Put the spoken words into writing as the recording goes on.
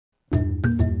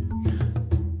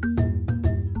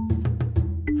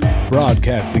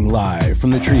Broadcasting live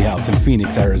from the Treehouse in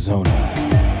Phoenix, Arizona.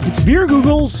 It's Beer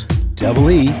Googles. Double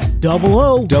E. Double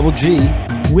O. Double G.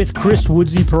 With Chris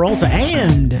Woodsy Peralta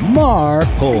and Mark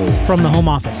Poles. From the home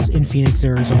office in Phoenix,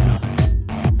 Arizona.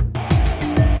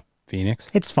 Phoenix?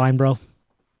 It's fine, bro.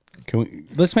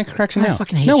 Let's make a correction now. I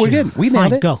fucking hate no, you. we're good. We Fine,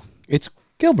 nailed it. go. It's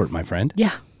Gilbert, my friend.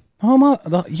 Yeah.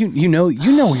 You know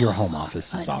your home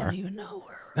offices I are. don't even know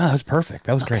where. No, that was perfect.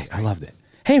 That was great. I loved it.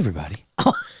 Hey, everybody.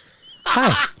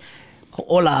 Hi.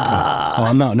 Hola.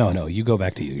 Oh, no. You go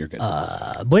back to you. You're good.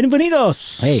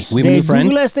 Bienvenidos. Hey, we have a new friend.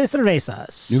 Googles de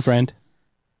cervezas. New friend.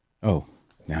 Oh,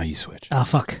 now you switch. Oh,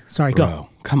 fuck. Sorry, go. Bro,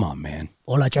 come on, man.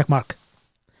 Hola, check mark.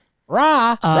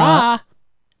 Raw.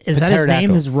 Is that his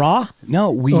name? Is Raw?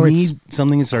 No, we Or need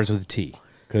something that starts with a T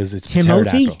because it's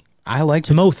Timothy? pterodactyl. I like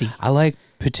Timothy. I like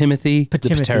Patimothy, the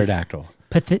Patimothy. pterodactyl.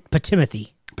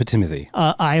 Patimothy. Patimothy.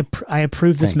 I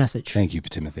approve this message. Thank you,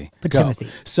 Patimothy. Patimothy. Go.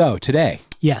 So today,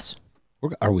 Yes.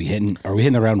 are we hitting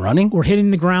the ground running? We're hitting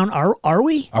the ground. Are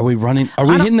we? Are we running? Are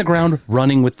we hitting the ground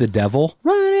running with the devil?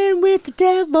 Running with the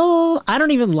devil. I don't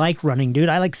even like running, dude.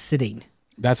 I like sitting.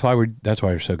 That's why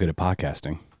we're so good at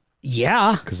podcasting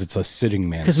Yeah. because it's a sitting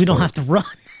man. Because we don't have to run.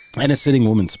 and a sitting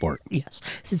woman's sport. Yes.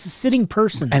 It's a sitting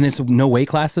person. And it's no weight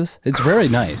classes. It's very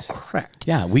nice. correct.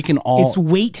 Yeah, we can all It's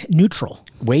weight neutral.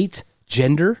 weight,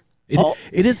 gender.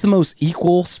 It is the most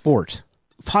equal sport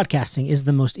Podcasting is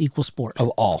the most equal sport. of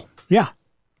all. Yeah.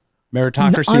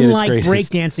 Meritocracy at its Unlike greatest.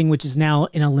 breakdancing, which is now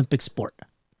an Olympic sport.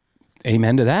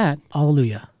 Amen to that.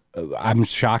 Hallelujah. I'm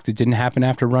shocked it didn't happen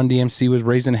after Run DMC was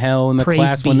raising hell in the Praise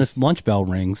class be. when this lunch bell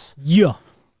rings, Yeah.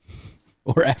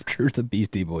 or after the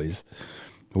Beastie Boys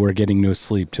were getting no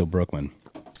sleep till Brooklyn.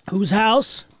 Whose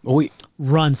house? Well,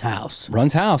 Run's house.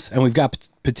 Run's house, and we've got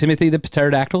Patimothy the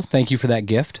pterodactyl. Thank you for that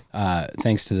gift.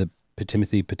 Thanks to the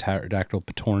Patimothy pterodactyl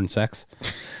patorn sex.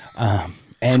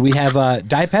 And we have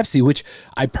Diet Pepsi, which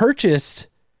I purchased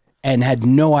and had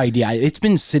no idea. It's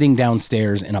been sitting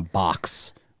downstairs in a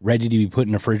box, ready to be put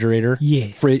in a refrigerator. Yeah.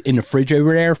 In the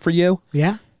refrigerator for you.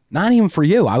 Yeah. Not even for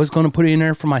you. I was going to put it in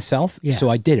there for myself. Yeah. So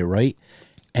I did it, right?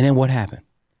 And then what happened?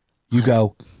 You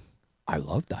go, I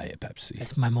love Diet Pepsi.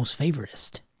 That's my most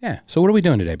favoriteest. Yeah. So what are we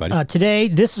doing today, buddy? Today,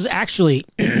 this is actually...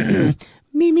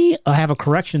 Mimi, I have a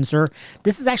correction, sir.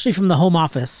 This is actually from the home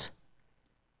office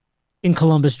in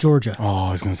Columbus, Georgia. Oh,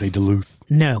 I was going to say Duluth,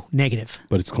 No, negative.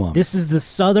 but it's Columbus. This is the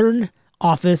southern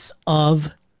office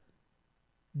of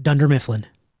Dunder Mifflin.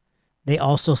 They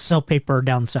also sell paper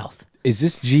down south. Is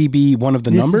this GB one of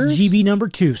the This numbers? is GB number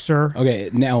 2, sir. Okay,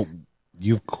 now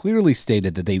you've clearly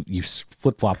stated that you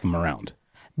flip-flop them around.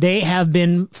 They have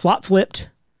been flop-flipped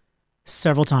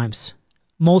several times.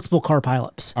 Multiple car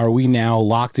pileups. Are we now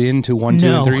locked into 1, 2,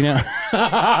 No. and 3 now?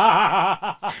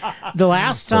 The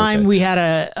last time we had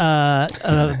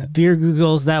a Beer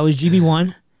Googles, that was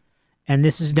GB1, and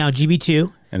this is now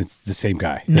GB2. And it's the same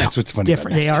guy. No, That's what's funny.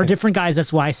 different. They are different guys.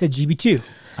 That's why I said GB2.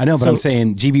 I know, but So- I'm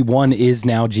saying GB1 is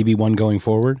now GB1 going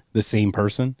forward. The same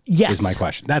person. Yes. Is my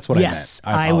question. That's what Yes,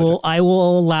 I meant. I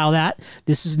will allow that.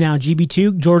 This is now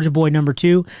GB2, Georgia Boy number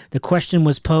 2. The question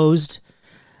was posed.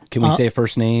 Can we say a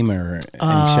first name or any shouts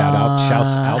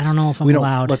out? I don't know if I'm we don't,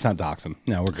 allowed. Let's not dox him.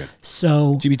 No, we're good.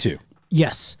 So GB2.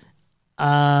 yes,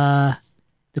 the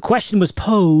question was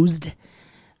posed: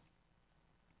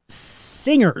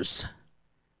 singers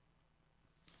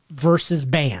versus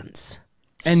bands.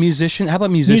 And musician. How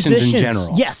about musicians in general?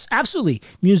 Yes, absolutely.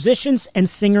 Musicians and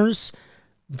singers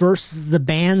versus the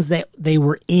bands that they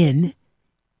were in.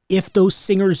 If those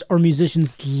singers or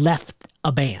musicians left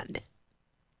a band.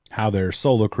 How their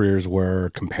solo careers were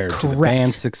compared to the Correct.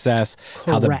 band's success,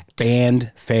 how the Correct.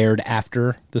 band fared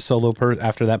after the solo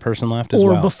after that person left as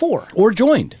Or well. before. Or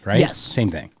joined, right? Yes. Same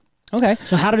thing. Okay.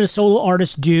 So how did a solo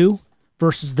artist do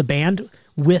versus the band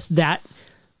with that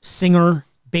singer,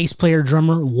 bass player,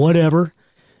 drummer, whatever,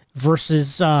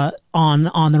 versus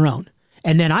on their own?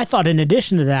 And then I thought in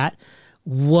addition to that,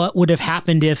 what would have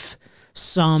happened if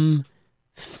some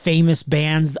famous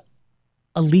bands,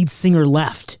 a lead singer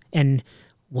left, and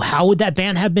how would that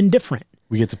band have been different?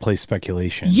 We get to play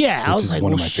speculation. Yeah, I which was is like,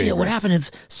 one well, of my shit, what favorites. happened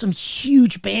if some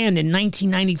huge band in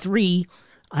 1993,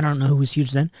 I don't know who was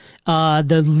huge then,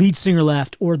 the lead singer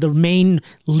left or the main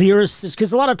lyricist,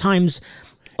 because a lot of times,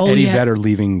 Eddie Vedder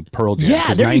leaving Pearl Jam. Yeah,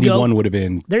 because there you go. 91 would have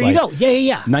been. There like, you go.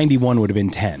 Yeah. 91 would have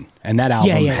been 10. And that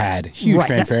album yeah. had huge Right,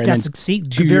 fanfare. that's- and then see,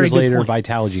 2 very years good later, point.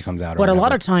 Vitalogy comes out. or But a lot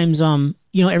whatever. of times,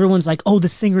 everyone's like, oh, the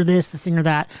singer this, the singer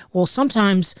that. Well,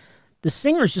 sometimes the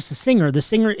singer is just a singer. The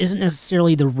singer isn't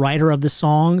necessarily the writer of the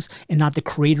songs and not the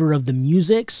creator of the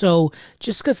music. So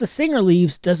just because the singer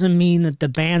leaves doesn't mean that the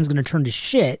band's going to turn to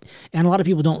shit. And a lot of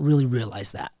people don't really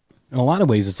realize that. In a lot of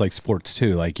ways, it's like sports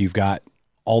too. Like you've got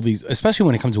all these, especially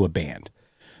when it comes to a band,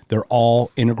 they're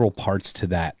all integral parts to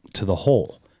the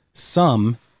whole.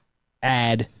 Some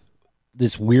add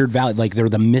this weird value, like they're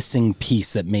the missing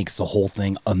piece that makes the whole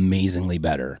thing amazingly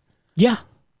better. Yeah.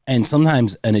 And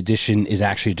sometimes an addition is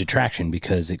actually a detraction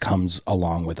because it comes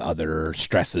along with other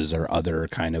stresses or other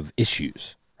kind of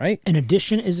issues, right? An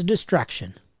addition is a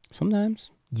distraction. Sometimes.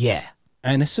 Yeah.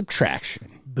 And a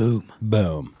subtraction. Boom.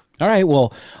 Boom. All right.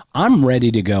 Well, I'm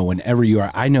ready to go whenever you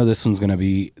are. I know this one's gonna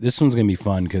be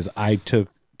fun because I took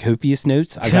copious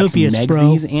notes. I got some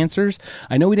Megsy's answers.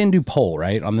 I know we didn't do poll,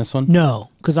 right, on this one? No,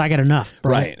 because I got enough,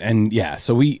 bro. Right. And yeah,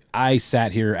 so I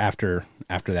sat here after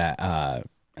that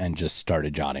and just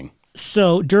started jotting.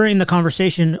 So during the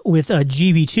conversation with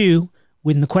GB2,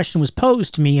 when the question was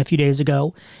posed to me a few days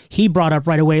ago, he brought up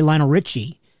right away Lionel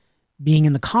Richie being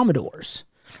in the Commodores.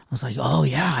 I was like, oh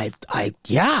yeah,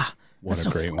 yeah. What a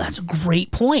great one. That's a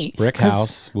great point. Brick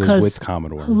House was with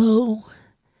Commodore. Hello,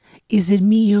 is it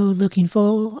me you're looking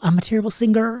for? I'm a terrible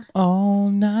singer. All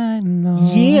night long.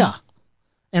 Yeah,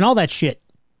 and all that shit.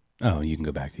 Oh, you can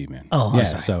go back to you, man. Oh, yeah.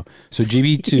 I'm sorry. So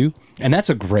GB2, and that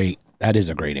is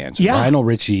a great answer. Yeah. Lionel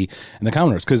Richie and the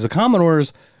Commodores, because the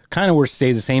Commodores kind of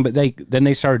stayed the same, but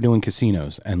they started doing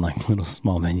casinos and like little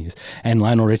small venues, and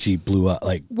Lionel Richie blew up.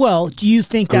 Like, well, do you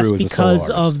think that's grew as a because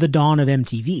solo of artist. the dawn of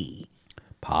MTV?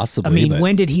 Possibly. I mean, but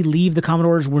when did he leave the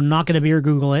Commodores? We're not going to be or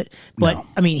Google it, but No.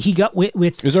 I mean, he got with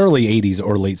it was early 80s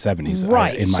or late 70s,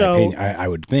 Right, in my so- opinion, I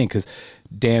would think, because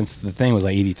the thing was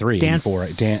like 83, Dance- 84.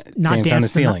 not Dance on the Dance the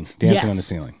Ceiling. Night- Dancing on yes. the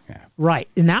Ceiling. Yeah. right,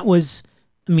 and that was,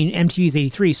 I mean, MTV's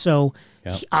 '83. So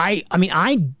Yep.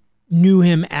 I knew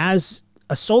him as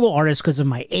a solo artist because of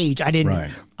my age. I didn't.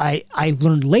 Right. I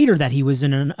learned later that he was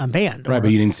in a band. Right, or- but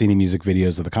you didn't see any music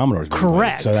videos of the Commodores being played.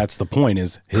 Correct. So that's the point,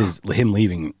 is him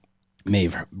leaving may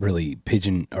have really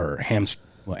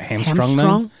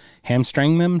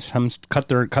hamstrung them, cut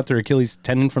their Achilles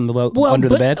tendon from under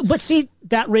the bed. But see,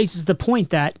 that raises the point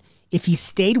that if he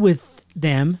stayed with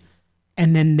them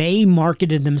and then they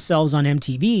marketed themselves on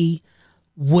MTV,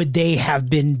 would they have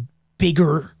been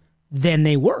bigger than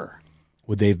they were?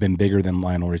 Would they have been bigger than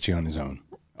Lionel Richie on his own?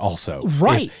 Also,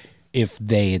 Right. If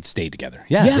they had stayed together.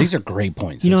 Yeah, Yeah. these are great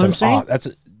points. You know And what I'm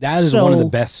saying? That is one of the So-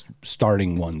 best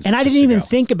starting ones. And I just didn't to even go.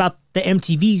 think about the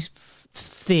MTV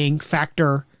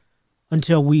factor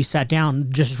until we sat down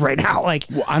just right now. Like,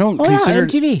 Well, I don't oh consider yeah,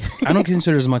 MTV. I don't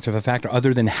consider as much of a factor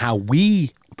other than how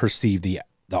we perceive the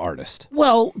artist.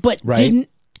 Well, but Right? didn't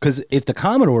Because if the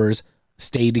Commodores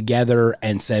stayed together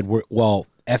and said, well,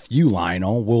 F you,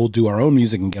 Lionel, we'll do our own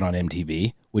music and get on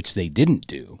MTV, which they didn't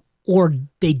do. or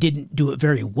they didn't do it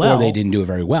very well. Or they didn't do it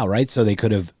very well, right? So they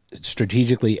could have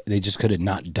strategically, they just could have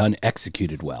not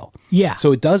executed well. Yeah.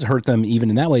 So it does hurt them even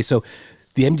in that way. So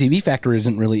the MTV factor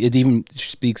isn't really, it even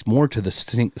speaks more to the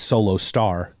solo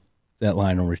star that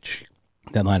Lionel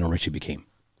Richie became.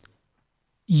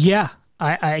 Yeah,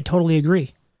 I totally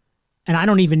agree. And I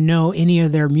don't even know any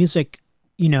of their music,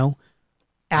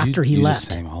 after he You left.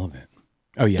 just sang all of it.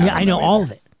 Oh, yeah. Yeah, I know all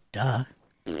of it. Duh.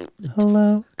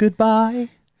 Hello, goodbye.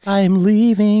 I am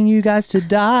leaving you guys to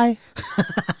die.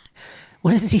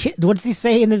 What does he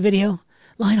say in the video?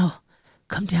 Lionel,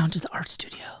 come down to the art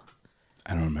studio.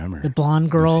 I don't remember. The blonde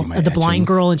girl, see my the blind etchings?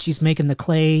 girl, and she's making the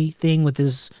clay thing with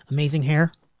his amazing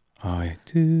hair. Oh, yeah.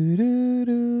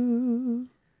 Do-do-do.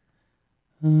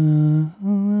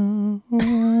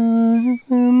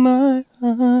 In my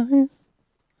eyes,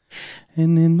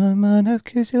 and in my mind I've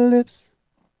kissed your lips.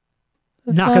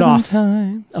 Knock it off.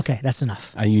 Time. Okay, that's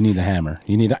enough. You need the hammer.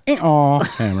 You need the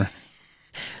hammer.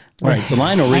 All right, so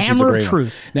Lionel Richie's a Hammer of great one.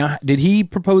 truth. Now, did he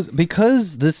propose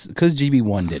because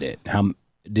GB1 did it? How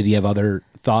did he have other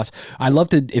thoughts? I'd love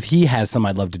to, if he has some,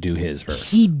 I'd love to do his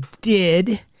first. He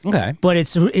did, Okay. but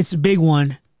it's a big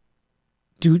one,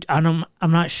 dude. I'm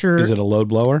not sure. Is it a load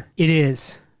blower? It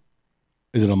is.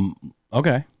 Is it a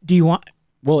okay? Do you want?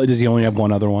 Well, does he only have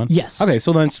one other one? Yes. Okay,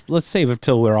 so let's save it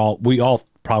till we all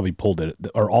probably pulled it,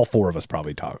 or all four of us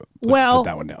probably put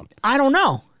that one down. I don't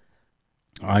know.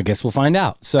 I guess we'll find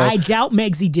out. So I doubt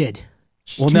Megsy did.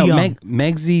 She's too young.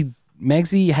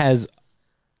 Megsy has.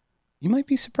 You might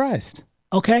be surprised.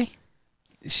 Okay.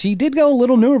 She did go a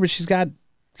little newer, but she's got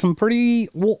some pretty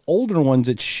older ones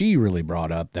that she really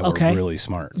brought up that Okay. were really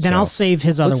smart. Then So I'll save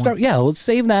his other let's one. let's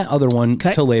save that other one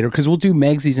Okay. till later, because we'll do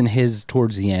Megsy's and his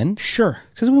towards the end, Sure.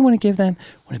 because we want to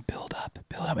build up,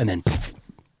 and then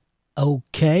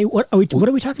Okay. What are we talking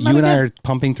about you and I again? are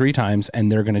pumping 3 times,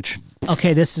 and they're gonna.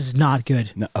 Okay, this is not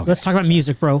good. No, okay. Let's talk about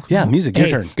music, bro. Yeah, music, your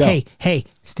Hey, turn. Go. Hey,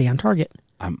 stay on target.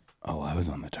 I was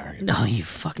on the target. No, you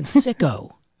fucking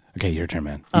sicko. Okay, your turn,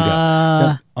 man. You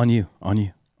go. On you.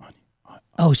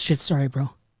 Oh shit, sorry, bro.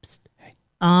 Hey.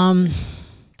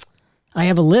 I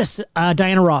have a list.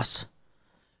 Diana Ross.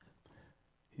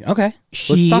 Okay,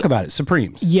 let's talk about it.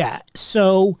 Supremes. Yeah.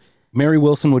 So Mary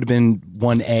Wilson would have been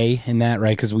 1A in that,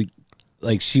 right? Because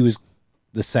she was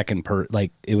the second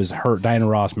it was her, Diana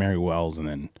Ross, Mary Wells, and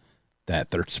then that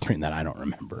third Supreme that I don't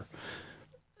remember.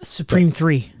 Supreme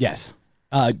 3. Yes.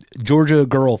 Georgia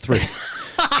Girl 3.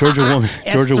 Georgia Woman.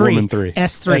 Georgia Woman 3.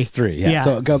 S3. S3. Yeah.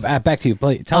 So go back to you.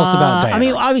 Tell us about Diana. I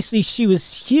mean, obviously she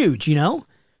was huge, you know?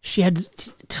 She had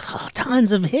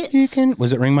tons of hits.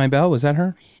 Was it Ring My Bell? Was that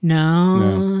her?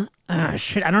 No.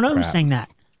 Shit, I don't know who sang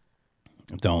that.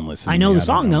 Don't listen. I know the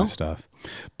song, though. Stuff.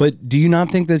 But do you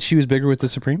not think that she was bigger with the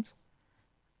Supremes?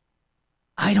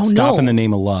 I don't know. Stop in the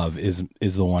Name of Love is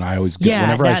the one I always get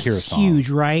whenever I hear a song. Huge,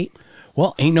 right?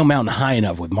 Well, Ain't No Mountain High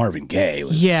Enough with Marvin Gaye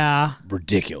was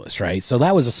ridiculous, right? So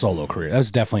that was a solo career. That was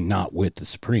definitely not with the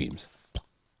Supremes.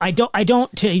 I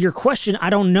don't to your question, I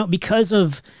don't know, because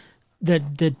of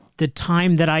the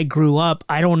time that I grew up,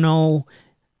 I don't know.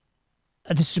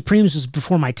 The Supremes was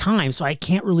before my time, so I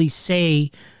can't really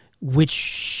say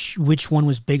which one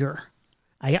was bigger.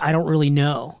 I don't really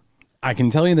know. I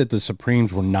can tell you that the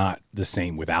Supremes were not the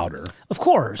same without her. Of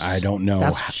course. I don't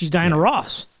know. She's Diana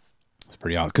Ross. It's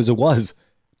pretty odd because it was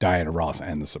Diana Ross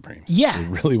and the Supremes. Yeah. It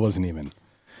really wasn't even.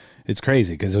 It's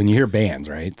crazy because when you hear bands,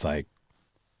 right, it's like,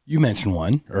 you mentioned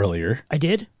one earlier. I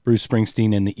did? Bruce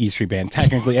Springsteen and the E Street Band.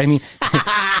 Technically, I mean,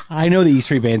 I know the E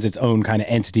Street Band's its own kind of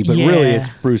entity, but really it's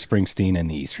Bruce Springsteen and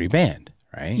the E Street Band,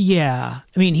 right? Yeah.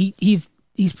 I mean, he's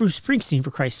Bruce Springsteen,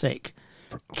 for Christ's sake.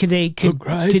 For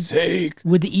Christ's sake.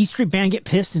 Would the E Street Band get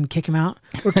pissed and kick him out?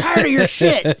 We're tired of your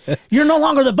shit. You're no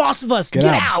longer the boss of us. Get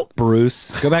out.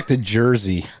 Bruce. Go back to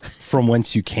Jersey from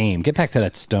whence you came. Get back to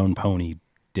that Stone Pony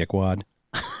dickwad.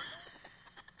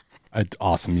 An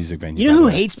awesome music venue. You know who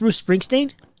hates Bruce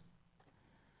Springsteen?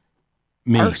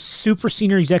 Me. Our super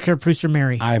senior executive producer,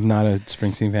 Mary. I'm not a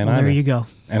Springsteen fan either. There you go.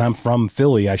 And I'm from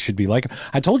Philly. I should be like.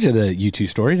 I told you the U2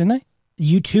 story, didn't I?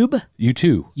 YouTube?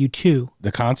 U2. U2.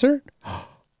 The concert?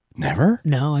 Never?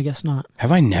 No, I guess not.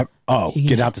 Have I never? Oh,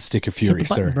 get out the Stick of Fury,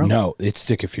 button, sir. bro. No, it's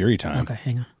Stick of Fury time. Okay,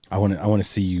 hang on. I want to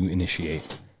see you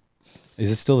initiate.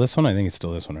 Is it still this one? I think it's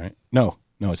still this one, right? No,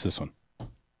 it's this one.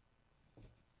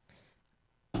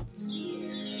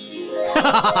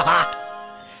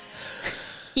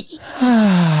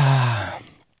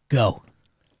 Go.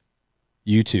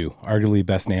 U2, arguably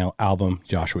best album,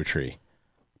 Joshua Tree.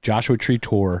 Joshua Tree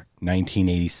tour,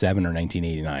 1987 or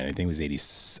 1989. I think it was 80.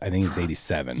 I think it's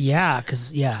 87. Yeah,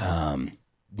 because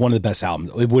one of the best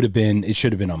albums. It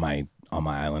should have been on my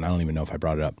island. I don't even know if I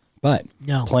brought it up. But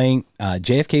no. Playing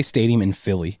JFK Stadium in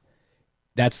Philly.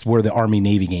 That's where the Army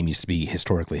Navy game used to be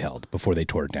historically held before they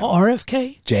tore it down.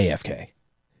 RFK? JFK.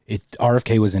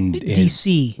 RFK was in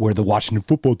DC, where the Washington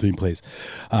football team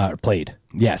played.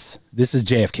 Yes, this is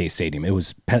JFK Stadium. It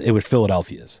was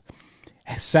Philadelphia's.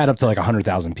 It sat up to like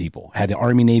 100,000 people. Had the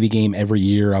Army Navy game every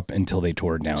year up until they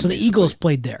tore it down. So the Eagles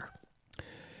played there.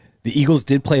 The Eagles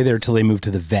did play there till they moved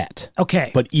to the Vet.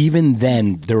 Okay, but even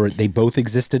then, they both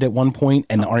existed at one point,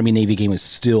 and the Army Navy game was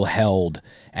still held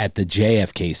at the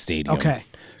JFK Stadium. Okay.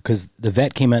 Because the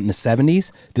Vet came out in the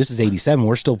 70s. This is 87.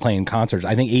 We're still playing concerts.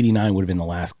 I think 89 would have been the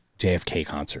last JFK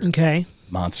concert. Okay.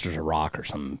 Monsters of Rock or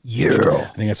something. Yeah.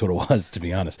 I think that's what it was, to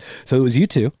be honest. So it was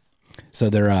U2. So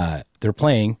they're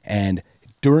playing, and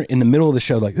in the middle of the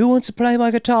show, like, who wants to play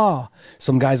my guitar?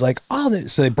 Some guy's like,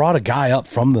 so they brought a guy up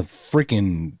from the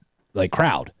freaking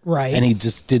crowd. Right. And he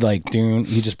just did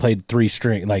he just played 3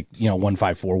 string, 1,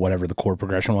 5, 4, whatever the chord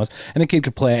progression was. And the kid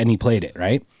could play it, and he played it,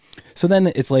 right? So then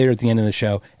it's later at the end of the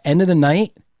show. End of the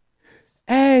night.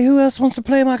 Hey, who else wants to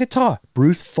play my guitar?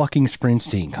 Bruce fucking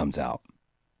Springsteen comes out.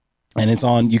 And it's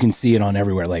on, you can see it on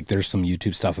everywhere. Like there's some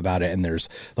YouTube stuff about it, and there's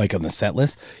on the set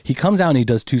list. He comes out and he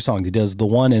does 2 songs. He does the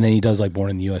one, and then he does Born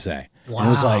in the USA. Wow. And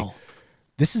it was like,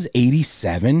 this is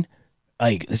 87.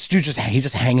 This dude he's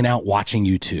just hanging out watching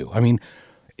U2. I mean,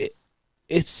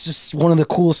 it's just one of the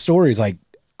coolest stories.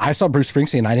 I saw Bruce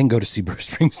Springsteen. I didn't go to see Bruce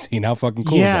Springsteen. How fucking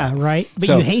cool is that? Yeah, right. But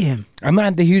you hate him. I'm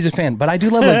not the hugest fan, but I do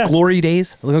love Glory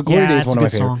Days. Glory Days is one of my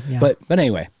favorite. Song, yeah. But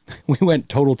anyway, we went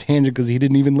total tangent because he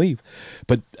didn't even leave.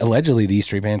 But allegedly, the E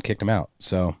Street Band kicked him out.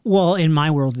 So, well, in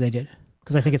my world, they did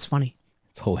because I think it's funny.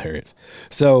 It's hilarious.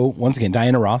 So once again,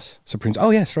 Diana Ross, Supremes. Oh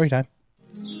yeah, story time.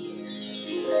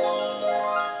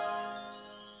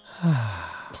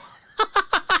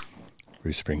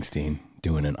 Bruce Springsteen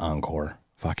doing an encore.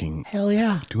 Fucking hell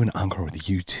yeah. Doing an encore with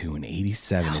U2 in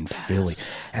 87 in Philly.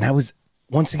 And I was,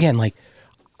 once again,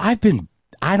 I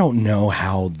don't know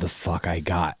how the fuck I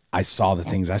saw the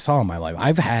things I saw in my life.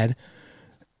 I've had,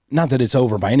 not that it's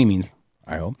over by any means,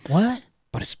 I hope. What?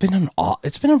 But it's been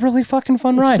a really fucking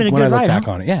fun ride been a when good I look ride, back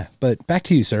huh? on it. Yeah, but back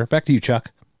to you, sir. Back to you,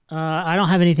 Chuck. I don't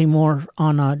have anything more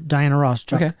on Diana Ross,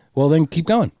 Chuck. Okay. Well, then keep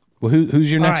going. Well,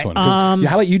 who's your next right, one? 'Cause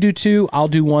how about you do two? I'll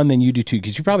do one, then you do two,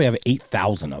 because you probably have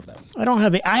 8,000 of them.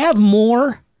 I have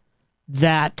more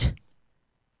that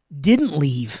didn't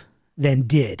leave than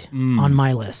did on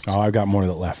my list. Oh, I've got more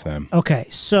that left then. Okay,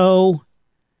 so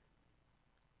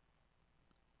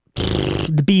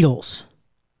the Beatles.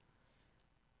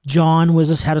 John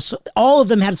all of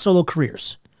them had solo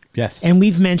careers. Yes. And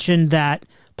we've mentioned that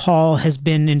Paul has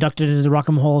been inducted into the Rock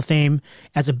and Roll Hall of Fame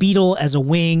as a Beatle, as a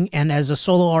Wing, and as a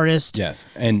solo artist. Yes.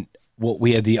 And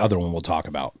we had the other one we'll talk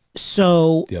about.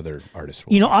 So, The other artist.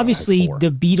 obviously the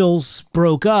Beatles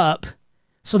broke up,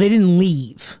 so they didn't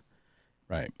leave.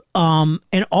 Right.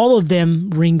 And all of them,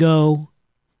 Ringo,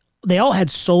 they all had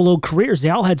solo careers. They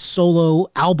all had solo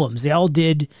albums. They all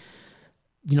did,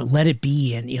 Let It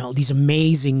Be and, these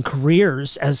amazing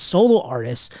careers as solo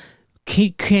artists.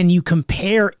 Can you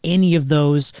compare any of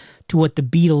those to what the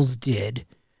Beatles did?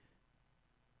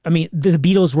 I mean, the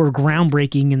Beatles were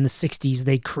groundbreaking in the 60s.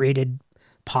 They created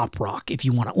pop rock, if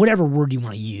you want to, whatever word you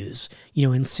want to use,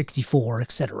 in 64,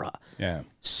 etc. Yeah.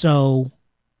 So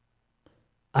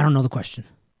I don't know the question.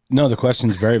 No, the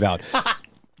question's very valid.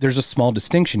 There's a small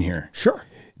distinction here. Sure.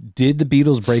 Did the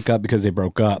Beatles break up because they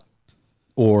broke up,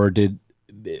 or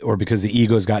because the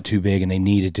egos got too big and they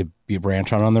needed to be a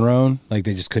branch on their own? Like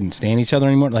they just couldn't stand each other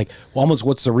anymore? Like almost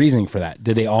what's the reasoning for that?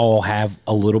 Did they all have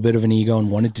a little bit of an ego and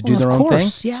wanted to do their own thing?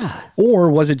 Yeah. Or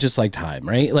was it just like time,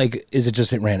 right? Like, is it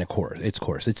just it ran its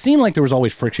course? It seemed like there was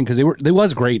always friction because there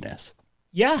was greatness.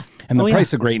 Yeah. And the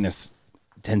price of greatness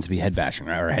tends to be head bashing,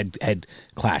 right? Or head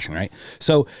clashing, right?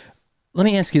 So let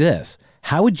me ask you this.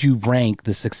 How would you rank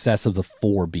the success of the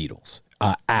four Beatles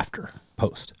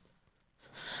post?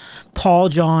 Paul,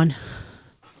 John,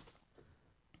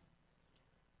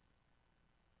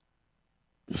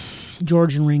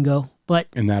 George, and Ringo. But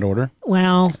In that order?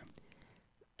 well,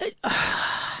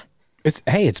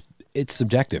 It's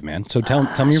subjective, man. So tell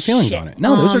me your feelings shit. on it.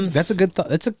 No, that's a good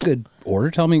that's a good order.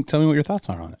 Tell me what your thoughts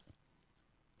are on it.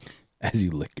 As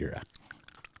you lick your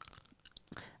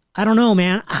I don't know,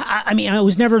 man. I mean, I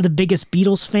was never the biggest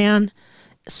Beatles fan,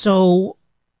 so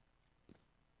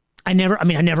I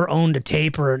never owned a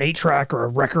tape or an 8-track or a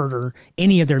record or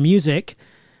any of their music.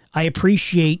 I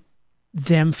appreciate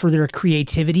them for their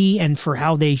creativity and for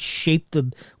how they shaped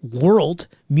the world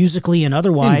musically and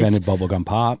otherwise. Invented bubblegum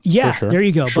pop. Yeah, for sure. there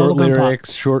you go. Short Bubblegum pop.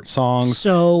 lyrics, short songs,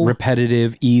 So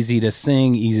repetitive, easy to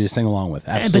sing along with.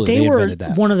 Absolutely, but they were invented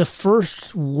that. one of the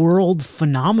first world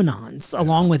phenomenons,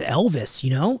 along with Elvis.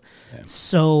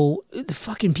 So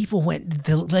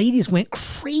the ladies went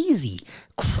crazy,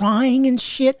 crying and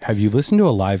shit. Have you listened to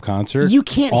a live concert? You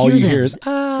can't All hear you them. hear is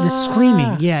The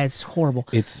screaming. Yeah, it's horrible.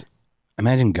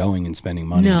 imagine going and spending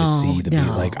money to see the No,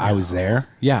 Beatles. I was there.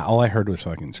 Yeah, all I heard was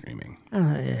fucking screaming.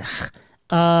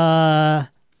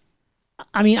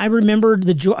 I mean, I remembered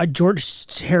the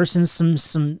George Harrison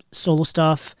some solo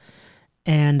stuff,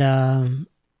 and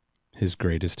His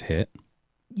greatest hit,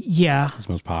 yeah, his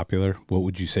most popular. What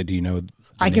would you say? Do you know?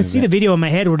 I can see the video in my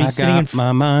head where he's sitting in.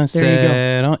 My mind There you go.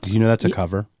 set on. Do you know that's a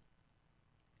cover?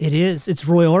 It is. It's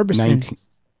Roy Orbison.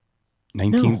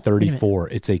 1934.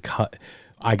 It's a cut.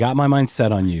 I Got My Mind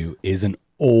Set on You is an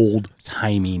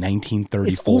old-timey 1934.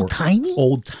 It's old-timey?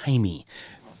 Old-timey.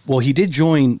 Well, he did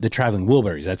join the Traveling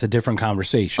Wilburys. That's a different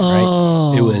conversation,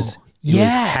 Oh, right? It was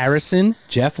yes. Harrison,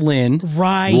 Jeff Lynne,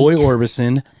 Right. Roy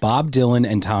Orbison, Bob Dylan,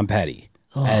 and Tom Petty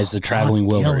as the Traveling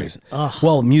Bob Wilburys. Dylan. Ugh.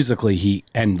 Well, musically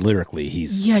and lyrically,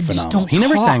 he's Yeah, just phenomenal. don't He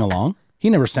never talk. sang along. He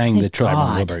never sang the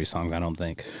Traveling God. Wilburys songs, I don't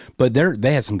think. But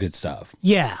they had some good stuff.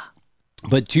 Yeah.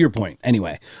 But to your point,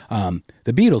 anyway, the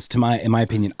Beatles, in my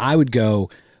opinion, I would go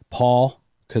Paul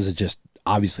because of just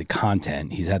obviously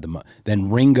content. He's had then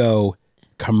Ringo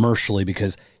commercially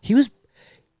because he was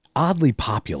oddly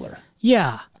popular.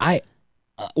 Yeah.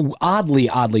 Oddly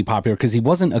popular because he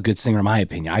wasn't a good singer in my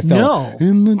opinion. I felt No.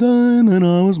 in the time that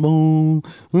I was born.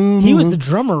 He was the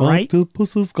drummer, right?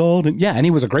 Octopus is called. Yeah, and he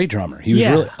was a great drummer. He was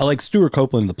Yeah. really like Stuart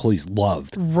Copeland. The Police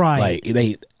loved. Right.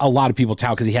 Like a lot of people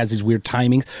tout because he has these weird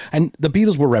timings. And the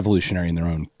Beatles were revolutionary in their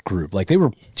own group. Like they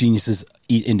were geniuses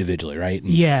individually, right?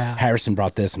 And Yeah. Harrison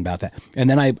brought this and about that. And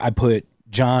then I put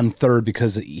John third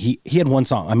because he had one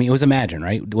song. I mean, it was Imagine,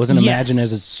 right? It wasn't Imagine Yes.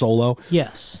 as a solo.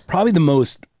 Yes. Probably the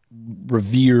most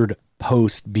revered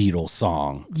post Beatles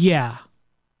song, Yeah.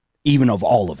 even of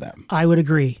all of them, I would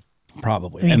agree.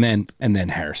 probably. I mean- and then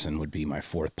Harrison would be my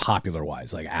fourth, popular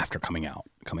wise, like after coming out.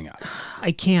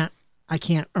 I can't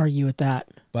argue with that.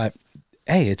 But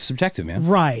hey, it's subjective, man.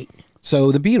 Right.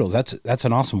 So the Beatles, that's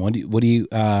an awesome one. What do you?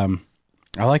 I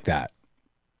like that.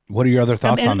 What are your other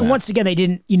thoughts on And that? once again, they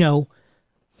didn't, they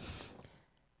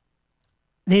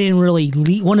didn't really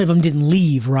leave. One of them didn't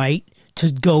leave, right,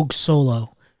 to go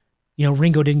solo.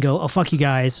 Ringo didn't go, oh, fuck you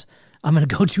guys. I'm going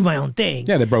to go do my own thing.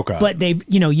 Yeah, they broke up. But they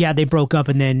broke up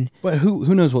and then. But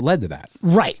who knows what led to that?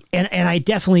 Right. And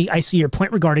I see your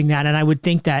point regarding that. And I would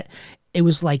think that it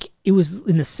was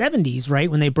in the 70s, right,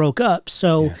 when they broke up.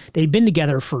 So they'd been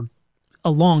together for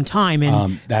a long time.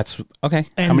 And that's okay.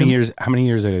 And how many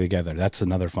years are they together? That's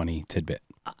another funny tidbit.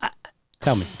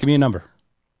 Tell me. Give me a number.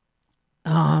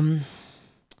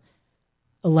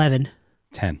 11.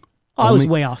 10. Oh, I was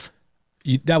way off.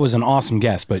 That was an awesome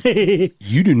guess, but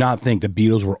you do not think the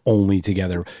Beatles were only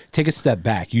together. Take a step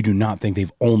back. You do not think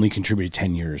they've only contributed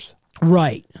 10 years.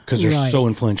 Right. Because they're so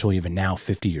influential even now,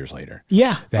 50 years later.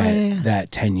 Yeah. That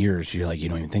 10 years, you don't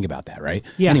even think about that, right?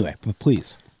 Yeah. Anyway, but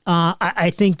please. I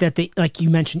think that they, like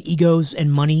you mentioned, egos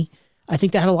and money, I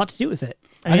think that had a lot to do with it.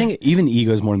 I think even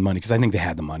egos more than money, because I think they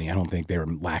had the money. I don't think they were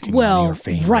lacking money or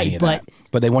fame. Right, or any of that.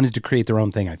 But they wanted to create their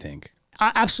own thing, I think.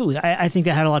 Absolutely. I think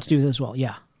that had a lot to do with it as well.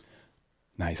 Yeah.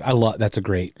 Nice. That's a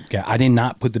great guess. I did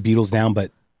not put the Beatles down, but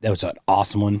that was an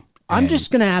awesome one. I'm just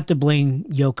going to have to blame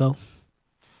Yoko.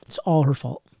 It's all her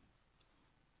fault.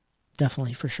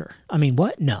 Definitely, for sure. I mean,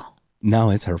 what?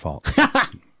 No, it's her fault.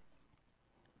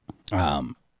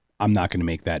 I'm not going to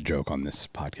make that joke on this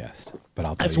podcast, but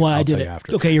I'll tell you. That's why I did it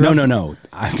after. Okay, you're up. No. No.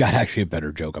 I've got actually a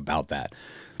better joke about that,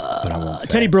 but I won't say.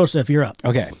 Teddy Broseph, you're up.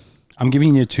 Okay. I'm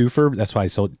giving you a twofer. That's why I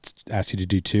asked you to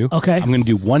do two. Okay. I'm going to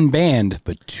do one band,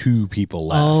 but two people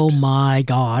left. Oh my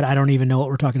God. I don't even know what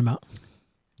we're talking about.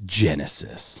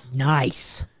 Genesis.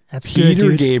 Nice. That's Peter good,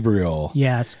 dude. Gabriel.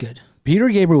 Yeah, that's good. Peter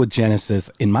Gabriel with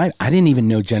Genesis. I didn't even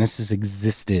know Genesis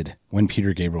existed when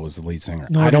Peter Gabriel was the lead singer.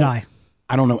 Nor did I.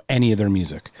 I don't know any of their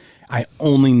music. I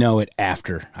only know it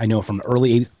after. I know from the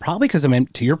early 80s, probably because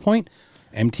to your point,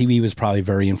 MTV was probably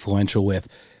very influential with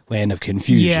Land of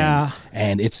Confusion. Yeah.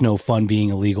 And It's No Fun Being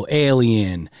a Legal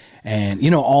Alien. And,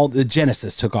 all the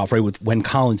Genesis took off, right, with when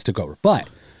Collins took over. But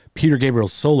Peter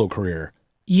Gabriel's solo career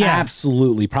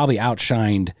absolutely probably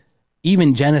outshined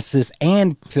even Genesis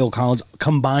and Phil Collins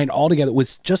combined all together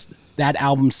with just that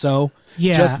album. So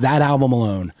just that album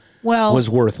alone was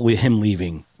worth him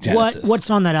leaving Genesis. What's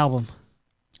on that album?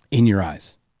 In Your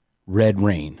Eyes, Red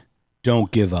Rain, Don't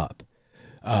Give Up.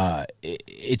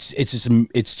 It's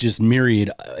just myriad.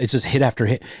 It's just hit after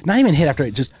hit. Not even hit after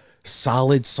hit, just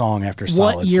solid song after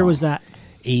solid What year song. was that?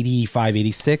 85,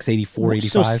 86, 84,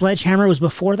 85. So Sledgehammer was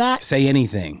before that? Say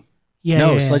Anything. Yeah.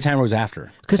 No, yeah. Sledgehammer was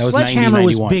after. Because That was Sledgehammer 90,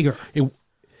 was 91. bigger.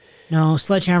 No,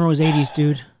 Sledgehammer was 80s,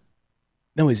 dude.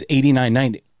 No, it was 89,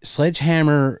 90.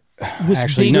 Sledgehammer Was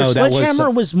actually bigger. no, that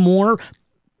Sledgehammer was more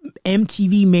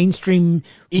MTV mainstream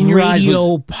In Your Eyes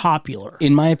radio popular.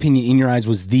 in my opinion, In Your Eyes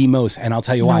was the most, and I'll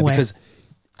tell you why. way. Because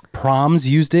Proms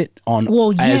used it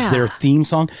as their theme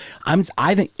song.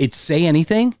 I think it's Say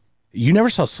Anything. You never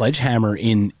saw Sledgehammer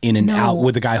in an out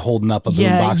with a guy holding up a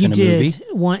boombox in a movie.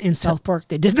 One in South Park,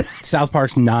 they did that. South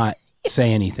Park's not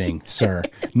Say Anything, sir.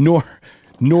 Nor.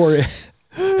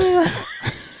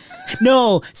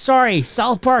 No, sorry,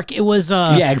 South Park. It was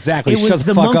Yeah, exactly. It was Shut the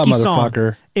the fuck up, monkey song.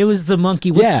 motherfucker. It was the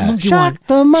monkey. What's the monkey Shock one?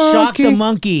 the monkey. Shock the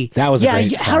monkey. That was a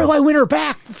great How song. do I win her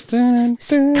back?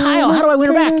 Kyle, how do I win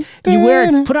her back?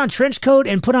 You put on trench coat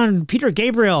and put on Peter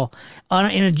Gabriel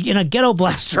in a ghetto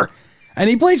blaster. And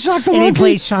he played Shock the Monkey. And he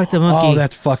played Shock the Monkey. Oh,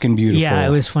 that's fucking beautiful. Yeah, it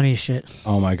was funny as shit.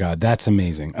 Oh my God, that's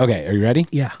amazing. Okay, are you ready?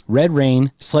 Yeah. Red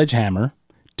Rain, Sledgehammer,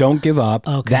 Don't Give Up.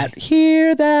 Okay.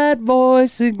 Hear that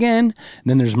voice again. And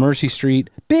then there's Mercy Street,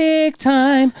 Big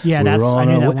Time. Yeah, I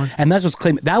knew that one. And that's what's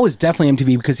claimed. That was definitely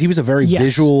MTV because he was a very Yes.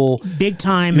 visual, Big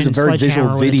Time he was a and very Sledgehammer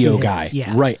visual were the video two guy. hits,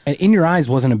 yeah. Right. And In Your Eyes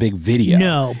wasn't a big video.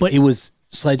 No, but it was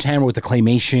Sledgehammer with the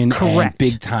claymation and Correct.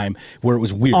 Big Time where it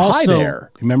was weird. Hi Also-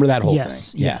 there. Remember that whole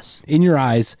Yes, thing? yes. In Your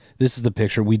Eyes, this is the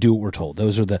picture. We do what we're told.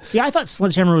 Those are the See, I thought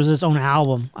Sledgehammer was his own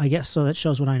album. I guess so. That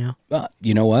shows what I know.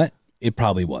 you know what? It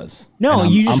probably was. No,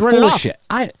 And you just I'm read it full of off. shit.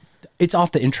 It's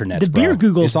off the internet. The beer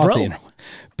Googles, it's off bro. the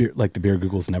internet. Like the beer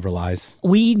Googles never lies.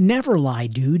 We never lie,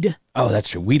 dude. Oh, that's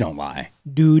true. We don't lie.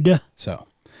 Dude. So,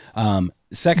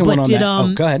 second one on that.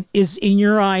 Oh, go ahead. Is In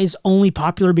Your Eyes only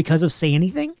popular because of Say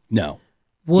Anything? No.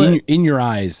 What? In Your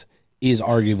Eyes is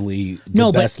arguably the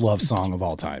No, but- best love song of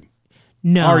all time.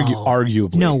 No.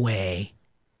 Arguably. No way.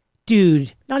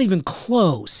 Dude, not even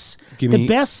close. Give The me-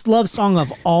 best love song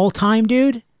of all time,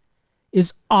 dude,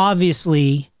 is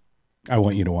obviously I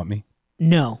Want You to Want Me.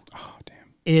 no. Oh, damn.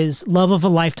 Is Love of a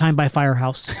Lifetime by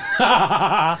Firehouse.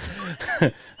 I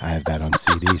have that on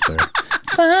CD, sir.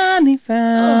 finally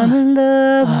found a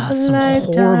love. Some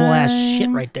horrible ass shit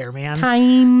right there, man.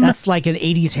 Time. That's like an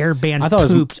 80s hair band I thought it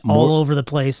was pooped all more- over the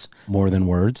place. More than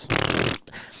words.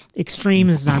 Extreme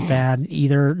is not bad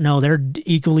either. No, they're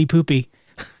equally poopy.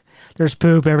 There's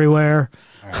poop everywhere.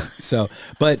 So,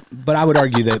 but I would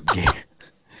argue that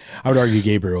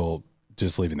Gabriel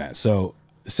just leaving that. So,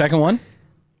 the second one.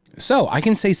 So I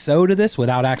can say so to this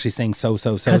without actually saying so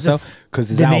because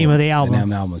his the name of the album.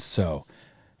 The album was so.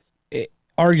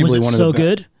 Arguably Was it one of so the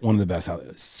good? One of the best.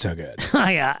 So good.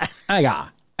 Yeah. I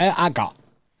got.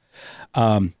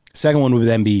 Second one would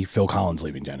then be Phil Collins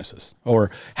leaving Genesis, or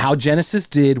how Genesis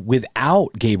did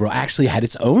without Gabriel actually had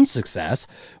its own success,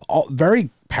 very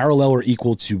parallel or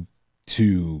equal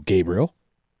to Gabriel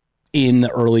in the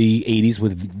early '80s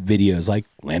with videos like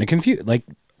Land of Confusion. Like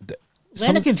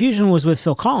Land of Confusion was with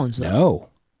Phil Collins, though. No,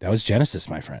 that was Genesis,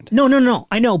 my friend. No.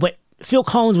 I know, but Phil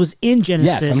Collins was in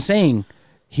Genesis. Yes, I'm saying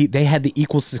they had the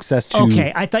equal success to.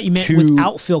 Okay, I thought you meant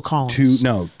without Phil Collins.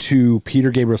 To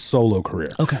Peter Gabriel's solo career.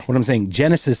 Okay. What I'm saying,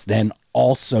 Genesis then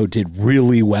also did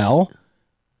really well,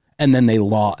 and then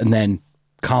and then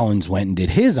Collins went and did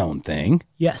his own thing,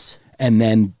 Yes. and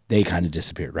then they kind of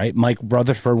disappeared, right? Mike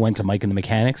Rutherford went to Mike and the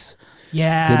Mechanics,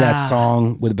 Yeah. did that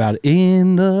song with about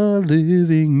in the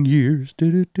living years.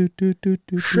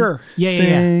 Sure.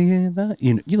 Yeah.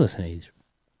 You listen to age.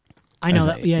 I know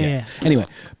that. Yeah. Anyway,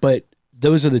 but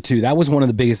those are the two. That was one of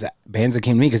the biggest bands that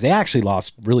came to me because they actually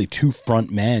lost really two front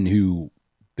men who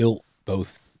built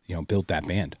that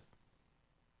band.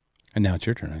 And now it's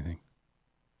your turn, I think.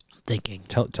 I'm thinking.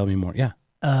 Tell me more. Yeah.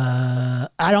 I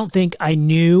don't think I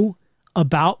knew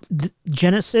about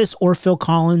Genesis or Phil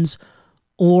Collins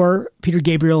or Peter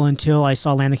Gabriel until I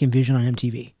saw Land of Confusion on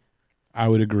MTV. I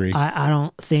would agree. I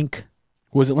don't think.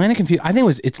 Was Atlantic Confusion? I think it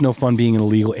was It's No Fun Being an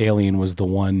Illegal Alien was the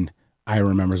one I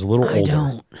remember. It's a little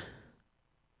older.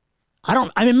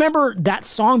 I remember that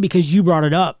song because you brought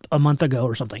it up a month ago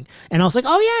or something. And I was like,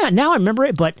 oh yeah, now I remember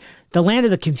it. But the Land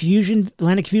of Confusion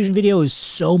video is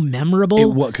so memorable. It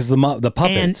was because the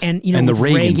puppets and the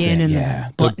Reagan thing, and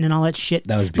the button and all that shit.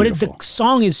 That was beautiful. But the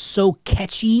song is so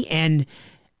catchy and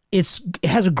it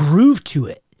has a groove to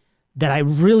it that I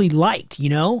really liked,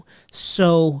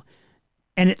 So,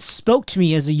 and it spoke to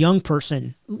me as a young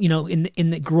person, in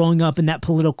the growing up in that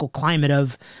political climate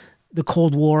of the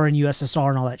Cold War and USSR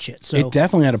and all that shit. So it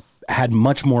definitely had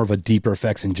much more of a deeper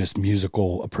effects than just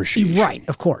musical appreciation. Right,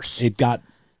 of course. It had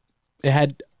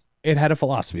a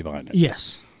philosophy behind it.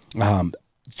 Yes.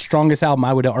 Strongest album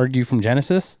I would argue from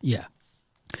Genesis. Yeah.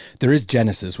 There is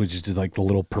Genesis, which is just like the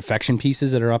little perfection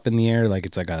pieces that are up in the air. Like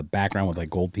it's like a background with like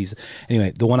gold pieces.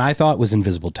 Anyway, the one I thought was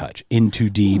Invisible Touch, In Too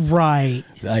Deep. Right.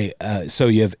 So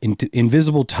you have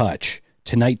Invisible Touch,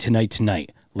 Tonight,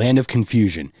 Land of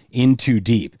Confusion, In Too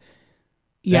Deep.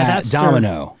 Yeah, that's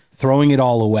Domino, Throwing It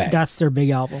All Away. That's their big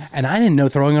album. And I didn't know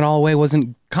Throwing It All Away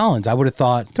wasn't Collins. I would have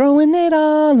thought Throwing It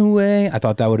All Away. I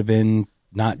thought that would have been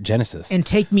not Genesis. And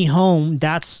Take Me Home,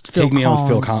 that's Phil Collins. Take Me Home is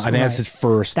Phil Collins. I think that's his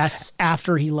first. That's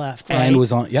after he left, right? And it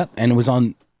was on, and it was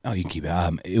on, oh, you can keep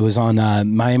it. It was on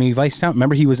Miami Vice Sound.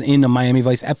 Remember, he was in a Miami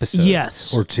Vice episode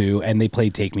or two, and they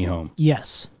played Take Me Home.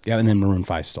 Yes. Yeah, and then Maroon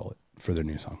 5 stole it for their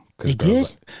new song. They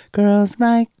did? Girls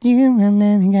like you and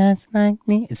then guys like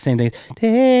me. It's the same thing.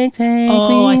 Take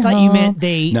Oh, me I thought home. you meant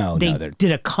they they're-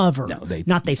 did a cover. No, they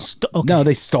not they. Okay. No,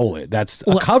 they stole it. That's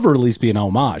a cover, at least be an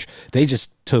homage. They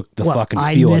just took the fucking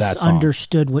feel of that song. I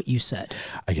misunderstood what you said.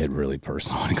 I get really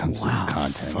personal when it comes to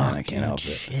content, man. I can't help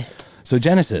shit. it. So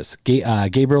Genesis,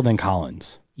 Gabriel, then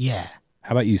Collins. Yeah.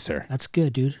 How about you, sir? That's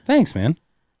good, dude. Thanks, man.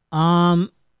 I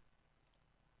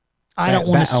don't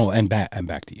want to. Oh, and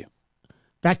back to you.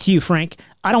 Back to you, Frank.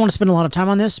 I don't want to spend a lot of time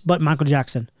on this, but Michael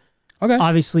Jackson. Okay.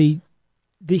 Obviously,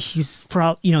 he's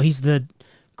he's the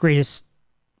greatest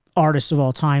artist of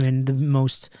all time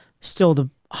and still the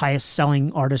highest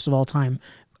selling artist of all time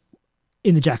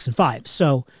in the Jackson 5.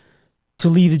 So to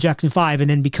leave the Jackson 5 and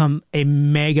then become a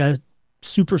mega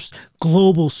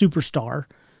global superstar,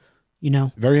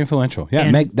 Very influential. Yeah,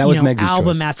 and, that was Meg's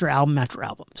album choice. after album after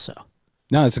album. So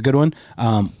No, it's a good one.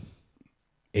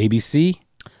 ABC,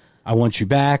 I Want You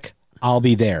Back, I'll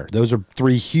Be There. Those are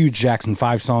three huge Jackson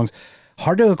 5 songs.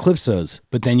 Hard to eclipse those,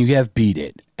 but then you have Beat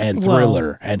It and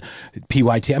Thriller and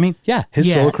PYT. I mean,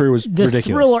 his solo career was the ridiculous.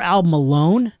 Thriller album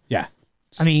alone, Yeah,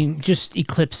 I mean, just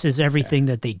eclipses everything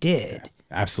that they did.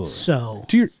 absolutely. So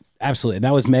Absolutely. And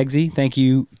that was Megsy. Thank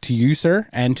you to you, sir,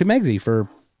 and to Megsy for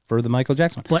the Michael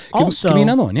Jackson one. But also give me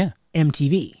another one, yeah.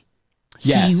 MTV.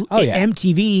 Yes.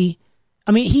 MTV.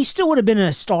 I mean, he still would have been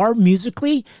a star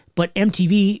musically, but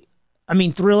MTV I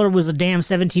mean, Thriller was a damn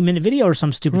 17-minute video or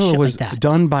some stupid Thriller shit was like that.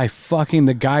 done by fucking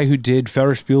the guy who did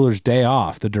Ferris Bueller's Day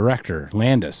Off, the director,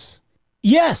 Landis.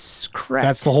 Yes, correct.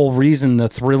 That's the whole reason the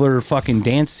Thriller fucking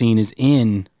dance scene is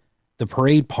in the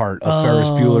parade part of Ferris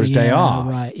Bueller's Day Off.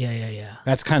 Right. Yeah.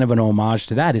 That's kind of an homage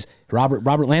to that. Is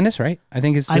Robert Landis, right? I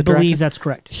think is the I believe director. that's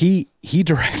correct. He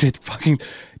directed fucking.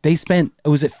 They spent,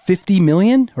 was it 50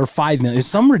 million or 5 million? It's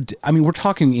some. I mean, we're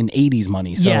talking in 80s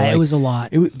money. So Yeah, like, it was a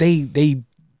lot.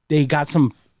 They got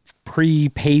some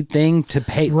prepaid thing to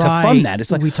pay to Right. fund that.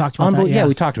 It's like We talked about that, yeah.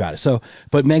 we talked about it. So,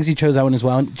 but Meggsy chose that one as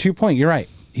well. And to your point, you're right.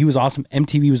 He was awesome.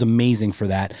 MTV was amazing for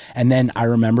that. And then I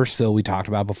remember still we talked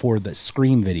about before the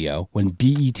Scream video when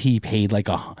BET paid like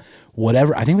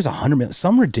whatever, I think it was $100 million,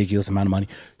 some ridiculous amount of money,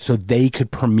 so they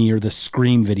could premiere the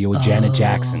Scream video with Janet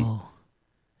Jackson.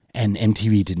 And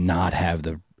MTV did not have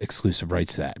the exclusive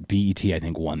rights to that. BET, I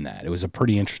think, won that. It was a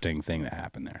pretty interesting thing that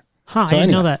happened there. Huh, So I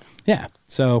didn't know anyway, that. Yeah.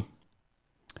 So,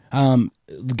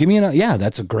 give me another. Yeah,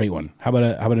 that's a great one. How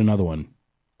about another one?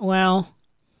 Well,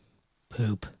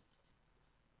 poop.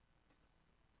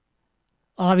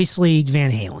 Obviously,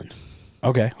 Van Halen.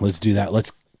 Okay, let's do that.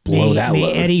 Let's blow that May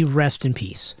load. Eddie rest in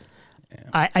peace.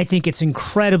 Yeah. I think it's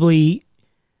incredibly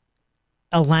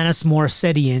Alanis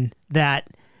Morissettean that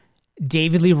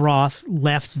David Lee Roth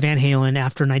left Van Halen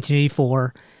after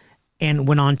 1984 and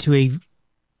went on to a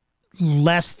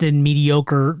less than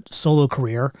mediocre solo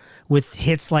career with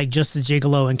hits like Just a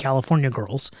Gigolo and California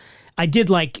Girls. I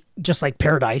did like Just Like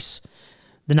Paradise,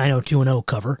 the 90210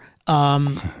 cover.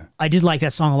 I did like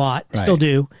that song a lot. Right. Still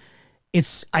do.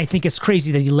 I think it's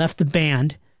crazy that he left the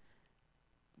band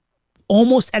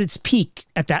almost at its peak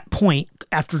at that point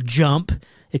after Jump,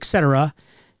 etc.,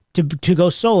 to go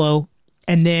solo,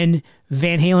 and then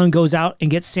Van Halen goes out and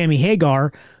gets Sammy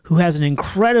Hagar, who has an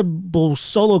incredible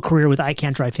solo career with I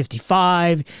Can't Drive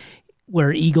 55,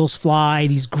 Where Eagles Fly,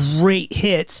 these great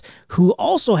hits, who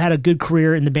also had a good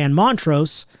career in the band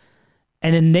Montrose,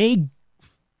 and then they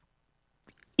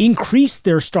increased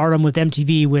their stardom with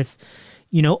MTV with,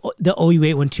 you know, the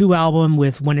OU812 album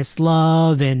with When It's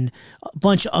Love and a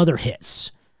bunch of other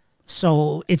hits.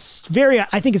 So I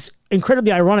think it's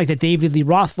incredibly ironic that David Lee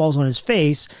Roth falls on his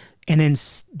face and then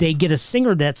they get a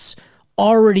singer that's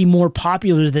already more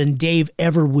popular than Dave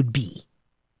ever would be.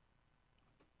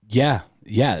 Yeah.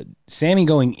 Sammy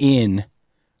going in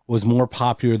was more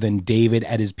popular than David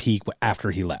at his peak after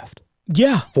he left.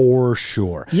 Yeah. For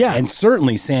sure. Yeah. And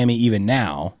certainly Sammy even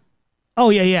now. Oh,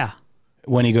 yeah.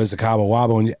 When he goes to Cabo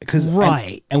Wabo.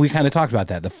 Right. And we kind of talked about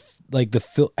that.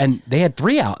 And they had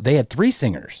three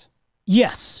singers.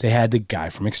 Yes. They had the guy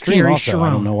from Extreme Gary also. Cherone. I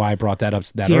don't know why I brought that up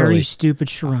that Gary early. Stupid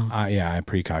Cherone. Yeah, I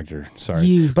precogged her.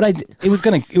 Sorry. But it was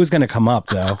gonna come up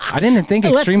though. I didn't think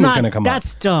Extreme was gonna come up.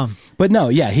 That's dumb. But no,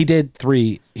 yeah, he did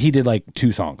like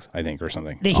 2 songs, I think, or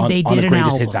something. They on did a an greatest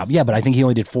album. hits album. Yeah, but I think he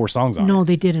only did 4 songs on it. No,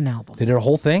 they did an album. They did a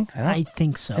whole thing? I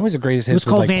think so. It was a greatest It hits. was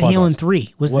called with, like, Van Halen plug-ins.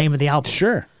 3 was the name of the album.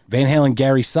 Sure. Van Halen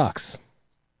Gary sucks.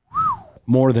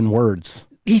 More than words.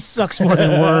 He sucks more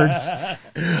than words.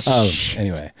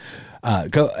 Anyway.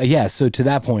 So to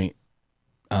that point,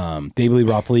 David Lee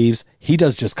Roth leaves. He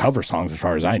does just cover songs as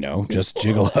far as I know. Just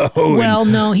Gigolo. Well,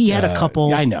 no, he had a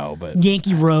couple. Yeah, I know, but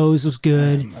Yankee Rose was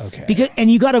good. Okay.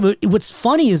 What's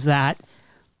funny is that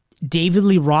David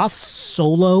Lee Roth's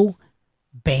solo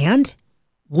band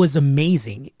was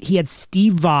amazing. He had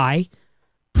Steve Vai,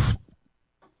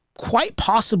 quite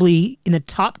possibly in the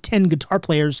top 10 guitar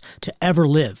players to ever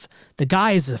live. The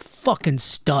guy is a fucking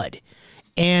stud.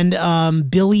 And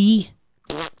Billy,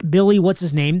 what's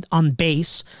his name, on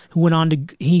bass, who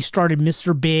he started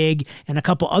Mr. Big and a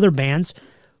couple other bands.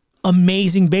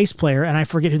 Amazing bass player, and I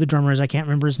forget who the drummer is. I can't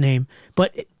remember his name.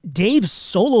 But Dave's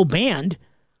solo band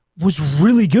was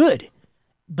really good,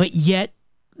 but yet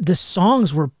the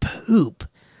songs were poop.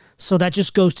 So that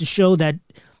just goes to show that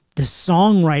the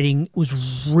songwriting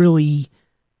was really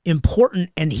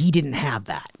important, and he didn't have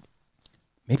that.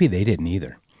 maybe they didn't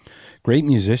either. Great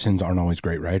musicians aren't always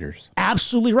great writers.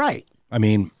 Absolutely right. I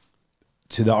mean,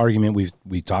 to the argument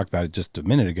we talked about it just a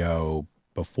minute ago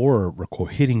before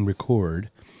hitting record,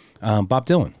 Bob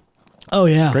Dylan. Oh,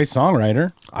 yeah. Great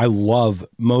songwriter. I love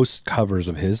most covers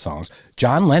of his songs.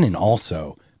 John Lennon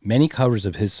also, many covers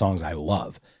of his songs I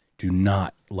love. Do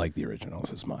not like the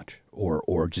originals as much.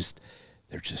 Or just,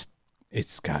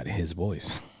 it's got his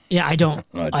voice. Yeah, I don't.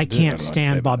 Well, I can't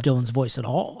stand Bob Dylan's voice at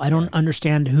all. I don't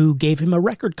understand who gave him a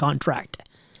record contract.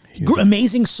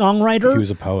 Amazing songwriter. He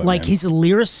was a poet. Like man. he's a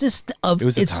lyricist of. It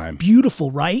was a it's time. beautiful,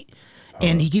 right?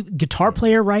 And he guitar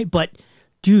player, right? But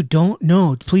dude,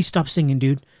 please stop singing,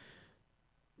 dude.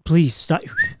 Please stop.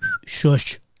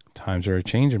 Shush. Times are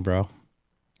changing, bro.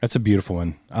 That's a beautiful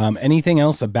one. Anything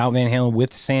else about Van Halen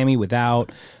with Sammy,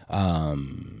 without,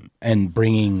 and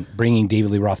bringing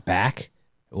David Lee Roth back?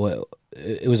 Well,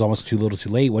 it was almost too little, too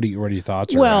late. What are your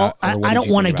thoughts? Well, I don't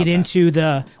want to get into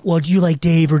the, well, do you like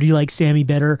Dave or do you like Sammy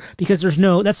better? Because there's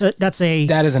no,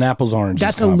 that is an apples oranges.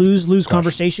 That's a lose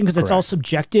conversation, because it's all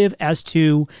subjective as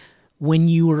to when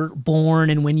you were born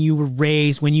and when you were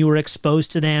raised, when you were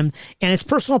exposed to them, and it's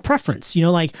personal preference. You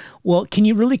know, like, well, can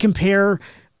you really compare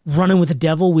Running with the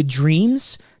Devil with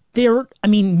Dreams?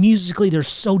 Musically, they're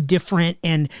so different,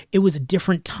 and it was a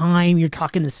different time. You're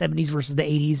talking the 70s versus the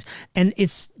 80s, and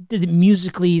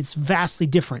musically, it's vastly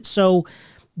different. So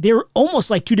they're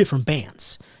almost like two different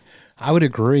bands. I would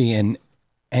agree,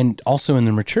 and also in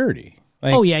their maturity.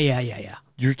 Like, oh, yeah.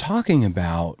 You're talking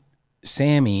about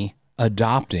Sammy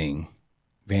adopting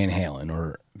Van Halen,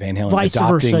 or Van Halen vice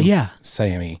adopting versa, yeah.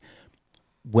 Sammy,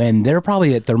 when they're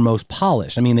probably at their most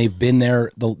polished. I mean, they've been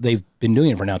there, they've been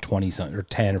doing it for now 20 or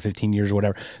 10 or 15 years or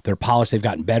whatever. They're polished, they've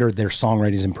gotten better, their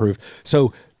songwriting's improved.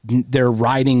 So they're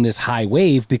riding this high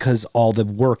wave because all the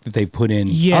work that they've put in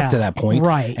up to that point.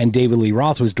 Right. And David Lee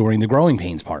Roth was during the growing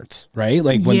pains parts, right?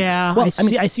 Like I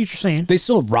see what you're saying. They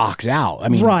still rocked out. I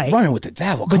mean, Running with the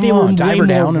Devil, but they were way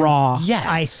more raw. Yeah.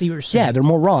 I see what you're saying. Yeah, they're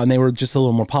more raw, and they were just a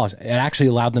little more polished. It actually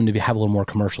allowed them to have a little more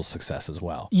commercial success as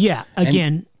well. Yeah,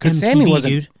 again, because Sammy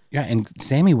wasn't, dude. Yeah, and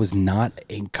Sammy was not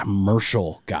a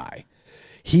commercial guy.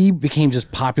 He became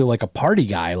just popular, like a party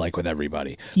guy, like with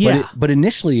everybody. Yeah. But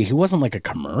initially, he wasn't like a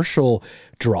commercial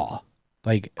draw.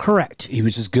 Like, correct. He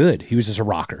was just good. He was just a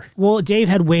rocker. Well, Dave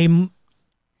had way,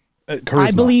 charisma.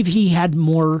 I believe he had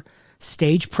more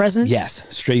stage presence.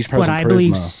 Yes, stage presence. But I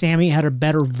believe Sammy had a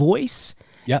better voice.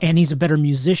 Yeah, and he's a better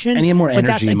musician. And he had more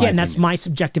energy. But that's my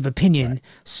subjective opinion. Right.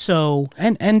 So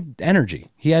and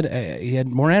energy. He had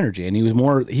more energy, and he was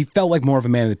more. He felt like more of a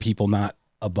man of the people, not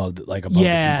above the people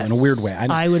in a weird way.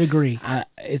 I would agree.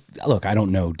 Look, I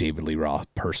don't know David Lee Roth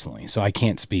personally, so I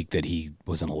can't speak that he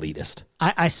was an elitist.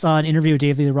 I saw an interview with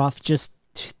David Lee Roth just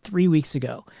 3 weeks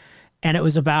ago, and it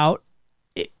was about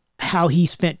how he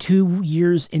spent 2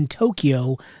 years in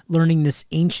Tokyo learning this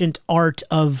ancient art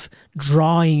of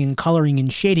drawing and coloring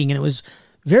and shading, and it was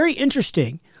very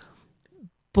interesting.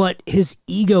 But his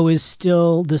ego is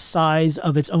still the size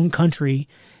of its own country,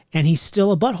 and he's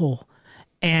still a butthole.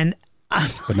 And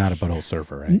but not a butthole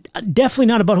surfer, right? Definitely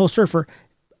not a butthole surfer.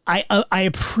 I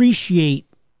appreciate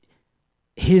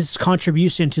his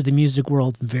contribution to the music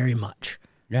world very much.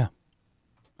 Yeah,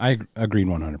 I agreed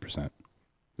 100%. Do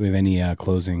we have any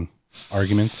closing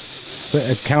arguments?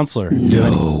 Counselor?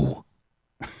 No.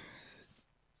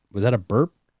 Was that a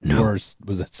burp? No. Or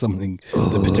was that something?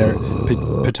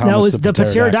 The that was the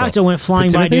pterodactyl went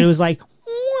flying by, dude. It was like,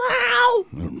 wow.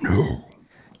 No.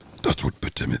 That's what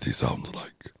Timothy sounds like.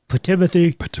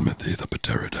 Timothy, the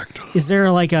pterodactyl. Is there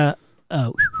like a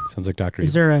sounds like Dr.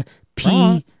 Is there a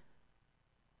P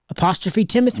apostrophe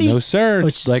Timothy? No, sir.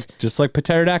 It's just like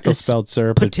pterodactyl spelled,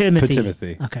 sir.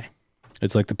 Timothy. Okay.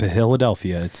 It's like the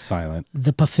Philadelphia. It's silent.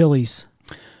 The Phillies.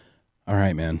 All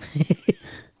right, man.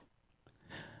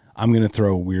 I'm gonna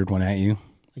throw a weird one at you.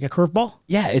 Like a curveball?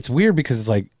 Yeah, it's weird because it's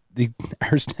like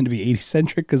ours tend to be 80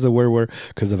 centric because of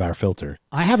because of our filter.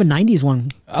 I have a 90s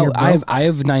one. Oh, I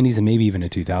have 90s and maybe even a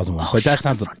 2000 one. But that's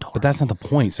not the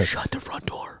point. So shut the front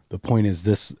door. The point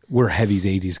is we're heavies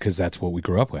 80s because that's what we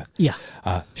grew up with. Yeah.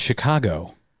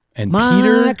 Chicago and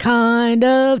my kind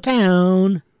of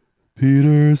town.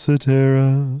 Peter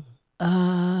Cetera.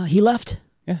 He left.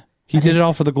 Yeah. He did it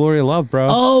all for the glory of love, bro.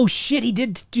 Oh shit, he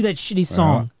did do that shitty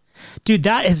song. Dude,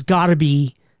 that has got to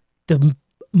be the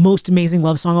most amazing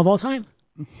love song of all time.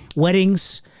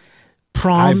 Weddings,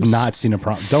 proms. I've not seen a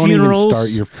prom. Don't funerals.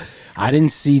 Even start your. I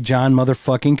didn't see John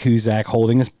motherfucking Cusack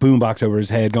holding his boombox over his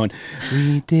head going,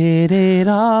 "We did it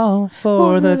all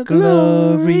for the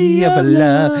glory of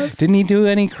love." Didn't he do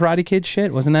any Karate Kid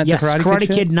shit? Wasn't that the Karate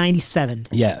Kid Kid 97.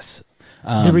 Yes.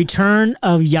 The Return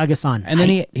of Yaga-san. And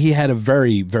then he had a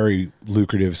very, very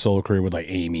lucrative solo career with like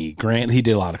Amy Grant. He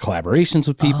did a lot of collaborations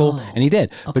with people, and he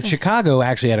did. Okay. But Chicago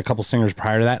actually had a couple singers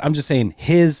prior to that. I'm just saying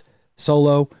his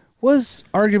solo was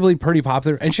arguably pretty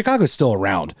popular, and Chicago's still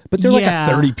around, but they're like a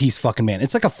 30-piece fucking band.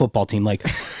 It's like a football team. Like,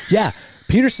 yeah,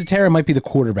 Peter Cetera might be the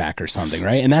quarterback or something,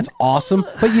 right? And that's awesome,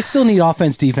 but you still need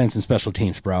offense, defense, and special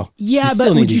teams, bro. Yeah,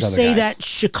 but would you say that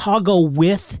Chicago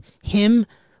with him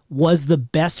was the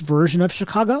best version of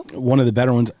Chicago? One of the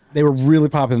better ones. They were really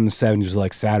popular in the 70s,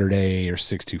 like Saturday or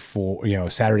 624,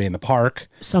 Saturday in the Park.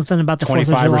 Something about the 4th of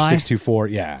 25 July. or 624,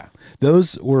 yeah.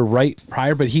 Those were right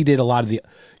prior, but he did a lot of the,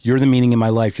 you're the meaning in my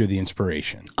life, you're the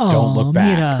inspiration. Don't look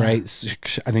back, right?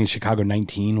 I think Chicago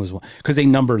 19 was one, because they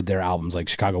numbered their albums like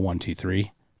Chicago 1, 2,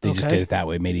 3. They just Okay. did it that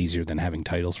way, made it easier than having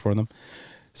titles for them.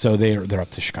 So they're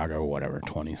up to Chicago, whatever,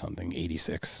 20 something,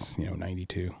 86,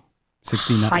 92,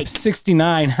 69, Hike.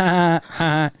 69. Ha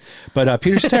ha. But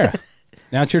Peter Cetera.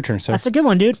 Now it's your turn, sir. That's a good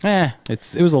one, dude.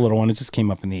 It was a little one. It just came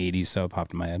up in the 80s, so it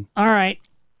popped in my head. All right.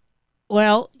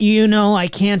 Well, I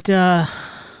can't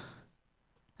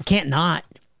not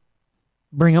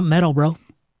bring up metal, bro.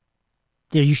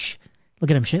 There,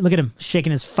 look at him. Look at him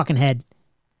shaking his fucking head.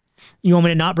 You want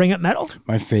me to not bring up metal?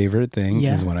 My favorite thing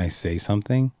Yeah. is when I say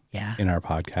something Yeah. in our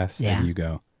podcast Yeah. and you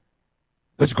go,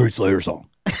 "That's a great Slayer song."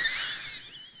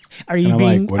 Are you And I'm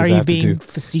being like, what does that have to do?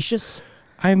 facetious,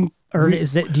 I'm. or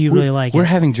do you really like We're it?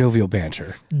 having jovial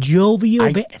banter.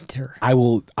 Jovial banter. I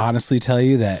will honestly tell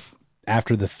you that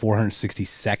after the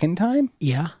 462nd time,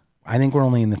 Yeah. I think we're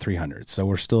only in the 300s, so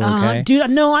we're still okay. Dude,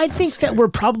 no, I think that kidding. we're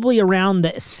probably around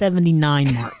the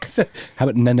 79 mark. How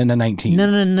about 19?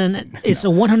 No. It's a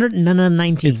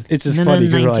 119. It's just funny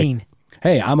because you're 19. like,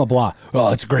 "Hey, I'm a blah.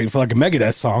 Oh, it's great for like a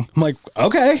Megadeth song." I'm like,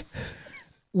 "Okay."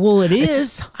 Well, it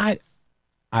is, I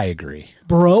agree.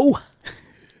 bro.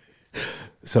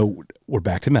 So we're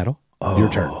back to metal. Your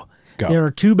turn. Go. There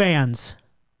are two bands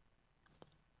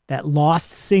that lost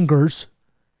singers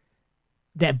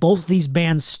that both these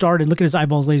bands started. Look at his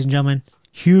eyeballs, ladies and gentlemen.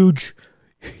 Huge.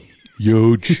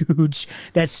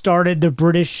 That started the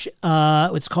British,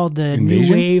 it's called the Invasion?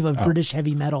 New Wave of British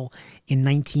Heavy Metal in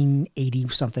 1980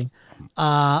 something.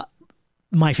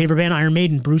 My favorite band, Iron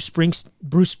Maiden, Bruce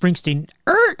Springsteen.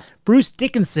 Bruce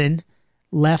Dickinson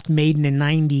left Maiden in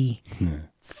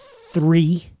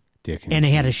 93. Dickinson. And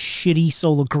he had a shitty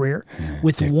solo career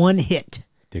with one hit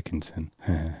Dickinson.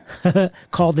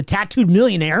 called The Tattooed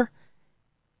Millionaire.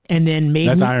 And then Maiden.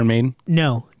 That's Iron Maiden.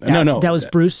 No. No. That was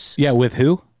Bruce. Yeah, with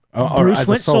who? Or Bruce as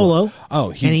a went solo. Oh,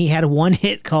 And he had one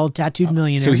hit called Tattooed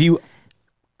Millionaire. So he,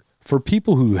 for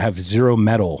people who have zero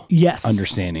metal Yes.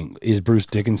 understanding, is Bruce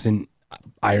Dickinson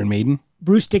Iron Maiden?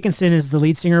 Bruce Dickinson is the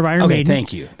lead singer of Iron Okay, Maiden.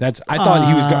 thank you. I thought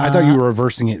he was. I thought you were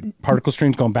reversing it. Particle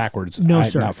Stream's going backwards. No,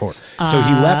 sir. Not forward. So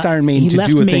he left Iron Maiden he to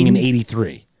left do a thing in Maiden.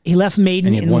 '83. He left Maiden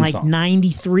And he had in one like song.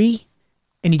 93,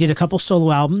 and he did a couple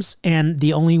solo albums, and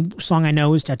the only song I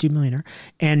know is Tattooed Millionaire.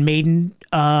 And Maiden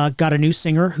got a new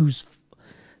singer who's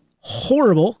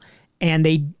horrible, and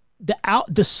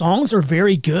the songs are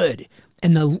very good.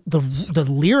 And the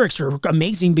lyrics are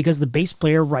amazing because the bass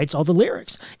player writes all the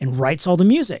lyrics and writes all the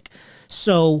music.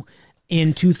 So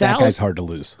in 2000, That guy's hard to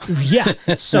lose. yeah.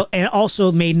 So and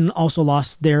also Maiden also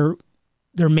lost their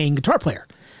main guitar player.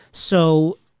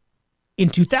 So in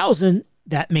 2000,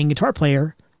 that main guitar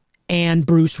player and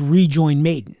Bruce rejoined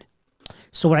Maiden.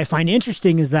 So what I find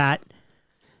interesting is that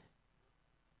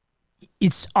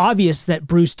it's obvious that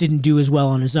Bruce didn't do as well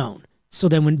on his own. So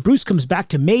then when Bruce comes back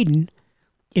to Maiden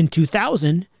in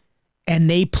 2000 and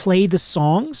they play the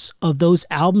songs of those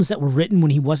albums that were written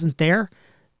when he wasn't there,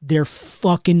 they're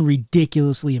fucking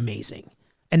ridiculously amazing.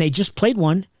 And they just played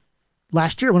one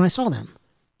last year when I saw them.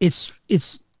 It's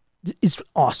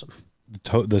awesome.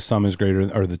 The sum is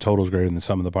greater, or the total is greater than the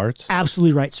sum of the parts.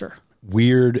 Absolutely right, sir.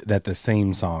 Weird that the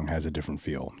same song has a different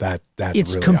feel. That's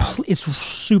It's really odd. It's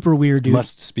super weird, dude.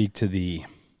 Must speak to the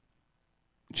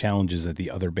challenges that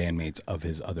the other bandmates of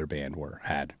his other band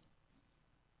had.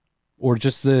 Or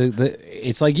just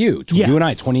it's like you and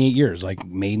I, 28 years, like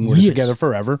Maiden were Yes. together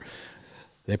forever.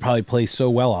 They probably play so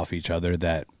well off each other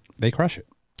that they crush it.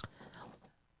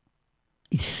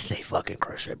 They fucking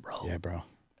crush it, bro. Yeah, bro.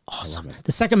 Awesome.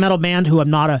 The second metal band who I'm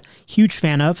not a huge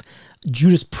fan of,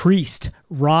 Judas Priest.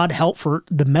 Rod Helfert,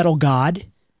 the metal god,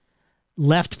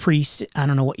 left Priest, I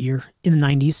don't know what year, in the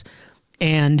 90s.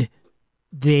 And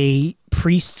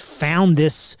Priest found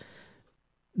this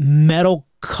metal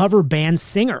cover band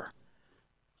singer.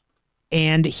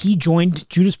 And he joined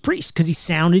Judas Priest because he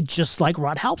sounded just like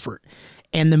Rod Halford.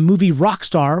 And the movie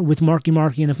Rockstar with Marky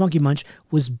Marky and the Funky Bunch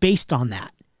was based on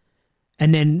that.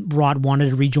 And then Rod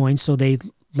wanted to rejoin, so they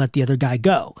let the other guy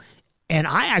go. And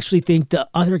I actually think the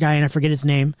other guy, and I forget his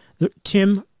name,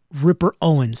 Tim Ripper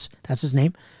Owens, that's his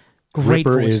name. Great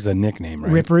Ripper voice. is a nickname,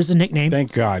 right? Ripper is a nickname.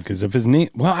 Thank God, because if his name,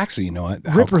 well, actually, you know what?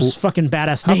 Ripper's fucking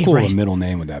badass How name, cool right? a middle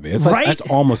name would that be? It's Right? like, that's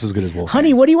almost as good as Wolfgang.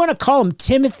 Honey, what do you want to call him?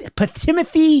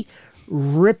 Timothy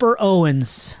Ripper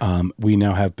Owens. We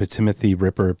now have Timothy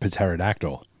Ripper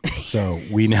Pterodactyl. So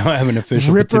we now have an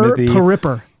official Ripper Timothy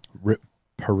Paripper.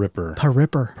 Paripper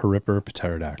Paripper.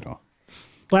 Pterodactyl.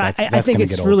 But I That's think gonna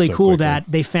it's get old really so cool quickly. that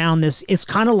they found this. It's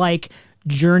kind of like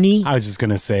Journey, I was just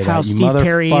gonna say how that you Steve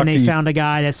Perry and they motherfucker, found a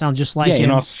guy that sounds just like in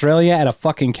him. Australia at a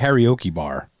fucking karaoke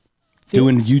bar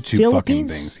doing YouTube fucking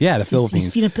things. Yeah, the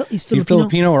Philippines. He's He's Filipino.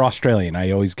 Filipino or Australian.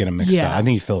 I always get them mixed Yeah. up. I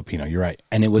think he's Filipino. You're right.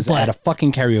 And it was But- at a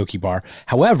fucking karaoke bar.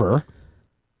 However,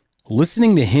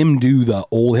 listening to him do the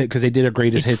old hit, because they did a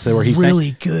greatest hits where he really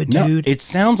sang, good, no, dude. it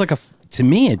sounds like to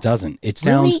me it doesn't. It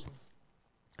sounds Really?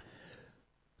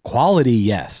 quality,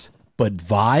 yes, but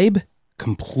vibe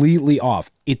completely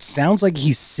off. It sounds like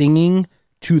he's singing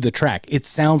to the track. It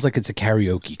sounds like it's a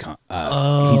karaoke.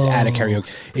 He's at a karaoke.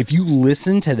 If you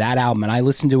listen to that album, and I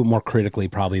listen to it more critically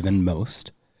probably than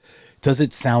most, does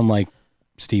it sound like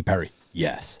Steve Perry?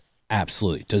 Yes,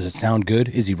 absolutely. Does it sound good?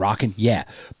 Is he rocking? Yeah.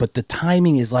 But the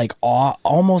timing is like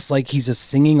almost like he's just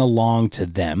singing along to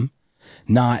them,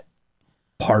 not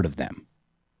part of them.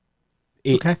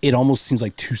 It almost seems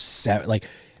like like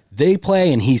they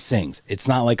play and he sings. It's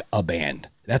not like a band.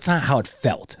 That's not how it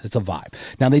felt. It's a vibe.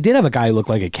 Now, they did have a guy who looked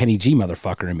like a Kenny G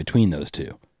motherfucker in between those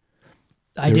two.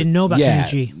 I didn't know about Kenny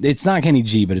G. It's not Kenny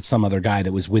G, but it's some other guy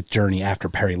that was with Journey after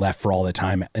Perry left for all the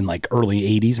time in like early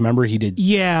 80s. Remember, he did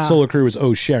Solo Career was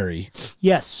Oh Sherry.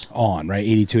 Yes. On, right?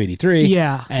 82, 83.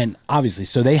 Yeah. And obviously,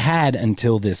 so they had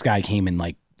until this guy came in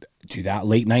like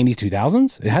late 90s,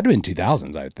 2000s. It had to have been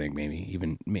 2000s, I would think,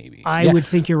 maybe. I would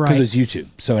think you're right. Because it was YouTube,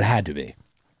 so it had to be.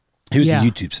 He was a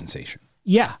YouTube sensation.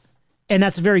 Yeah. And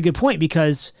that's a very good point,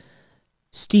 because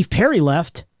Steve Perry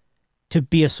left to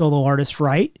be a solo artist,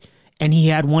 right? And he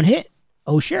had one hit,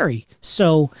 Oh Sherry.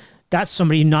 So that's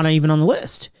somebody not even on the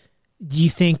list. Do you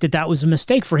think that was a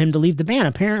mistake for him to leave the band?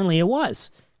 Apparently it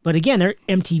was. But again, they're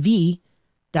MTV.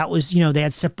 That was, they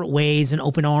had Separate Ways and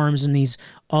Open Arms and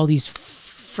all these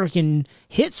freaking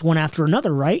hits one after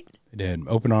another, right? They did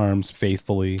Open Arms,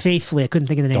 Faithfully. I couldn't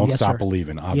think of the name. Don't Stop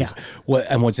Believing, obviously.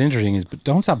 Yeah. What's interesting is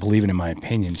Don't Stop Believing, in my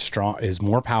opinion, is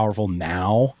more powerful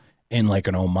now in like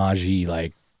an homage,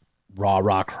 like rah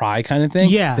rah cry kind of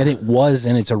thing, than it was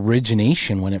in its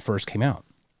origination when it first came out.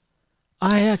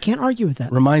 I can't argue with that.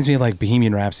 Reminds me of like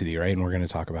Bohemian Rhapsody, right? And we're going to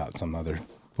talk about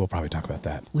we'll probably talk about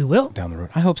that. We will? Down the road.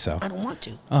 I hope so. I don't want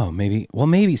to. Oh, maybe. Well,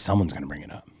 maybe someone's going to bring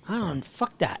it up.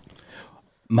 Fuck that.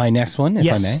 My next one,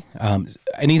 if I may.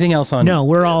 Anything else on? No,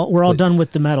 we're all done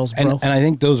with the medals, bro. And I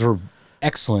think those are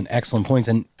excellent points.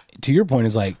 And to your point,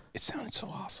 is like it sounded so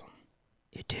awesome.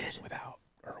 It did without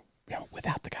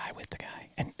the guy with the guy,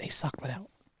 and they sucked without.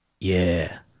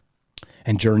 Yeah.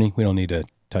 And Journey, we don't need to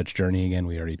touch Journey again.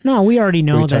 We already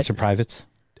know that. Touch the privates.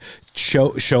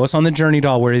 Show us on the Journey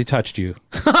doll where they touched you.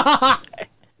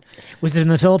 Was it in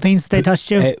the Philippines that they touched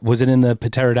you? Was it in the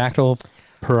pterodactyl?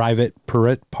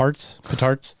 Partarts.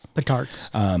 Petards.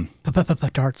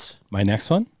 My next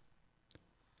one,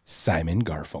 Simon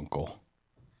Garfunkel.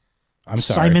 I'm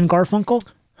sorry. Simon Garfunkel?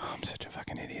 Oh, I'm such a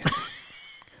fucking idiot.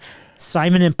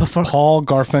 Simon and Paul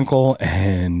Garfunkel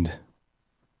and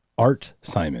Art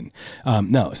Simon.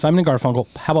 No, Simon and Garfunkel.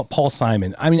 How about Paul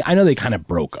Simon? I mean, I know they kind of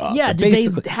broke up. Yeah,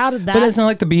 how did that? But it's not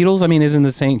like the Beatles. I mean, isn't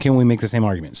the same? Can we make the same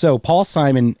argument? So Paul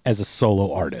Simon as a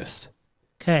solo artist.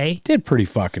 Okay. Did pretty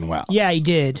fucking well. Yeah, he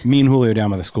did. Me and Julio Down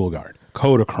by the Schoolyard.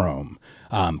 Kodachrome.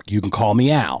 You Can Call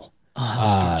Me Al. Oh,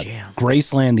 that's a good jam.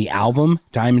 Graceland, the album,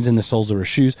 Diamonds in the Soles of Her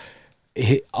Shoes.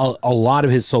 A lot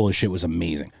of his solo shit was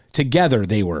amazing. Together,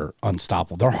 they were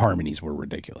unstoppable. Their harmonies were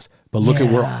ridiculous. But look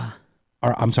at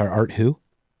I'm sorry, Art who?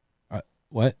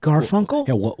 What? Garfunkel?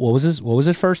 Yeah. What was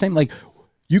his first name? Like,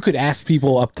 you could ask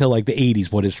people up till like the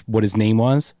 80s what his name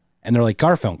was, and they're like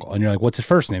Garfunkel, and you're like, what's his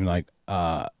first name? Like,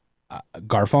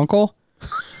 Garfunkel,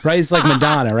 right? It's like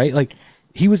Madonna, right? Like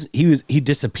he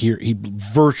disappeared. He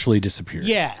virtually disappeared.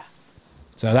 Yeah.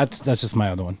 So that's just my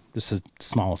other one. This is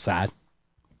small, sad.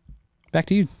 Back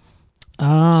to you,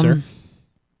 sir.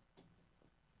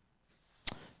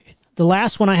 The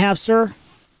last one I have, sir,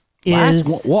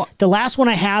 is what? The last one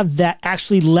I have that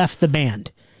actually left the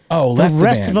band. Oh, the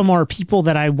rest of them are people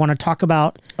that I want to talk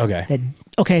about. Okay.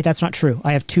 Okay, that's not true.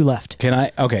 I have two left. Can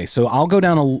I? Okay, so I'll go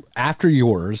down after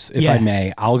yours, if I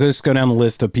may. I'll just go down the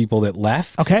list of people that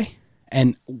left. Okay.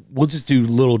 And we'll just do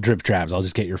little drip drabs. I'll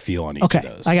just get your feel on each of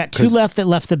those. I got two left that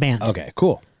left the band. Okay,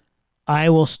 cool. I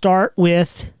will start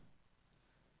with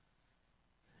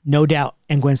No Doubt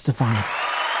and Gwen Stefani.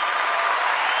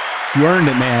 You earned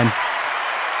it, man.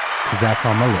 Because that's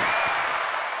on my list.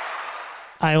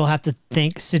 I will have to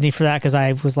thank Sydney for that, because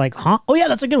I was like, huh? Oh, yeah,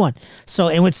 that's a good one. So,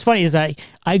 and what's funny is I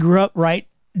grew up right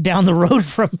down the road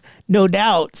from No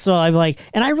Doubt. So I'm like,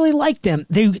 and I really liked them.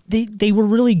 They were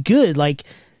really good. Like,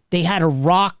 they had a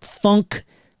rock funk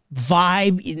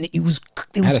vibe. It was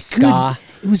good. Ska,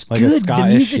 it was like good. The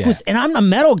music was, and I'm a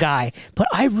metal guy, but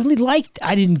I really liked.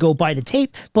 I didn't go buy the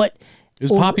tape, but it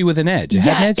was poppy with an edge. It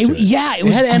had an edge to it. It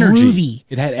was had energy. Groovy.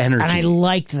 It had energy, and I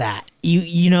liked that.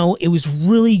 You know, it was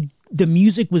really. The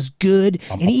music was good,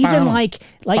 and even like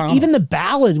even the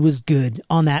ballad was good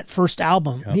on that first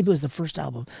album. Yep. Maybe it was the first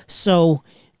album. So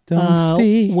Don't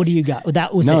speak. What do you got?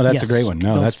 That was No, it. that's Yes. a great one.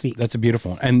 No, Don't that's speak. that's a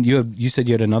beautiful one. And you said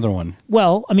you had another one.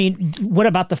 Well, I mean, what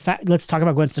about the fact? Let's talk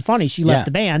about Gwen Stefani. She left Yeah.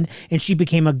 the band and she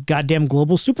became a goddamn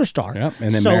global superstar. Yep.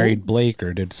 And then So- married Blake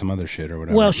or did some other shit or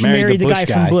whatever. Well, she married the guy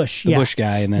from Bush. The yeah. Bush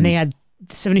guy, and then they had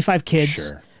 75 kids.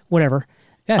 Sure. Whatever.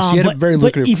 Yeah, she had a very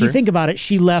lucrative But if you career. think about it,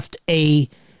 she left a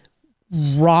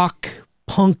rock,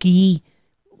 punky,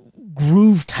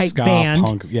 groove type ska band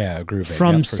punk, yeah, groove band,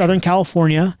 from yep, for Southern sure.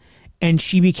 California, and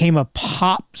she became a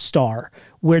pop star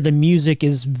where the music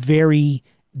is very,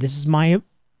 this is my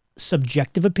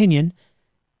subjective opinion,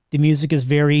 the music is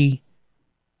very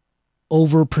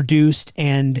overproduced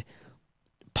and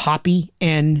poppy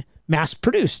and mass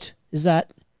produced. Is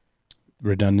that?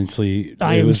 redundancy.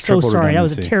 I it am was so triple sorry. That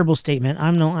was a redundancy. terrible statement.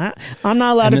 I'm not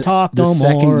allowed And to talk the no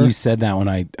second more. you said that one,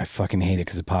 I fucking hate it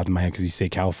because it popped in my head because you say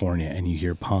California and you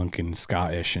hear punk and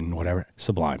Scottish and whatever.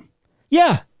 Sublime.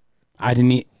 Yeah. I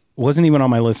didn't. Wasn't even on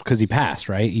my list because he passed.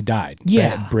 Right, he died.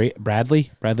 Yeah.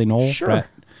 Bradley Knoll. Sure.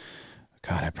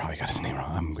 God, I probably got his name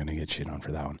wrong. I'm gonna get shit on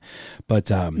for that one. But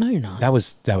No, you're not. That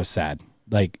was sad.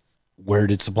 Like, where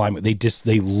did Sublime? They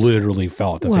literally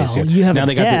fell off the face. Well, of the earth. you have now a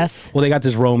they death. Got they got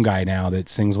this Rome guy now that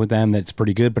sings with them. That's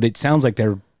pretty good. But it sounds like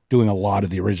they're doing a lot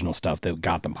of the original stuff that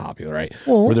got them popular, right?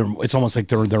 Well- Where it's almost like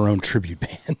they're their own tribute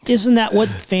band. Isn't that what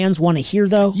fans want to hear,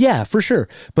 though? Yeah, for sure.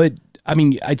 But I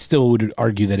mean, I'd still would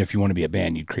argue that if you want to be a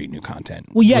band, you'd create new content.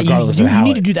 Well, yeah, regardless you of how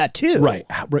need it- to do that too. Right.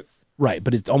 Right.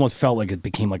 But it almost felt like it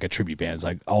became like a tribute band. It's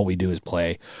like all we do is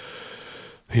play,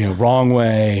 Wrong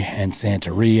Way and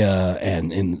Santeria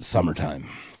and in summertime.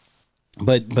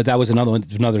 But that was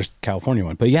another California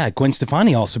one. But yeah, Gwen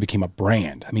Stefani also became a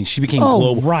brand. I mean, she became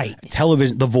global. Right.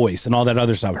 Television, The Voice, and all that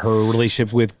other stuff. Her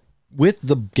relationship with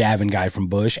the Gavin guy from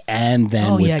Bush, and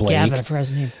then with Blake. Gavin, I forgot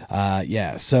his name.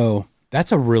 Yeah. So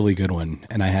that's a really good one,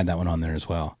 and I had that one on there as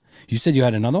well. You said you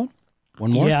had another one?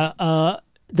 One more? Yeah,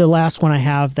 the last one I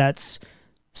have that's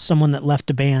someone that left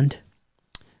a band,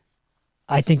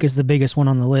 I think is the biggest one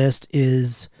on the list,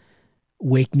 is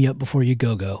Wake Me Up Before You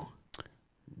Go Go.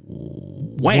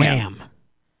 Wham.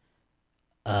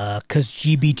 Because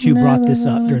GB2 brought this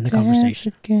up during the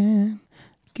conversation. Again.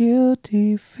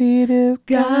 Guilty feet have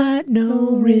Got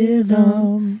no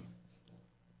rhythm.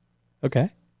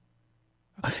 Okay.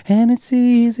 And it's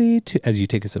easy to, as you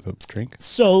take a sip of drink.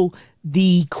 So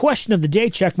the question of the day,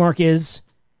 check mark, is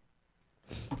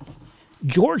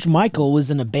George Michael was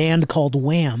in a band called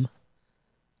Wham.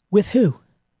 With who?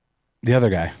 The other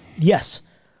guy. Yes.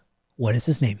 What is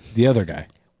his name? The other guy.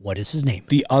 What is his name?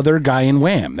 The other guy in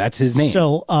Wham. That's his name.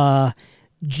 So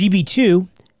GB2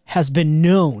 has been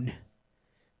known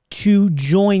to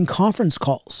join conference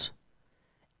calls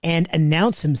and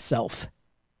announce himself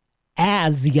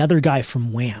as the other guy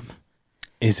from Wham.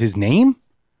 Is his name?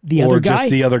 The or other guy?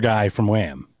 just the other guy from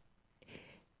Wham?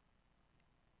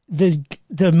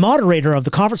 The moderator of the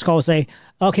conference call will say,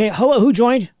 okay, hello, who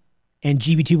joined? And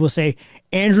GB2 will say,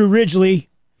 Andrew Ridgely.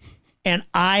 And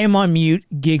I am on mute,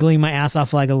 giggling my ass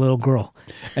off like a little girl.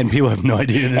 And people have no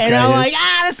idea who this And guy I'm is. like,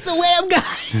 that's the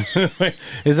Wham guy.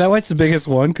 Is that why it's the biggest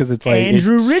one? Because it's like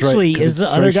Andrew Ridgely is the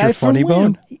other guy from Funny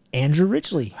Wham. Bone. Andrew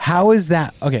Ridgely. How is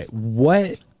that? Okay,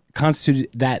 what constituted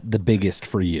that the biggest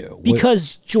for you?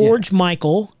 Because George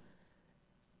Michael,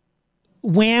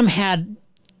 Wham had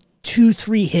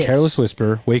 2-3 hits. Careless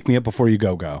Whisper, Wake Me Up Before You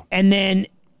Go Go, And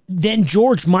then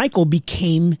George Michael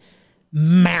became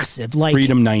massive. Like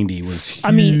Freedom 90 was huge.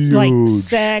 I mean, like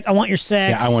sex. I Want Your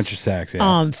Sex. Yeah, I Want Your Sex.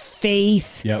 Yeah,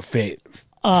 Faith. yeah, Fate.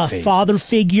 Father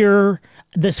Figure.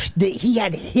 He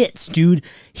had hits, dude.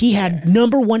 He had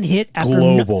number one hit after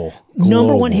Global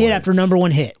number one hit hits. after number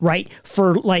one hit, right?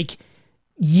 For like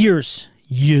years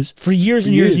and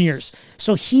years.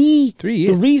 So 3 years.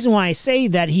 the reason why I say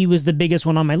that he was the biggest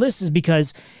one on my list is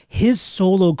because his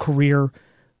solo career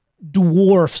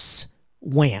dwarfs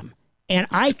Wham. And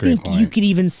I think point. you could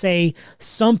even say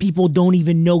some people don't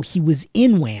even know he was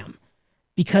in Wham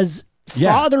because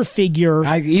Yeah. Father Figure.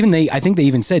 I think they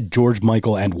even said George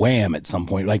Michael and Wham at some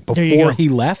point, like There you before go. he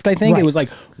left. I think Right. it was like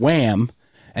Wham,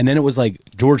 and then it was like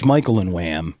George Michael and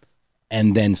Wham,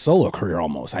 and then solo career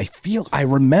almost. I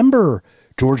remember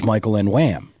George Michael and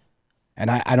Wham,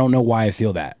 and I don't know why I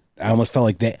feel that. I almost felt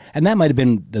like that, and that might have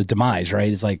been the demise,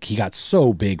 right? It's like he got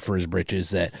so big for his britches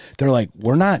that they're like,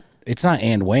 we're not. It's not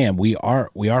and Wham. We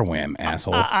are Wham,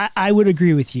 asshole. I would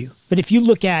agree with you. But if you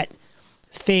look at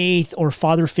Faith or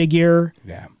Father Figure,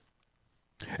 Yeah,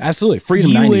 absolutely.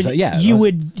 Freedom you 90s. would,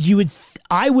 Yeah,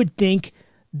 I would think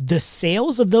the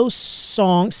sales of those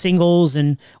singles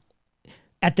and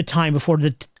at the time before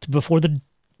the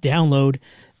download,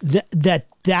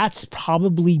 that's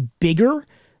probably bigger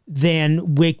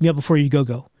than Wake Me Up Before You Go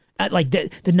Go. like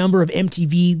the number of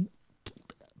MTV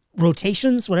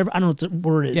rotations, whatever. I don't know what the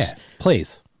word is. Yeah,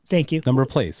 plays. Thank you. Number of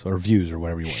plays or views or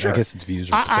whatever you want. Sure. I guess it's views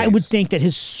or I would think that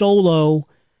his solo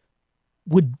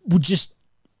would just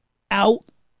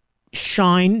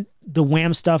outshine the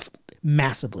Wham stuff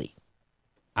massively.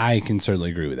 I can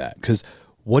certainly agree with that. Because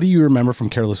what do you remember from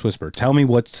Careless Whisper? Tell me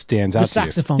what stands out to you. The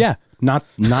saxophone. Yeah. Not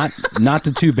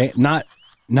the two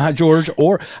not George,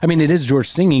 or I mean it is George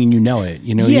singing and you know it.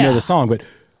 You know the song, but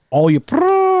all you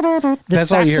the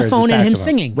that's all you hear is the saxophone and him saxophone.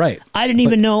 singing. Right. I didn't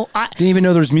even know. Didn't even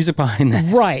know there was music behind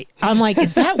that. Right. I'm like,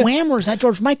 is that Wham or is that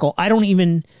George Michael? I don't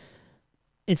even.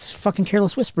 It's fucking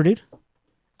Careless Whisper, dude.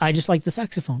 I just like the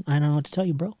saxophone. I don't know what to tell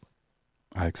you, bro.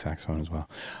 I like saxophone as well.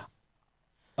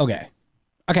 Okay.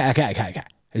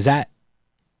 Is that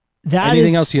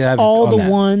anything else you have all on the that?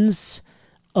 Ones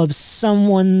of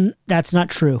someone that's not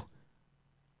true.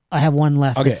 I have one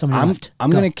left. Okay, that someone left. I'm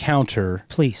Go. going to counter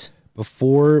Please.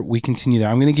 before we continue there.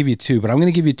 I'm going to give you two, but I'm going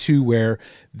to give you two where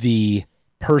the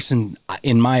person,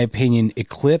 in my opinion,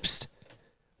 eclipsed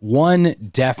one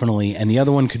definitely, and the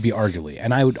other one could be arguably.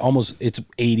 And I would almost, it's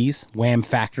 80s, Wham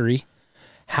Factory.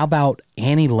 How about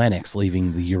Annie Lennox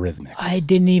leaving the Eurythmics? I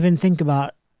didn't even think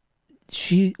about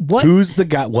what? Who's the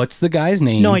guy? What's the guy's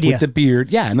name? No idea. With the beard.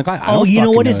 Yeah, and the guy. Oh, you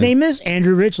know what his name is?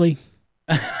 Andrew Ridgely.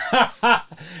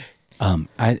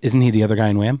 Isn't he the other guy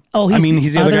in Wham? Oh,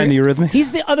 he's the other guy in the Eurythmics.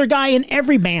 He's the other guy in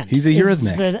every band. He's a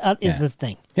Eurythmic. Is this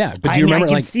thing? Yeah, but do you remember? I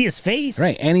can like, see his face.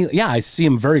 right? Annie. Yeah, I see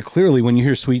him very clearly when you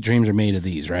hear "Sweet Dreams Are Made of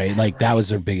These." Right, like that was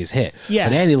their biggest hit. Yeah.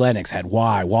 But Annie Lennox had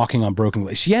 "Why," "Walking on Broken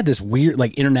Glass." She had this weird,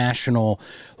 like international,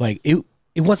 like it.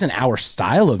 It wasn't our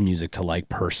style of music to like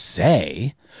per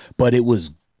se, but it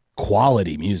was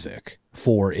quality music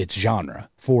for its genre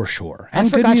for sure. I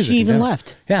And good forgot music she in even general.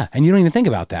 left. Yeah, and you don't even think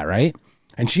about that, right?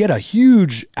 And she had a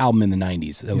huge album in the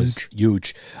 90s that was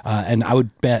huge. And I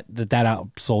would bet that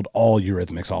outsold all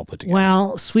Eurythmics all put together.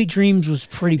 Well, Sweet Dreams was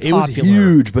pretty It was popular.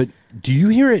 huge, but do you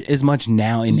hear it as much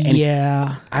now in any?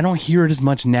 Yeah. I don't hear it as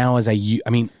much now as I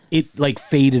mean, it like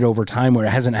faded over time where it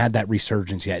hasn't had that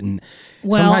resurgence yet. And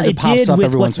Well, sometimes it pops did up with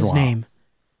every what's once in a his while. name?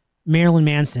 Marilyn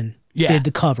Manson did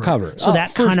the cover. So Oh,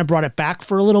 that kind of brought it back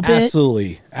for a little bit.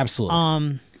 Absolutely.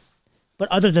 But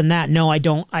other than that, no, I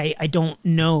don't. I don't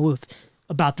know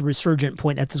about the resurgent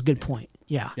point. That's a good point.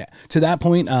 Yeah. Yeah. To that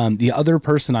point, the other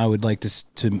person I would like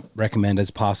to recommend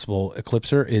as possible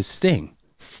eclipser is Sting.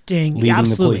 Sting. Leading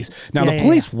Absolutely. the Police. Now the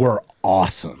Police were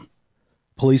awesome.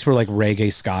 Police were like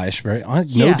reggae, Scottish, right?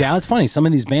 No doubt. It's funny. Some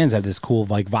of these bands have this cool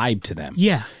like vibe to them.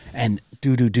 Yeah. And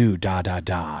do da da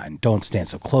da, and don't stand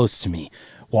so close to me.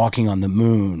 Walking on the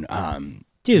moon.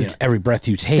 Dude, you know, every breath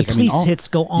you take. the Police hits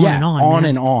go on and on. on man.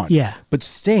 and on. Yeah. But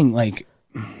Sting, like,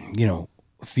 you know,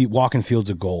 Walking Fields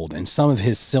of Gold and some of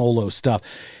his solo stuff.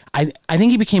 I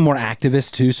think he became more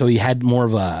activist too, so he had more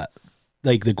of a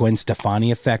like the Gwen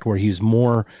Stefani effect where he was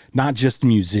more not just a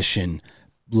musician.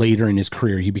 Later in his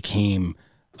career, he became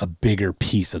a bigger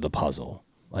piece of the puzzle,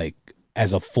 like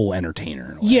as a full entertainer.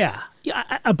 In a way.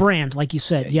 Yeah, a brand, like you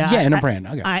said. Yeah, and a brand.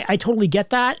 Okay. I totally get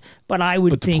that, but I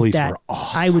would the think Police that were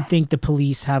awesome. I would think the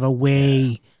Police have a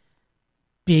way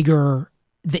bigger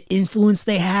the influence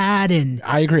they had, and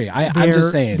I agree. I'm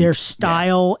just saying their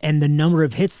style and the number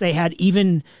of hits they had,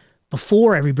 even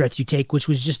before Every Breath You Take, which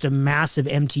was just a massive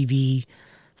MTV.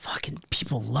 Fucking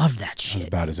people loved that That's shit.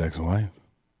 about his ex-wife.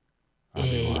 I'll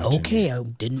be watching Okay, you. I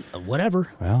didn't.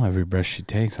 Whatever. Well, every breath she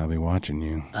takes, I'll be watching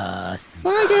you.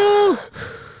 Psycho.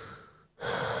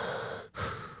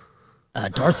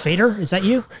 Darth Vader, is that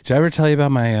you? Did I ever tell you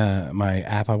about my my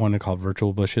app I wanted called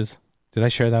Virtual Bushes? Did I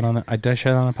share that on? Did I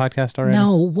share that on a podcast already?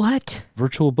 No. What?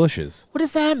 Virtual Bushes. What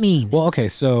does that mean? Well, okay,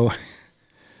 so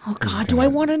Oh God, do I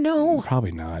want to know?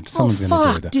 probably not. Oh Someone's gonna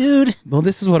do fuck, it. Though. dude. Well,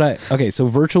 this is what okay. So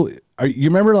virtual. You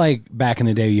remember like back in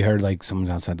the day, you heard like someone's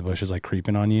outside the bushes, like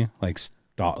creeping on you, like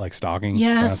stalking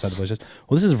Yes. outside the bushes.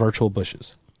 Well, this is virtual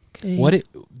bushes. Okay. What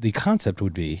the concept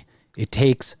would be? It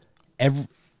takes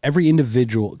every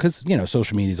individual, because you know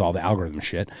social media is all the algorithm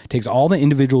shit. Takes all the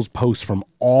individuals' posts from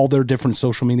all their different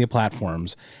social media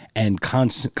platforms and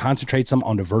concentrates them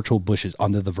onto virtual bushes,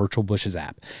 onto the Virtual Bushes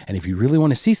app. And if you really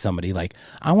want to see somebody, like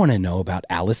I want to know about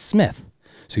Alice Smith,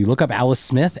 so you look up Alice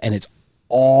Smith, and it's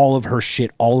all of her shit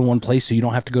all in one place, so you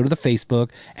don't have to go to the Facebook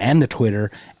and the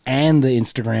Twitter and the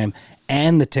Instagram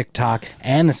and the TikTok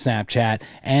and the Snapchat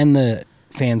and the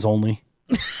fans only.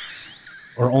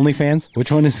 Or OnlyFans?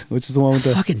 Which is the one with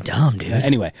the Fucking dumb, dude.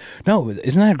 Anyway, no,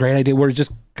 isn't that a great idea? Where it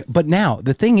just, but now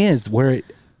the thing is, where it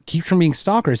keeps from being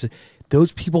stalkers,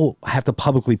 those people have to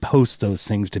publicly post those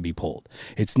things to be pulled.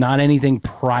 It's not anything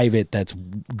private that's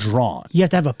drawn. You have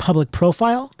to have a public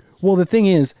profile. Well, the thing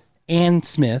is, Ann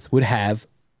Smith would have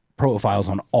profiles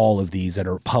on all of these that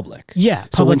are public. Yeah, So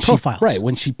public when she- profiles. right.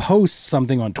 When she posts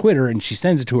something on Twitter and she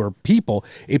sends it to her people,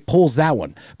 it pulls that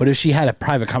one. But if she had a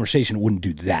private conversation, it wouldn't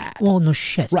do that. Well, no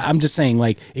shit. Right, I'm just saying,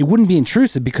 like, it wouldn't be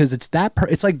intrusive because it's that.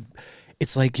 It's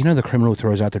like the criminal who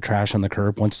throws out their trash on the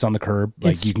curb. Once it's on the curb,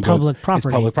 like It's you can public go. property.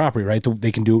 It's public property, right?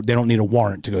 They can do. They don't need a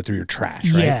warrant to go through your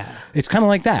trash, right? Yeah. It's kind of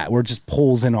like that, where it just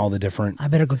pulls in all the different. I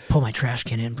better go pull my trash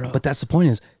can in, bro. But that's the point.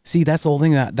 Is see, that's the whole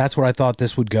thing. That's where I thought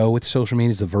this would go with social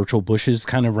media, is the virtual bushes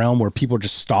kind of realm, where people are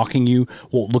just stalking you,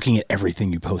 well, looking at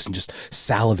everything you post and just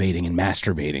salivating and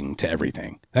masturbating to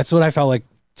everything. That's what I felt like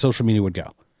social media would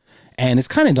go. And it's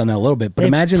kind of done that a little bit, but they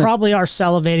imagine probably are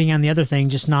salivating on the other thing,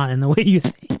 just not in the way you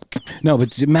think. no,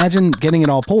 but imagine getting it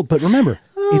all pulled. But remember,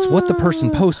 it's what the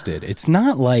person posted. It's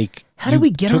not like How did you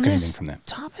we get took on anything this from them.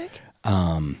 topic?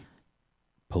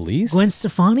 Police, Gwen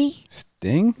Stefani?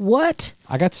 Sting. What?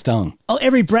 I got stung. Oh,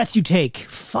 every breath you take.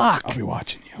 Fuck. I'll be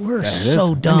watching you. We're it so is. I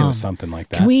knew it dumb. was something like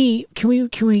that. Can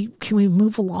we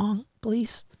move along,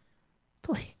 please?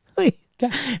 Please. Yeah.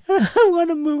 I want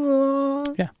to move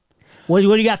along. Yeah. What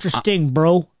do you got for Sting,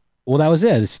 bro? Well, that was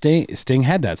it. Sting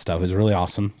had that stuff. It was really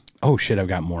awesome. Oh shit, I've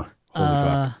got more. Holy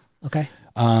fuck. Okay.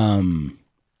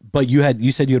 But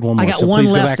you said you had one more. I got so one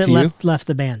please left go that back to you. left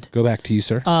the band. Go back to you,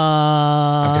 sir. I've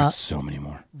got so many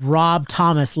more. Rob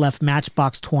Thomas left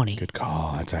Matchbox 20. Good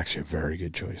call. That's actually a very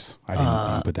good choice. I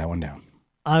didn't put that one down.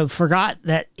 I forgot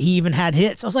that he even had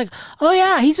hits. I was like, oh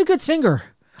yeah, he's a good singer.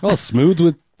 Oh, Smooth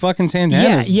with fucking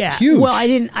Santana. Yeah. Huge. Well, I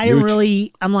didn't Huge.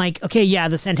 really. I'm like, okay, yeah,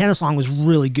 the Santana song was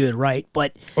really good, right?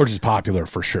 But Or just popular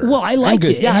for sure. well, I And liked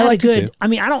good. it. Yeah, It had I a liked good. it too. I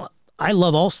mean, I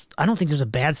love all. I don't think there's a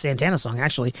bad Santana song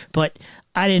actually, but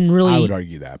I didn't really. I would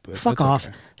argue that, but Fuck that's off.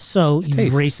 okay. So you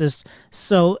taste. racist.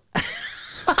 So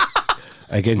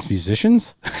Against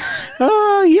musicians,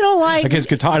 you don't like. against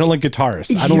guitar. I don't like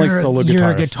guitarists. I don't like solo guitarists. You're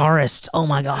a guitarist. Oh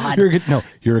my god. You're a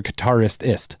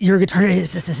guitarist. You're a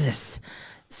guitarist.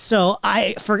 So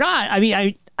I forgot. I mean,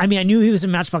 I knew he was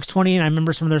in Matchbox 20, and I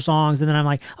remember some of their songs, and then I'm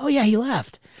like, oh yeah, he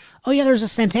left. Oh yeah, there's a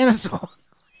Santana song.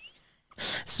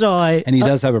 So And he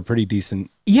does have a pretty decent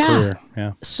yeah. career.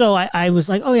 Yeah, So I was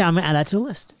like, oh yeah, I'm gonna add that to the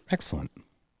list. excellent.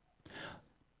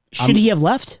 Should he have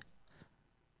left?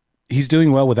 He's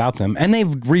doing well without them, and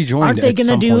they've rejoined. Aren't they at going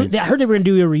to some do? points. I heard they were going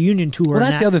to do a reunion tour. Well, and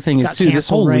that's that the other thing is got too. This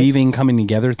canceled, whole right? leaving, coming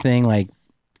together thing, like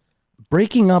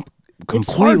breaking up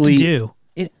completely. It's hard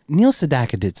to do. Neil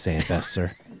Sedaka did say it best,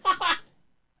 sir.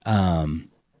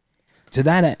 To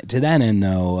that end,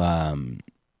 though,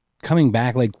 coming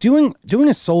back, like doing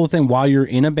a solo thing while you're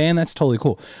in a band, that's totally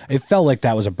cool. It felt like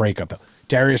that was a breakup, though.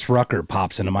 Darius Rucker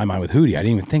pops into my mind with Hootie. I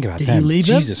didn't even think about Did that. he leave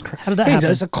him? Jesus Christ! How did that Hey,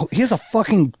 happen? he has a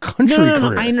fucking country No.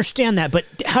 career. I understand that, but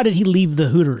how did he leave the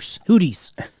Hooties?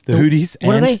 The Hooties.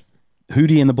 What are and they?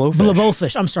 Hootie and the Blowfish.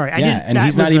 Blowfish. I'm sorry. I Yeah, didn't. and that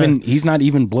he's was not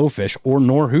even Blowfish or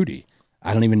nor Hootie.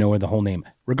 I don't even know where the whole name.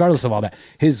 Regardless of all that,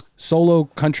 his solo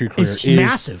country career It's is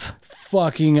massive.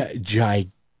 fucking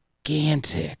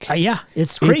gigantic. Yeah,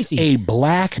 it's crazy. It's a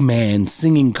black man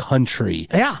singing country.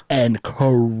 Yeah. and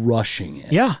crushing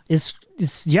it. yeah, it's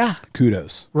yeah.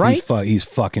 Kudos. Right? He's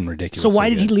fucking ridiculous. So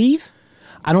why did he leave?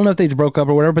 I don't know if they broke up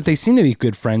or whatever, but they seem to be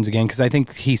good friends again because I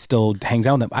think he still hangs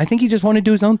out with them. I think he just wanted to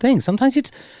do his own thing. Sometimes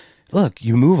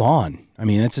you move on. I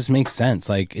mean, that just makes sense.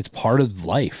 Like, it's part of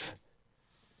life.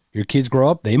 Your kids grow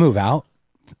up, they move out.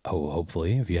 Oh,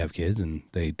 hopefully, if you have kids and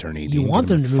they turn 18. You want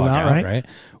get them to the move fuck out, right?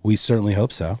 We certainly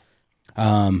hope so.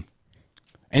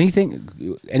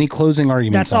 Any closing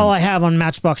arguments? That's all I have on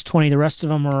Matchbox 20. The rest of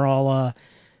them are all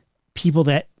people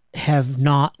that have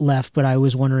not left, but I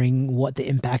was wondering what the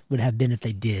impact would have been if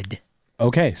they did.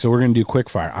 Okay, so we're going to do quick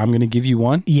fire. I'm going to give you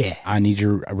one. Yeah. I need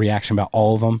your reaction about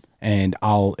all of them, and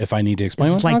if I need to explain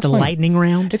Is this one, I'll like the explain. lightning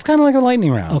round? It's kind of like a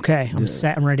lightning round. Okay, I'm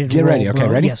set. I'm ready to Get roll, ready. Okay, bro.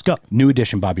 ready? Yes, go. New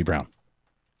edition, Bobby Brown.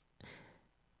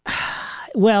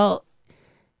 Well,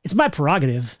 it's my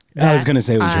prerogative. I was going to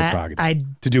say it was your I- prerogative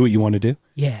to do what you want to do.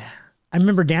 Yeah. I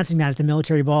remember dancing that at the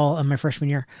military ball of my freshman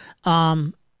year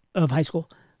of high school.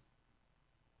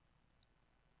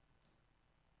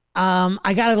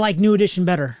 I gotta like New Edition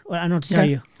better. I don't know what to tell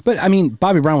you. But I mean,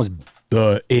 Bobby Brown was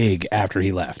big after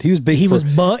he left. He was big. He for- was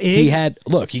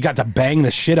big? He got to bang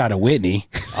the shit out of Whitney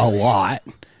a lot.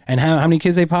 And how many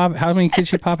kids they pop? How many kids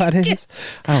she pop out his?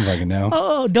 I don't fucking know.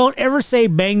 Oh, don't ever say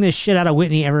bang the shit out of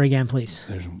Whitney ever again, please.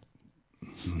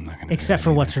 I'm not gonna Except do for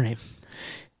that what's her name?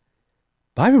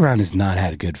 Bobby Brown has not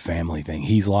had a good family thing.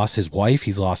 He's lost his wife,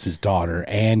 he's lost his daughter,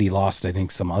 and he lost, I think,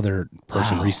 some other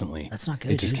person recently. That's not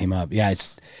good, It just dude. came up. Yeah,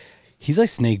 he's like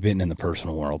snake bitten in the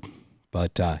personal world.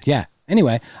 But yeah.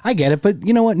 Anyway, I get it. But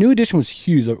you know what? New Edition was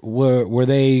huge. Were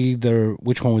they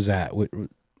which one was that?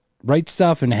 Right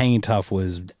Stuff and Hanging Tough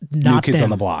was New Not Kids them. on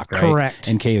the Block, right? Correct.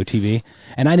 And KOTV.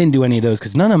 And I didn't do any of those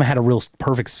because none of them had a real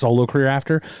perfect solo career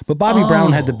after. But Bobby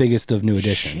Brown had the biggest of New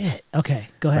Edition. Shit. Okay,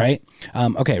 go ahead. Right?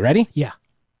 Okay, ready? Yeah.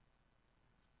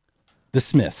 The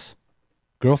Smiths.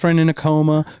 Girlfriend in a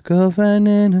Coma, Girlfriend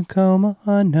in a Coma,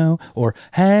 I know. Or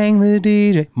Hang the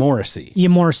DJ. Morrissey. Yeah,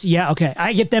 Morris. Yeah, okay.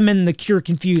 I get them and the Cure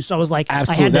confused. So I was like,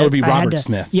 Absolutely. I had That to, would be I had Robert to-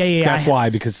 Smith. Yeah. That's why,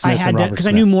 because I Smiths had and to Robert because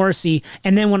I Smith. knew Morrissey,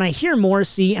 and then when I hear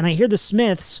Morrissey and I hear the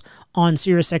Smiths on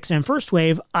Sirius XM First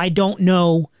Wave, I don't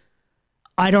know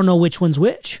which one's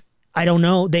which. I don't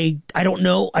know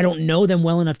them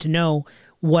well enough to know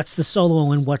what's the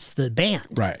solo and what's the band.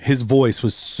 Right. His voice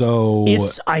was so...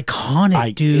 It's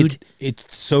iconic, dude. It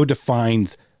so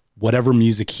defines whatever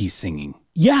music he's singing.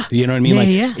 Yeah. You know what I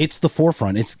mean? Yeah. It's the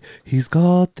forefront. He's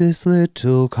got this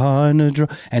little kind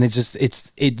of and it's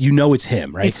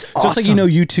him, right? It's just like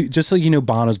awesome. just like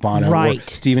Bono's Bono, or Right.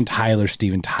 Steven Tyler,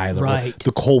 or Right.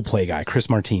 the Coldplay guy,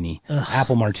 Chris Martini,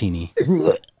 Apple Martini,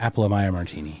 Apple Amaya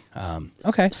Martini.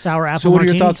 Okay, Sour apple So what are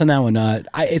your martini? thoughts on that one?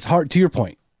 It's hard. To your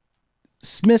point,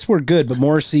 Smiths were good, but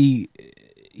Morrissey,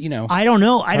 I don't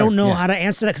know. I don't know yeah. how to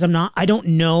answer that because I don't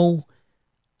know.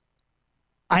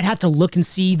 I'd have to look and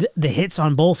see the hits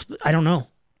on both. I don't know.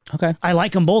 okay. I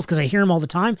like them both because I hear them all the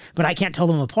time, but I can't tell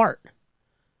them apart.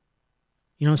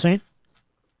 You know what I'm saying?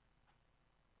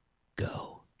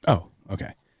 Go. Oh,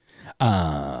 okay.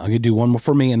 I'm gonna do one more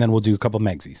for me, and then we'll do a couple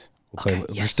Megsies. We're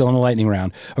yes. still in the lightning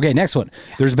round. Okay, next one.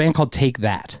 There's a band called Take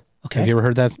That. Okay. Have you ever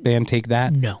heard that band, Take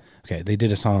That? No. Okay, they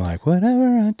did a song like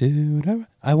 "Whatever I Do, whatever,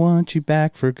 I want you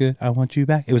back for good. I want you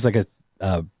back." It was like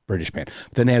a British band.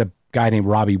 But then they had a guy named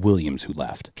Robbie Williams who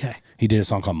left. Okay. He did a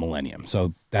song called Millennium,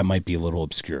 so that might be a little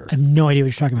obscure. I have no idea what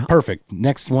you're talking about. Perfect.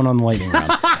 Next one on the lightning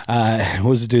round.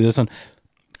 We'll just do this one.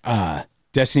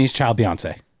 Destiny's Child,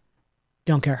 Beyonce.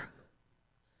 Don't care.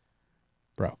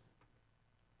 Bro,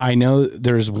 I know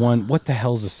there's one. What the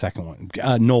hell's the second one?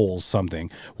 Knowles something.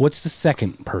 What's the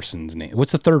second person's name?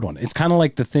 What's the third one? It's kind of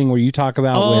like the thing where you talk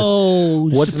about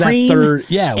with what's Supreme that third?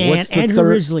 Yeah, and what's the Andrew third?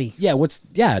 Ridgely.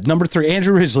 Yeah, number 3.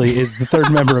 Andrew Ridgely is the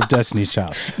third member of Destiny's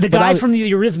Child. The But guy from the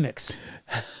Eurythmics.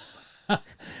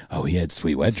 Oh, he had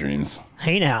Sweet Wet Dreams.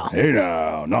 Hey now. Hey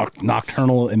now,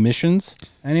 Nocturnal Emissions.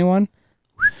 Anyone?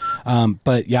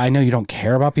 But yeah, I know you don't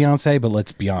care about Beyonce, but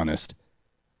let's be honest.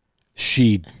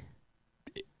 She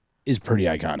is pretty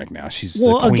iconic now. She's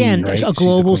the queen, again, right? a She's the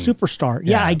global queen. superstar.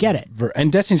 Yeah, I get it.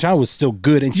 And Destiny's Child was still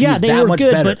good, and she Yeah, was they that were much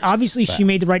good, better. but obviously she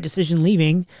made the right decision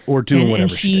leaving, Or doing and whatever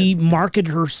she she did.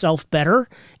 marketed herself better,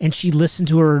 and she listened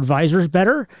to her advisors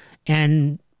better,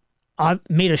 and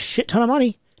made a shit ton of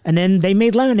money. And then they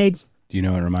made Lemonade, Do you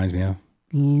know what it reminds me of?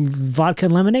 vodka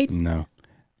and lemonade. No.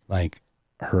 Like,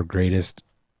 her greatest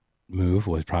move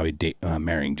was probably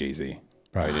marrying Jay-Z.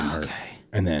 Probably didn't hurt.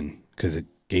 And then, because it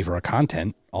gave her a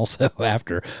content also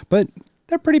after. But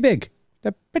they're pretty big.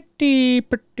 They're pretty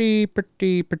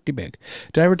big.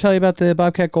 Did I ever tell you about the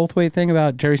Bobcat Goldthwait thing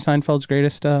about Jerry Seinfeld's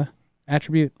greatest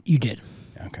attribute? You did.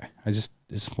 Okay.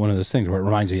 It's one of those things where it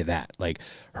reminds me of that. Like,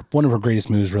 one of her greatest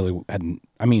moves really hadn't,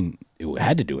 I mean, it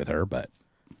had to do with her, but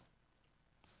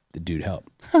the dude helped.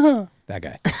 That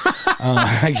guy.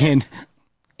 I can't.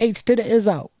 H to the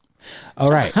Izzo. All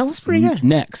right. That was pretty good.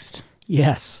 Next,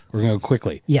 Yes. we're going to go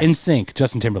quickly. Yes. In Sync,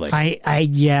 Justin Timberlake.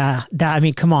 I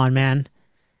mean, come on, man.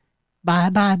 Bye.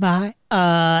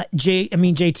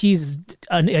 JT's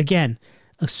again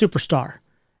a superstar,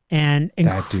 and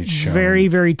That dude's shown. very,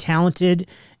 very talented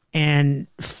and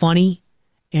funny,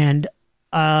 and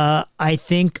I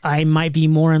think I might be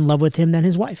more in love with him than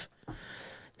his wife.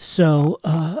 So,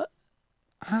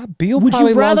 Beal would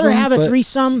probably you rather loves him, have a but-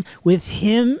 threesome with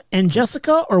him and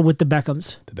Jessica or with the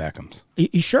Beckhams? The Beckhams.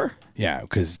 You sure? Yeah,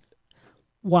 because,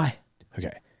 Why?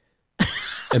 okay.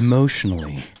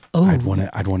 Emotionally, Oh. I'd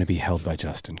want to be held by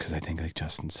Justin because I think like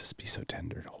Justin's just be so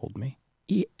tender to hold me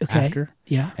Okay. after.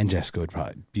 Yeah. And Jessica would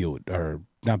probably Beal, or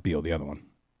not Beal, the other one.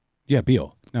 Yeah,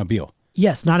 Beal. No, Beal.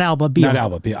 Yes, not Alba. Beal. Not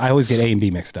Alba. Beal. I always get A and B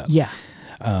mixed up. Yeah.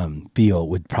 Beal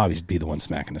would probably be the one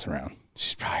smacking us around.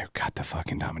 She's probably got the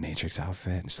fucking dominatrix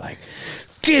outfit. It's like,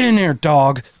 get in there,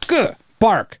 dog. Good.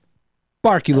 Bark,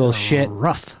 you little shit.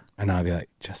 Rough. And I'll be like,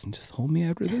 Justin, just hold me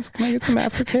after this. Can I get some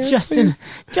aftercare?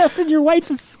 Justin, your wife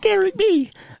is scaring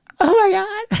me. Oh my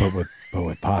god. But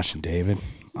with Posh and David,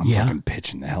 I'm Yeah. fucking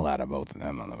pitching the hell out of both of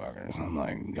them motherfuckers. I'm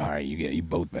like, all right, you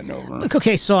both bend over. Look,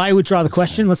 okay, so I withdraw the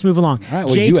question. Let's move along. All right,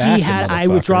 well, you asked it, I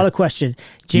withdraw motherfucker. the question.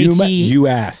 JT You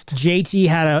asked. JT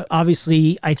had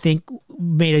obviously I think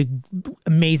made a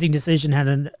amazing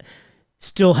decision.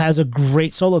 Still has a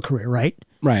great solo career, right?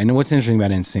 Right. And what's interesting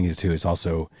about NSYNC is too, is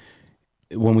also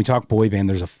when we talk boy band,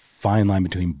 there's a fine line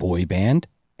between boy band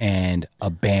and a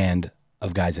band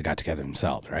of guys that got together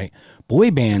themselves, right?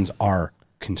 Boy bands are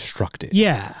constructed.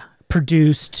 Yeah.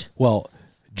 Produced. Well,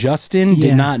 Justin Yeah.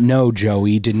 did not know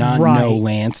Joey, did not Right. know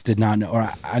Lance, did not know, or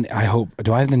I hope,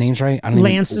 do I have the names right? I don't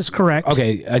Lance is correct.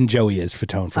 Okay, and Joey is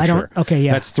Fatone for I don't- sure. okay,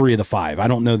 yeah. That's 3 of the 5. I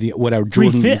don't know the, whatever.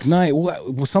 Jordan 3/5.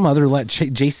 McKnight, some other,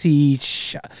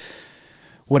 JC,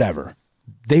 whatever.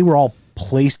 They were all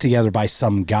placed together by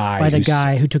some guy. By the who's-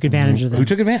 guy who took advantage of them. who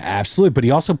took advantage, absolutely, but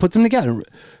he also put them together.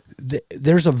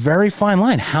 There's a very fine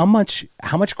line. How much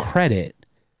credit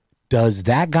does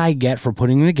that guy get for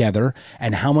putting them together,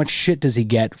 and how much shit does he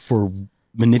get for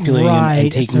manipulating Right, and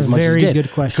it's taking a as much as very he did?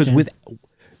 good question. Because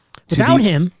Without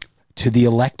him, to the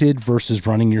elected versus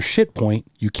running your shit point,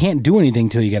 you can't do anything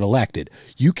till you get elected.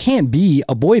 You can't be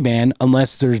a boy band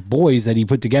unless there's boys that he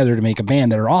put together to make a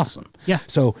band that are awesome. Yeah.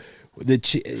 So the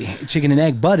chicken and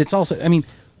egg, but it's also, I mean,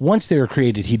 once they were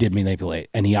created, he did manipulate,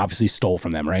 and he obviously stole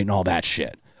from them, right, and all that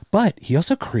shit. But he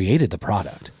also created the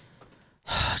product.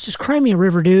 just cry me a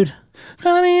river, dude.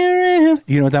 You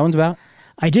know what that one's about?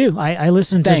 I do. I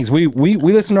listen to. Thanks. We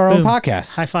listen to our own Boom.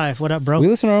 podcasts. High five. What up, bro? We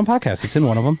listen to our own podcast. It's in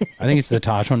one of them. I think it's the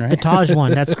Taj one, right? The Taj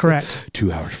one. That's correct.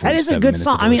 2 hours. That is a 47 good minutes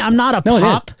song. of I mean, this. I'm not a No, it is.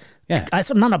 pop. Yeah.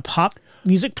 I'm not a pop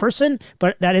music person,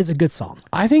 but that is a good song.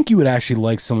 I think you would actually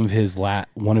like some of his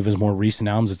one of his more recent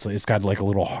albums. It's got like a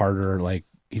little harder, like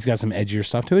he's got some edgier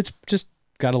stuff to it. It's just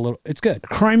got a little. It's good.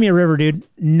 Cry me a river, dude.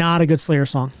 Not a good Slayer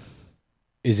song.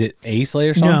 Is it a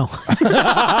Slayer song? No.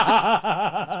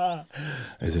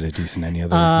 Is it a decent any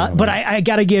other? But I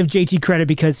got to give JT credit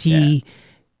because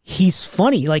he's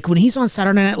funny. Like when he's on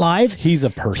Saturday Night Live, He's a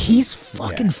person. he's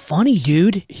fucking funny,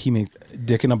 dude. He makes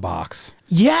dick in a box.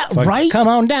 Yeah, Like, right? Come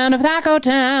on down to Taco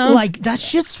Town. Like that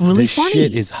shit's really This funny.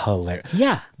 shit is hilarious.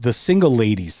 Yeah. The single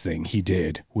ladies thing he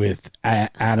did with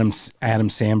Adam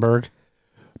Sandberg,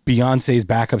 Beyonce's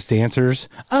backup dancers.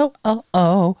 Oh.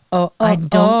 I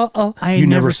don't. I You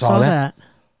never saw that.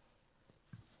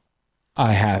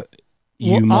 I have.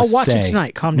 You Well, must I'll watch it stay.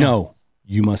 tonight. Calm down. No,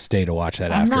 you must stay to watch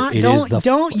that I'm after. not. It Don't. is the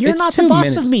Don't. You're it's not the 2 boss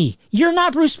minutes. of me. You're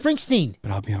not Bruce Springsteen.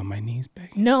 But I'll be on my knees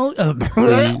begging. No.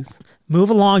 Please. Move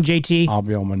along, JT. I'll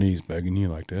be on my knees begging you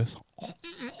like this.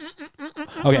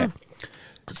 Okay.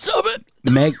 Stop it.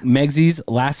 Megsy's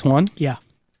last one Yeah.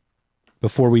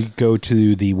 before we go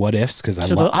to the what ifs, because I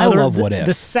So love what ifs.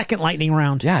 The second lightning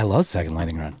round. Yeah, I love second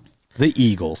lightning round. The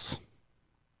Eagles.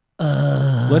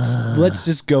 Let's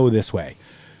just go this way.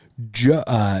 Joe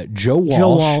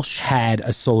Walsh had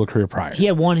a solo career prior. He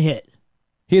had one hit.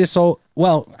 He had a solo.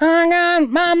 Well, I got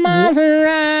my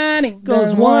Maserati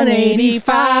Goes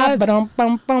 185.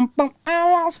 Ba-dum-bum-bum-bum.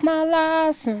 I lost my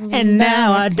license And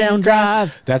now I don't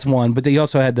drive. That's one, but he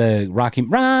also had the Rocky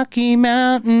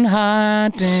Mountain High.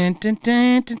 Dun, dun,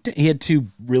 dun, dun, dun. He had 2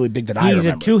 really big that I He's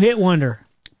remember. a 2-hit wonder.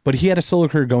 But he had a solo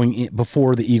career going in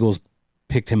before the Eagles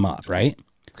picked him up, right?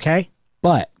 Okay.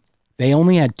 But they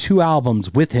only had 2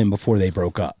 albums with him before they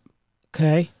broke up.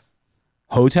 Okay.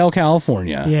 Hotel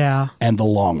California Yeah. and The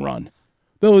Long Run.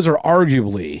 Those are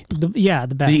arguably The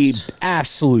best. the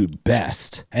absolute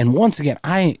best. And once again,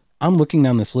 I'm looking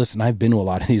down this list, and I've been to a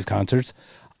lot of these concerts.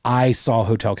 I saw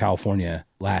Hotel California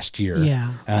last year.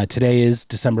 Yeah. Today is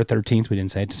December 13th. We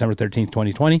didn't say it. December 13th,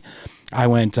 2020. I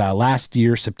went last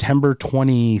year, September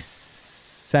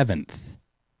 27th,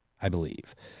 I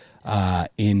believe,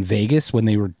 in Vegas when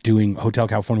they were doing Hotel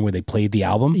California, where they played the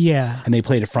album. Yeah. And they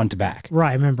played it front to back.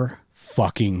 Right, I remember.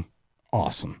 Fucking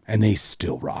awesome. And they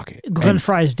still rock it. Glenn And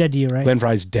Fry's dead to you, right? Glenn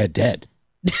Fry's dead.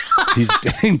 He's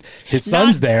dead. His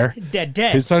son's Not there. Dead.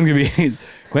 His son could be.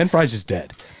 Glenn Fry's just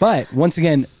dead. But once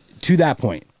again, to that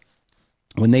point,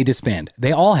 when they disband,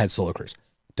 they all had solo careers.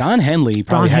 Don Henley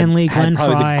probably had Glenn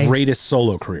probably Fry. the greatest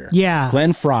solo career. Yeah.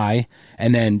 Glenn Fry,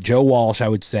 and then Joe Walsh, I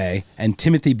would say, and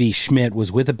Timothy B. Schmidt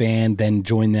was with a band, then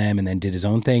joined them, and then did his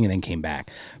own thing, and then came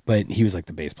back. But he was like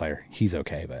the bass player. He's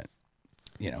okay, but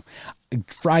you know,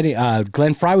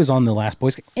 Glenn Fry was on the Last Boy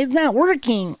Scout. It's not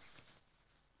working.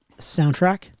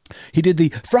 Soundtrack. He did the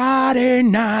Friday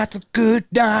night's a good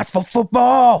night for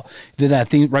football. Did that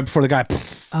thing right before the guy.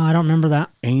 I don't remember that.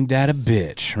 Ain't that a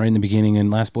bitch? Right in the beginning in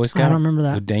Last Boy Scout. I don't remember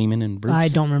that. With Damon and Bruce. I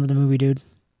don't remember the movie, dude.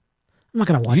 I'm not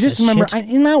gonna watch. You just that remember shit.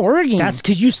 it's not working. That's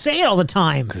because you say it all the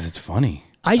time. because it's funny.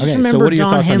 I just Okay, so remember what are your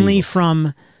Don thoughts on Henley Eagles?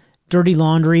 from Dirty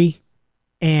Laundry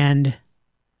and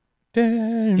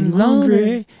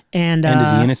Laundry and End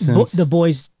of the Innocents. the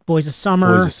Boys of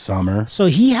Summer. Boys of Summer. So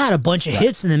he had a bunch of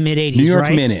hits in the mid '80s, New York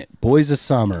right? Minute. Boys of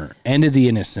Summer. End of the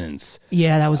Innocence.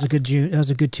 Yeah, that was a good tune. That was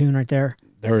a good tune right there.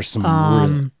 There were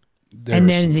some And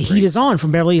then The Heat Is On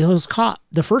from Beverly Hills Cop,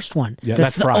 the first one. Yeah,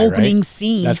 that's the Fry, opening right?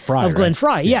 scene That's Fry, of Glenn right?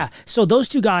 Fry. Yeah. So those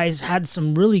two guys had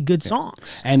some really good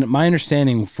songs. And my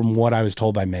understanding from what I was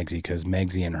told by Megsy, because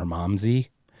Megsy and her momsy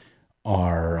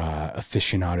are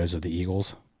aficionados of the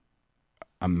Eagles.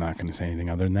 I'm not going to say anything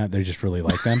other than that. They just really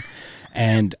like them.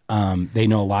 And they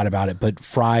know a lot about it. But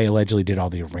Fry allegedly did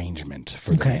all the arrangement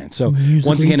for the band. So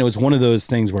once again, it was one of those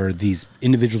things where these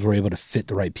individuals were able to fit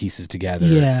the right pieces together.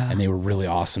 Yeah. And they were really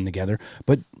awesome together.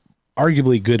 But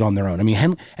arguably good on their own. I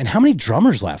mean, and how many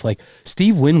drummers left? Like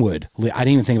Steve Winwood, I didn't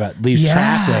even think about it, leaves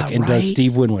Traffic and does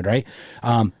Steve Winwood, right?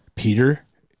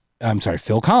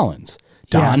 Phil Collins,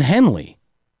 Don Henley.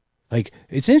 Like,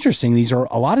 it's interesting.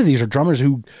 A lot of these are drummers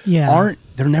who they're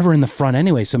never in the front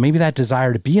anyway. So maybe that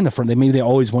desire to be in the front, maybe they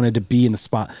always wanted to be in the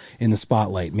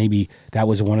spotlight. Maybe that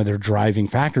was one of their driving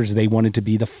factors. They wanted to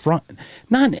be the front,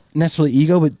 not necessarily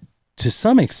ego, but to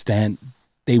some extent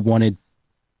they wanted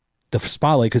the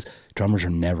spotlight because drummers are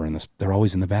never they're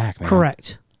always in the back, man.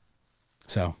 Correct.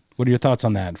 So what are your thoughts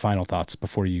on that? Final thoughts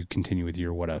before you continue with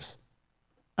your what ifs?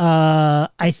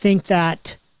 I think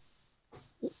that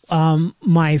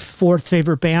my fourth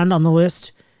favorite band on the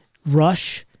list,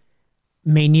 Rush,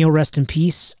 may Neil rest in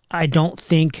peace. I don't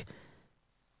think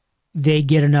they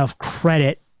get enough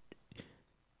credit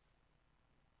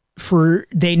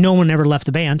no one ever left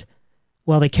the band.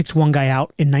 Well, they kicked one guy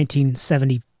out in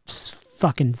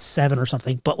 1977 or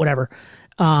something, but whatever.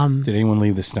 Did anyone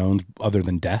leave the Stones other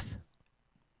than death?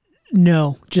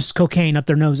 No, just cocaine up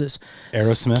their noses.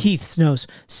 Aerosmith? Keith's nose.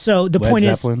 So the Led point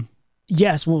Zeppelin?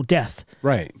 Yes, well, death.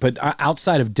 Right. But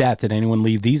outside of death, did anyone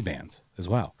leave these bands as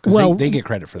well? Because they get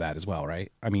credit for that as well, right?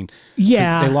 I mean,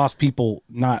 yeah, they lost people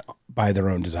not by their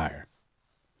own desire.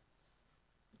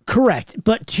 Correct.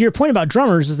 But to your point about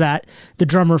drummers is that the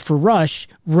drummer for Rush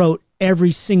wrote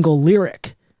every single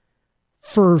lyric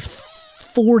for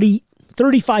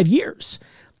 35 years.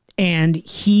 And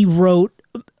he wrote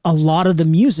a lot of the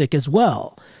music as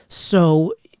well.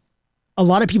 So a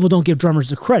lot of people don't give drummers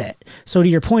the credit. So to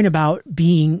your point about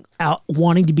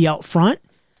wanting to be out front,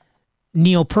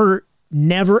 Neil Peart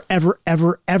never, ever,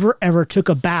 ever, ever, ever took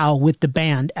a bow with the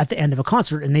band at the end of a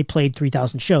concert, and they played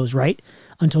 3,000 shows, right?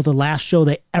 Until the last show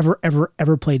they ever, ever,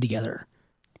 ever played together.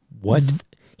 What?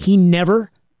 He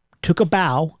never took a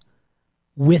bow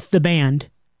with the band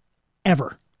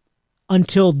ever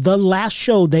until the last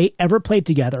show they ever played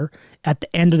together at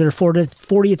the end of their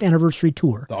 40th anniversary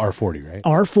tour. The R40, right?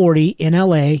 R40 in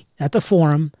LA at the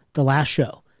Forum, the last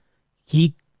show.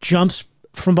 He jumps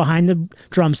from behind the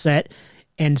drum set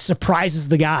and surprises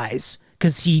the guys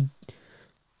because he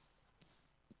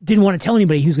didn't want to tell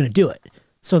anybody he was going to do it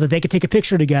so that they could take a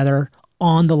picture together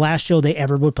on the last show they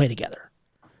ever would play together.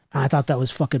 I thought that was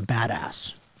fucking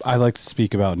badass. I like to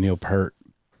speak about Neil Peart,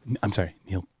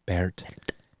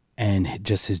 and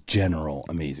just his general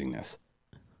amazingness.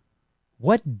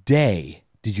 What day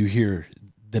did you hear?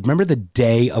 Remember the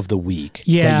day of the week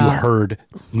that you heard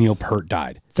Neil Peart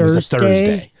died? Thursday. It was a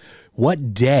Thursday.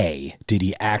 What day did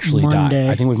he actually Monday.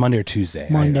 die? I think it was Monday or Tuesday.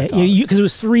 Monday. Because it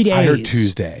was 3 days. I heard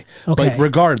Tuesday. Okay. But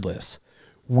regardless,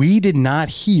 we did not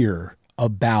hear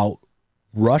about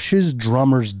Rush's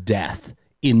drummer's death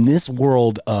in this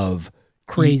world of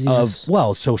craziness,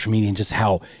 of social media and just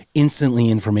how instantly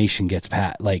information gets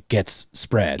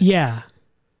spread. Yeah.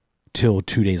 Till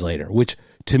 2 days later, which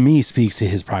to me speaks to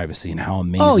his privacy and how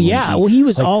amazing. Oh yeah, he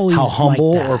was always how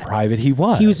humble like that. or private he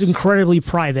was. He was incredibly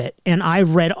private, and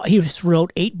he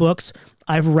wrote 8 books.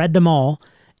 I've read them all,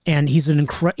 and he's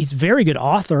he's a very good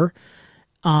author.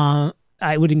 I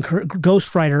would encourage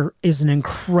Ghostwriter is an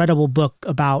incredible book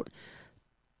about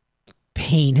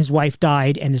pain. His wife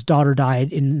died and his daughter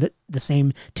died in the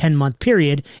same 10-month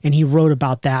period, and he wrote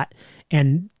about that,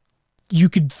 and you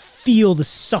could feel the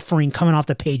suffering coming off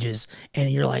the pages,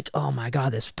 and you're like, oh my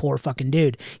God, this poor fucking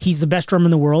dude. He's the best drummer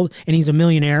in the world, and he's a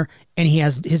millionaire, and he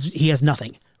has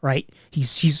nothing, right?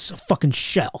 He's a fucking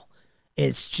shell.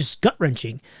 It's just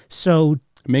gut-wrenching. So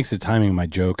it makes the timing of my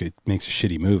joke, it makes a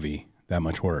shitty movie that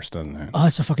much worse, doesn't it? Oh,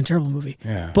 it's a fucking terrible movie.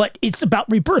 Yeah. But it's about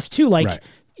rebirth too, like right.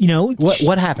 You know,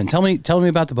 what happened? Tell me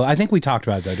about the book. I think we talked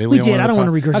about it though. Did we did. I don't want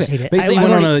to regurgitate it. Basically, he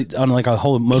went on like a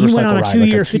whole motorcycle ride. He went on a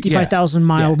 2-year, like 55,000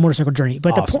 mile motorcycle journey.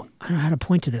 But awesome. the point, I don't know how to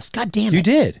point to this. God damn it! You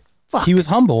did. Fuck. He was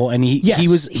humble, and he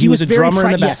was a drummer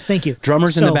in the back. Yes, thank you.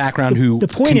 Drummers in the background who the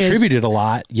point contributed a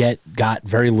lot, yet got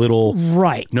very little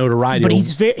notoriety. But he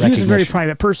was a very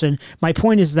private person. My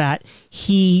point is that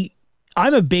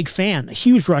I'm a big fan, a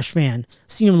huge Rush fan.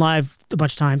 Seen him live a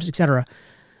bunch of times, etc.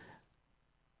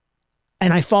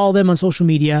 And I follow them on social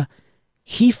media.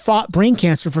 He fought brain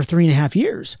cancer for 3.5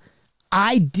 years.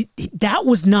 That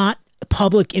was not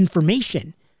public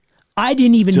information. I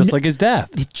didn't even Just like his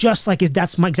death. just like his.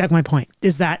 That's exactly my point.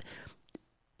 Is that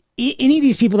any of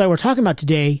these people that we're talking about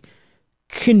today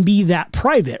can be that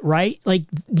private, right? Like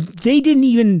they didn't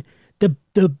even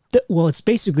the well, it's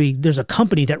basically there's a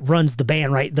company that runs the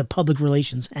band, right? The public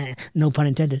relations, no pun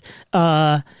intended.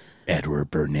 Edward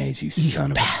Bernays, you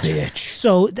son of a bitch.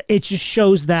 So it just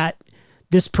shows that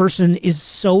this person is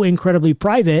so incredibly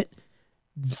private.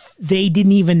 They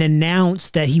didn't even announce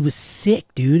that he was sick,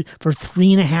 dude, for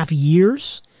 3.5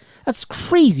 years. That's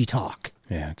crazy talk.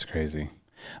 Yeah, it's crazy.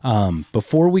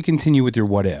 Before we continue with your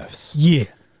what ifs, Yeah.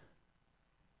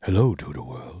 hello to the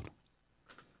world.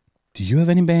 Do you have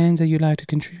any bands that you'd like to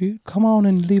contribute? Come on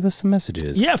and leave us some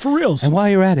messages. Yeah, for reals. And while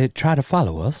you're at it, try to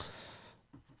follow us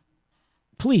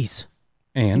Please.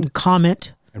 and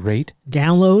Comment, rate,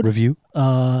 download, review,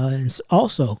 and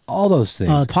also all those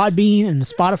things. Podbean and the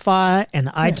Spotify and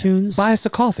the iTunes. Buy us a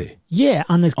coffee Yeah,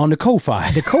 on the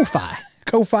Ko-Fi. Ko-Fi.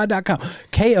 Ko-Fi.com.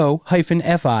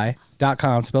 Ko-fi.com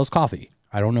spells coffee.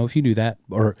 I don't know if you do that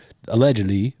or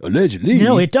allegedly.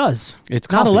 No, it does.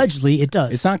 It's not coffee. allegedly. It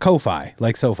does. It's not Ko-Fi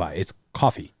like SoFi. It's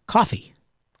coffee. Coffee.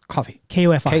 Coffee.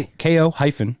 K-O-F-I.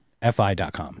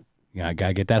 Ko-fi.com. Yeah, I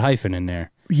gotta get that hyphen in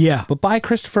there. Yeah. But buy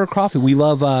Christopher a coffee. We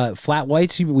love flat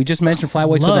whites. We just mentioned flat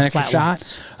whites with Love an extra flat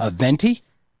shot. whites. Venti.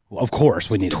 Well, of course,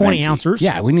 we need a 20 venti. ounces.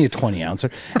 Yeah, we need a 20 ouncer,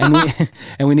 and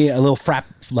we need a little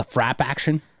frap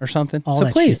action or something. All so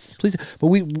that please, shit. please. But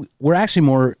we're actually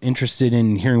more interested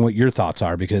in hearing what your thoughts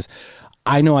are because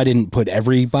I know I didn't put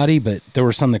everybody, but there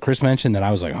were some that Chris mentioned that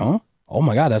I was like, huh? Oh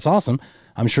my god, that's awesome.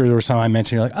 I'm sure there were some I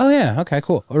mentioned. You're like, oh yeah, okay,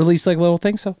 cool, or at least like little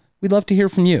things. So we'd love to hear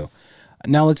from you.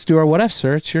 Now let's do our what if,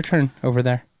 sir. It's your turn over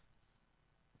there.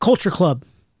 Culture Club.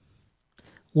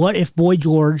 What if Boy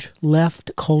George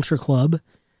left Culture Club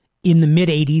in the mid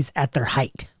 80s at their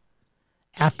height?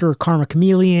 After Karma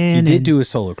Chameleon. He did do a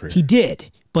solo career. He did,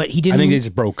 but he didn't. I think they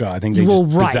just broke up. I think they well,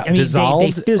 just right. I mean, dissolved,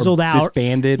 they fizzled or out.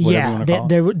 disbanded, whatever you want to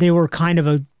call it. they were kind of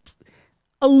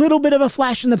a little bit of a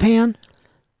flash in the pan.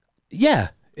 Yeah,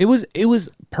 it was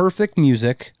perfect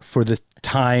music for the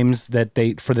times that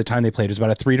for the time they played. It was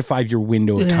about a 3 to 5 year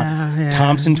window of time. Yeah.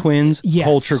 Thompson Twins, Yes.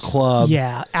 Culture Club,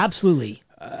 Yeah, absolutely.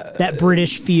 That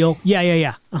British feel.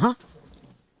 Yeah. Uh-huh.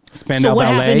 Spandau So what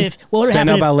Ballet, happened if- what would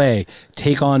Spandau happen if- Ballet,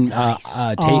 take on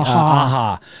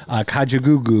Aha,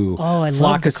 Kajagoogoo, Oh, I love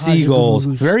Flock the of Seagulls.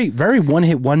 Kajagoogoos. Very, very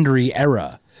one-hit wondery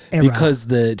era. Because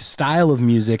the style of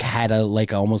music had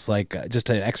almost like just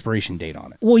an expiration date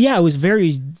on it. Well, yeah, it was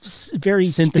very Synthy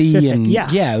specific. and Yeah.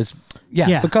 it was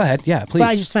But go ahead, please. But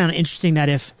I just found it interesting that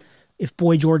if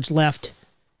Boy George left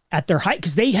at their height,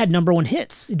 because they had #1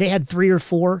 hits, they had 3 or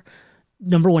 4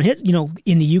 #1 hits. You know,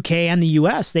 in the UK and the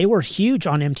US, they were huge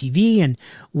on MTV. And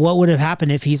what would have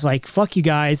happened if he's like, "Fuck you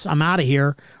guys, I'm out of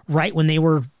here," right when they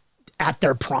were at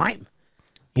their prime?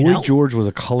 Boy George was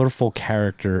a colorful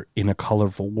character in a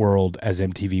colorful world as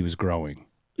MTV was growing.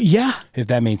 Yeah. If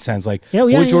that made sense. Like Yeah,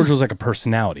 Boy George was like a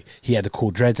personality. He had the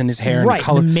cool dreads in his hair and Right. the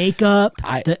color. The makeup.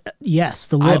 the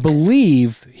look. I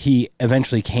believe he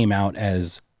eventually came out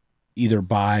as either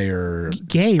bi or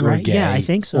Gay, or right? gay Yeah, I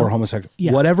think so. or homosexual.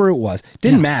 Yeah. Whatever it was.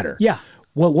 Didn't matter. Yeah.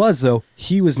 What was though,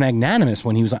 he was magnanimous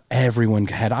when he was on, everyone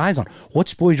had eyes on.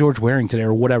 What's Boy George wearing today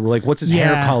or whatever? Like what's his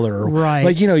hair Yeah, color? Or, right.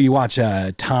 Like, you watch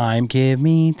Time, Give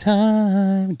Me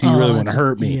Time. Do you really want to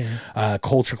hurt me? yeah.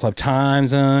 Culture Club,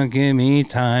 Times, Give Me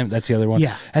Time. That's the other one.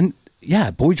 Yeah. And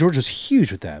Boy George was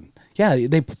huge with them. Yeah,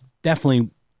 they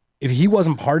definitely, if he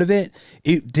wasn't part of it,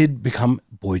 it did become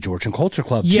Boy George and Culture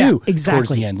Club too. Exactly. Towards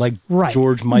the end, like Right.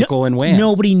 George, Michael, and Wham.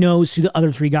 Nobody knows who the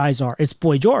other 3 guys are. It's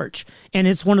Boy George. And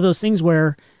it's one of those things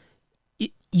where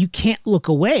you can't look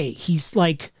away.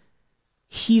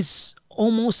 He's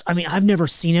almost, I mean, I've never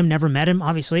seen him, never met him,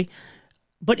 obviously,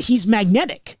 but he's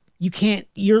magnetic.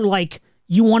 You're like,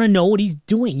 you want to know what he's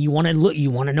doing. You want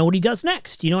to know what he does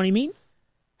next. You know what I mean?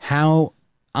 How,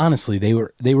 honestly, they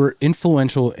were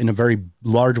influential in a very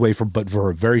large way for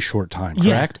a very short time,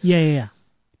 correct? Yeah.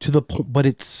 To the point, but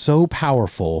it's so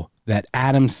powerful that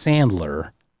Adam Sandler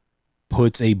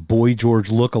puts a Boy George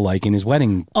lookalike in his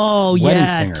wedding. Oh, wedding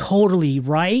yeah, singer, totally,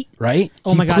 right? right?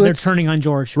 Oh He my God, they're puts- turning on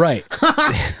George. right,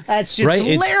 That's just right.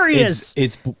 hilarious.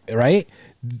 It's right.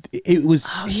 It was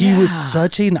he was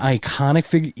such an iconic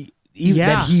figure.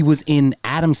 That he was in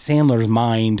Adam Sandler's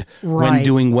mind when Right.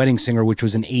 doing Wedding Singer, which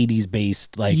was an '80s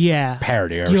based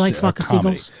parody. Do you like or Flock of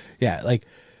comedy. Seagulls? Yeah, like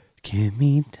Give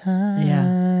Me Time.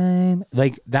 Yeah.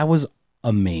 Like that was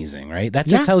amazing, right? That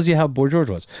just Yeah. tells you how Boy George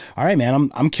was. All right, man.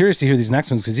 I'm curious to hear these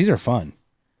next ones because these are fun.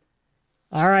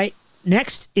 All right.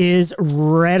 Next is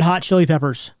Red Hot Chili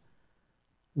Peppers.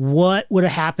 What would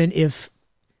have happened if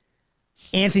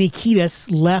Anthony Kiedis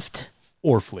left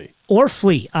Or Flea. Or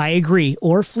Flea. I agree.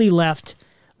 Or Flea left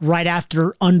right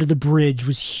after Under the Bridge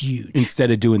was huge.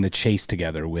 Instead of doing the chase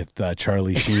together with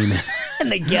Charlie Sheen.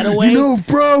 And the getaway.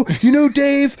 Bro,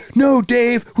 Dave? No,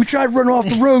 Dave. We tried running off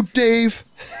the road, Dave.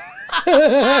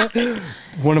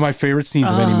 One of my favorite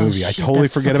scenes of any movie. I shit, totally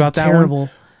that's forget fucking about that terrible. one.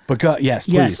 But yes,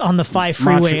 please. Yes, on the 5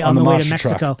 freeway Macho- on the way to Macho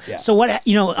Mexico. truck. Yeah. So what,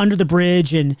 Under the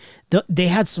Bridge, and they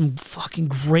had some fucking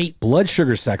great. Blood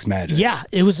Sugar Sex Magic. Yeah,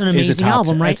 it was an Is a amazing top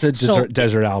album, 10. right? It's a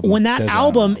desert album. When that Desert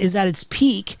album is at its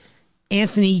peak,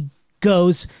 Anthony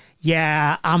goes,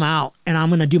 "Yeah, I'm out, and I'm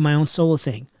going to do my own solo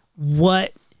thing."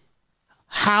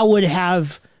 How would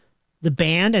have the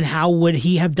band, and how would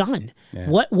he have done? Yeah.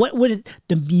 What would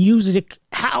the music?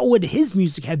 How would his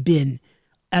music have been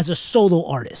as a solo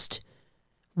artist?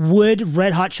 Would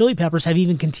Red Hot Chili Peppers have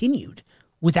even continued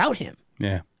without him,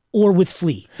 Yeah. or with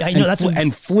Flea? I know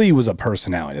And Flea was a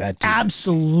personality. That dude.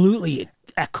 absolutely.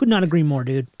 I could not agree more,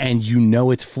 dude. And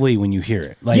it's Flea when you hear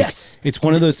it. Like, Yes. It's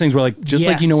one of those things where, like, just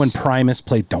like Yes. when Primus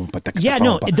played "Don't," but The bass,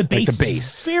 like the bass.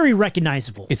 is very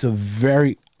recognizable. It's a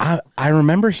very. I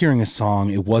remember hearing a song.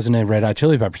 It wasn't a Red Hot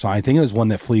Chili Pepper song. I think it was one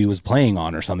that Flea was playing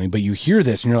on or something. But you hear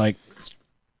this and you're like,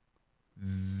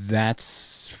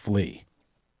 "That's Flea."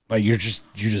 Like you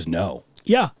just know.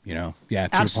 Yeah, Yeah. To your point.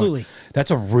 absolutely. That's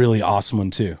a really awesome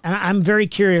one too. And I'm very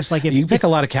curious, like if You pick a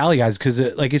lot of Cali guys because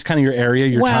like it's kind of your area,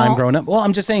 your time growing up. Well,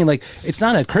 I'm just saying, like, it's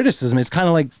not a criticism. It's kind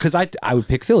of like, because I would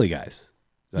pick Philly guys.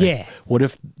 Like, yeah. What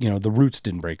if the Roots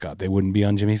didn't break up? They wouldn't be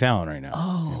on Jimmy Fallon right now.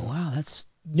 Oh wow, that's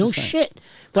no shit.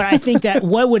 But I think that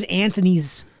what would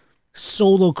Anthony's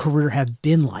solo career have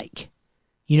been like?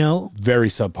 Very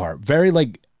subpar. Very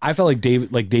like. I felt like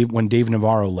Dave when Dave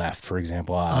Navarro left, for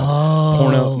example.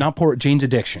 Jane's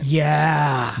Addiction.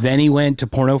 Yeah. Then he went to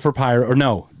Porno for Pyro, or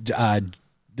no,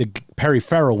 Perry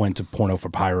Farrell went to Porno for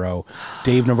Pyro.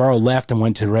 Dave Navarro left and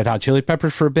went to Red Hot Chili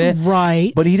Peppers for a bit.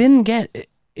 Right. But he didn't get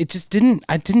it. Just didn't.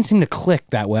 I didn't seem to click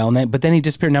that well. But then he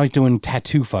disappeared. Now he's doing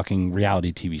tattoo fucking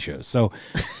reality TV shows. So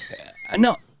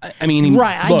no, I mean,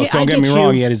 right. Look, don't get me you.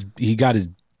 wrong. He got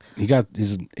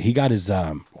his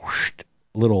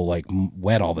little like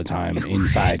wet all the time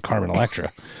inside Carmen Electra.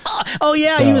 Oh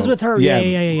yeah, So, he was with her. yeah.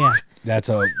 Yeah. That's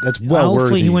well Hopefully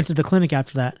worthy. he went to the clinic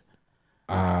after that.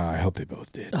 I hope they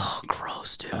both did. Oh,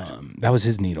 gross, dude. That was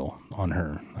his needle on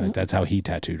her. Like, that's how he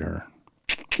tattooed her.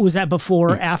 Was that before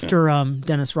or after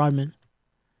Dennis Rodman?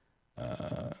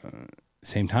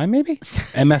 Same time, maybe.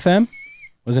 MFM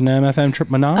was it an MFM trip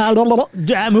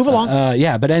Minaj? Move along.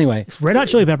 Yeah, but anyway, Red Hot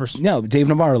Chili Peppers. no. Dave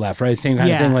Navarro left, right? Same kind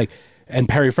Yeah. of thing. Like, and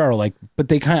Perry Farrell, like, but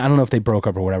they kind of, I don't know if they broke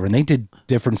up or whatever, and they did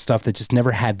different stuff that just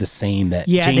never had the same that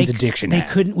Yeah, Jane's Addiction They had.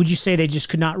 couldn't. Would you say they just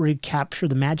could not recapture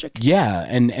the magic? Yeah,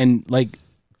 and like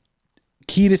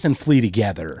Kiedis and Flea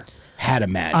together had a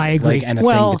magic. I agree. Like, and a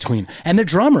Well, thing between, and the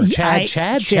drummer Chad.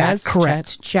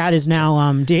 Correct. Chad is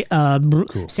now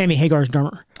Sammy Hagar's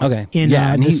drummer. Okay, In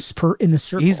yeah, and in the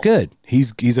circle. he's good.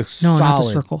 He's a No, solid. not the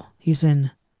circle. He's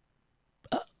in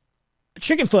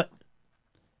Chickenfoot.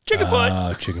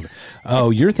 Chicken. Oh,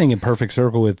 you're thinking Perfect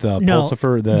Circle with No,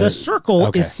 Pulsifer. the circle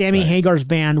Okay, is Sammy right. Hagar's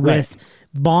band with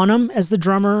Bonham as the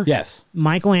drummer. Yes,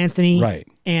 Michael Anthony. Right.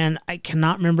 And I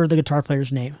cannot remember the guitar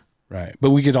player's name. right.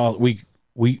 But we could all we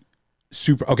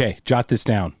super. Okay, jot this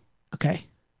down. Okay.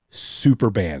 Super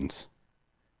bands,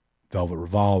 Velvet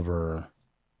Revolver,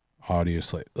 Audio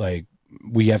Slave. Like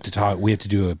we have to talk. We have to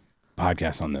do a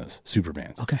podcast on those super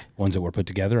bands. Okay. Ones that were put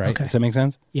together. Right. Okay. Does that make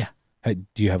sense? Yeah. Hey,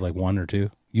 do you have like one or two?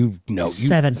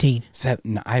 17.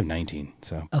 I have 19.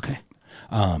 So Okay.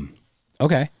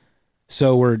 okay.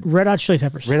 So we're Red Hot Chili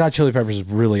Peppers. Red Hot Chili Peppers is a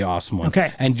really awesome one.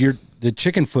 Okay. And the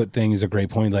chicken foot thing is a great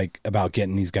point, like about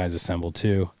getting these guys assembled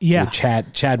too. Yeah.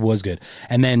 Chad was good,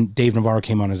 and then Dave Navarro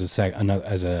came on as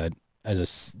the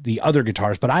other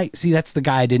guitarist. But that's the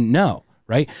guy I didn't know.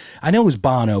 Right. I know it was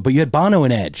Bono, but you had Bono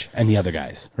and Edge and the other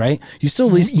guys. Right. You still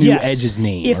at least knew Yes. Edge's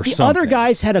name. If or the something. other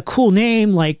guys had a cool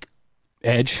name like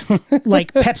Edge,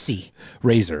 Pepsi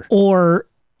Razor. or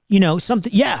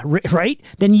something, yeah, right,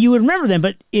 then you would remember them.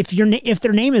 But if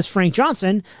their name is Frank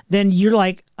Johnson, then you're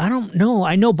like, I don't know.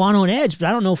 I know Bono and Edge, but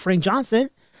I don't know Frank Johnson.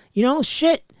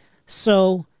 Shit.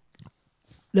 So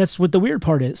that's what the weird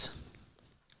part is.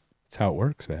 That's how it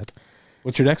works, man.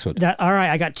 What's your next one? All right,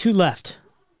 I got 2 left.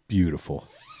 Beautiful.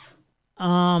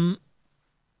 They're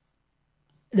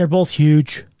both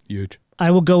huge. Huge.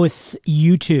 I will go with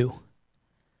U2.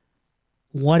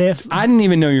 What if I didn't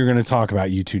even know you were going to talk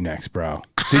about you two next, bro.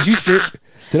 Did you see?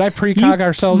 Did I precog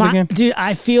ourselves again? Dude,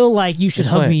 I feel like you should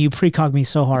It's hug like- me. You precog me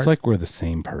so hard. It's like we're the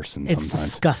same person It's sometimes.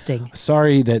 disgusting.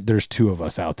 Sorry that there's 2 of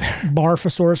us out there.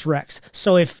 Barphosaurus Rex.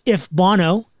 So if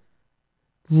Bono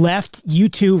left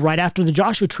U2 right after the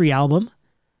Joshua Tree album,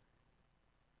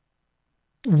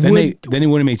 Then they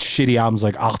would have made shitty albums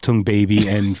like Achtung Baby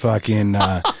and fucking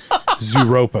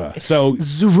Zooropa. So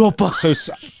Zooropa.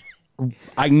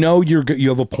 I know you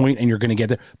have a point and you're going to get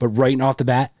there, but right off the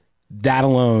bat, that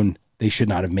alone they should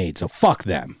not have made. So fuck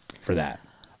them for that.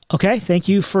 Okay, thank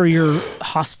you for your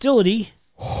hostility.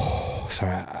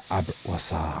 Sorry,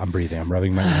 I'm breathing. I'm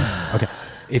rubbing my hands. Okay.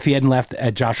 If he hadn't left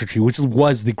at Joshua Tree, which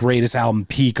was the greatest album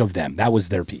peak of them, that was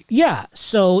their peak. Yeah.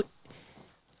 So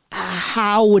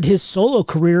how would his solo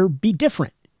career be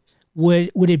different?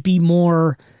 Would it be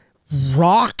more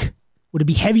rock? Would it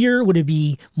be heavier? Would it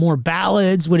be more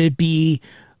ballads? Would it be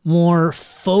more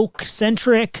folk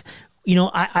centric? You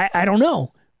know, I don't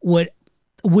know. Would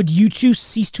U2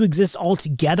 cease to exist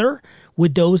altogether?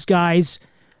 Would those guys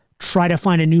try to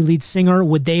find a new lead singer?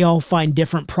 Would they all find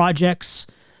different projects?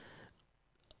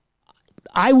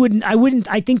 I wouldn't.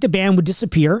 I think the band would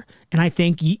disappear, and I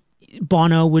think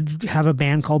Bono would have a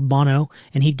band called Bono,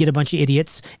 and he'd get a bunch of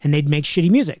idiots, and they'd make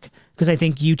shitty music. Because I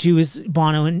think U2 is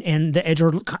Bono and the Edge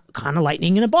are kind of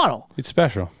lightning in a bottle. It's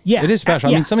special. Yeah. It is special.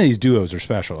 Yeah. I mean, some of these duos are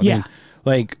special. I mean,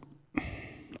 like,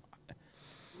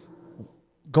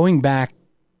 going back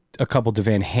a couple to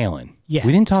Van Halen, Yeah.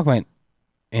 we didn't talk about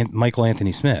Michael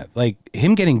Anthony Smith. Like,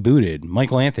 him getting booted,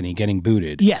 Michael Anthony getting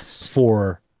booted Yes.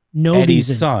 for No Eddie's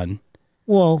reason. son.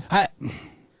 Well,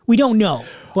 we don't know,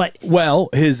 but Well,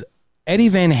 his Eddie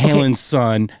Van Halen's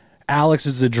son, Alex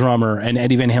is the drummer, and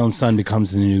Eddie Van Halen's son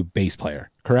becomes the new bass player,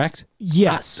 correct?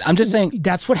 yes. I'm just saying,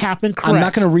 that's what happened. Correct. I'm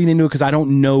not going to read into it because I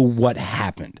don't know what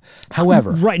happened.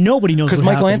 However, Right. Nobody knows because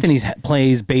what Michael happened. Anthony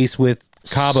plays bass with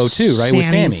Cabo too, right? With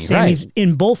Sammy, right?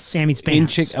 In both Sammy's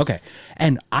bands. Okay,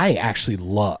 and I actually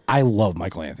love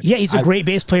Michael Anthony. Yeah, he's a great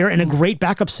bass player and a great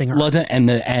backup singer. Love it,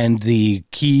 and the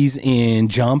keys in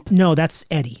Jump. No, that's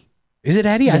Eddie. Is it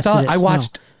Eddie? Yes, I thought it I is.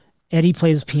 watched. No. Eddie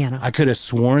plays piano. I could have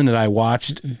sworn that I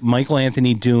watched Michael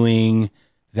Anthony doing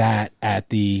that at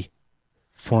the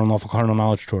Foreign Lawful Cardinal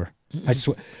Knowledge Tour. I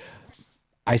swear.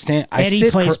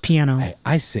 Eddie plays piano.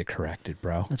 I sit corrected,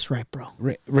 bro. That's right, bro.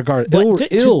 Regardless,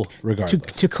 But regardless.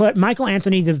 To Michael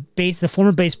Anthony, the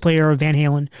former bass player of Van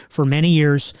Halen for many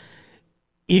years,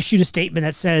 issued a statement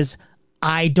that says,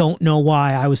 "I don't know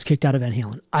why I was kicked out of Van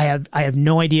Halen. I have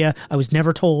no idea. I was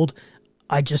never told.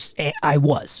 I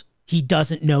was." He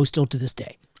doesn't know still to this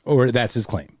day. Or that's his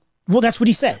claim. Well, that's what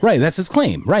he said. Right, that's his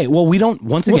claim. Right. Well, we don't.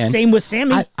 Once Well, again, same with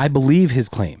Sammy. I believe his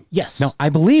claim. Yes. No, I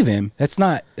believe him. That's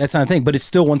not a thing. But it's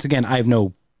still, once again, I don't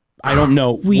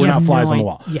know. We're not have flies no on the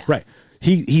wall. idea. Right.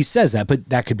 He says that, but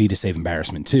that could be to save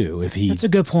embarrassment too. If he That's a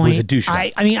good point. was a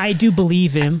douchebag. I mean, I do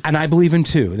believe him. And I believe him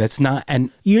too. That's not.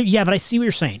 And Yeah, but I see what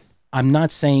you're saying. I'm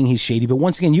not saying he's shady. But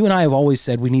once again, you and I have always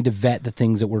said we need to vet the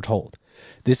things that we're told.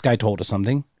 This guy told us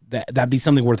something. That'd be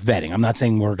something worth vetting. I'm not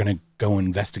saying we're going to go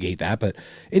investigate that, but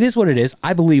it is what it is.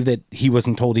 I believe that he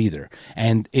wasn't told either.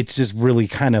 And it's just really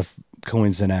kind of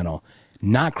coincidental,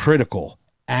 not critical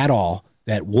at all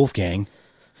that Wolfgang,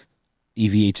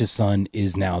 EVH's son,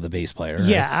 is now the bass player. Right?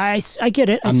 Yeah, I get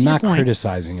it. I'm not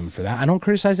criticizing him for that. I don't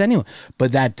criticize anyone,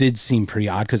 but that did seem pretty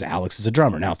odd because Alex is a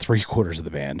drummer. Now 3/4 of the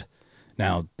band.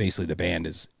 Now basically the band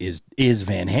is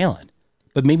Van Halen.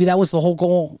 But maybe that was the whole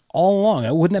goal all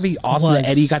along. Wouldn't that be awesome that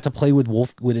Eddie got to play with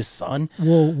his son?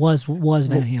 Well, was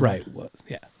Van Halen. Right.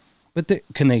 Yeah. But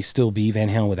can they still be Van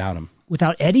Halen without him?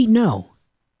 Without Eddie? No.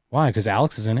 Why? Because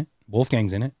Alex is in it.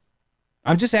 Wolfgang's in it.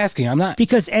 I'm just asking. I'm not.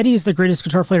 Because Eddie is the greatest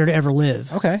guitar player to ever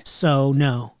live. Okay. So,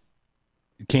 no.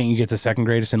 Can't you get the second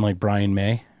greatest in like Brian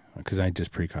May? Because I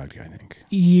just precogged you, I think.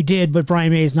 You did, but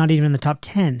Brian May is not even in the top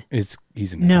 10. He's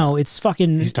in the No, it's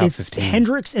fucking. He's top it's 15.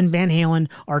 Hendrix and Van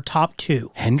Halen are top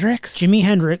 2. Hendrix? Jimi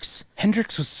Hendrix.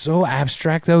 Hendrix was so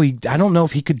abstract, though. I don't know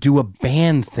if he could do a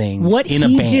band thing. What in a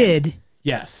he band. did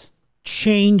Yes.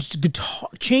 changed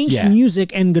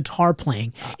music and guitar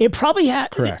playing. It probably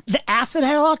had. Correct. The acid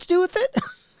had a lot to do with it.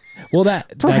 Well,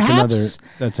 that's Perhaps.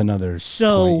 another.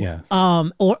 So, point, yes.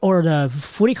 or the,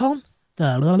 what do you call them?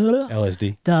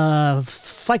 LSD, The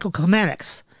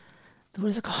phycochromatics. What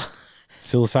is it called?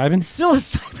 psilocybin,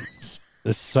 Psilocybins. the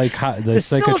psilocybins.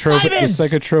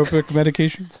 psychotropic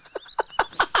medications.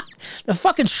 The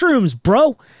fucking shrooms,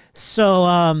 bro. So,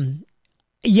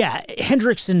 yeah,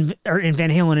 Hendrix and Van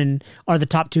Halen are the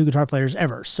top 2 guitar players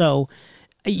ever. So,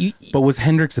 But was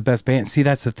Hendrix the best band? See,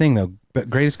 that's the thing, though. But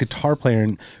greatest guitar player.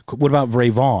 And what about Ray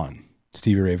Vaughan?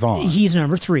 Stevie Ray Vaughan. he's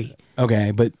number 3.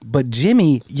 Okay, but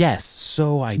Jimmy, yes,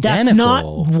 so identical. That's not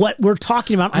what we're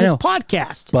talking about on this know.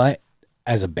 podcast. But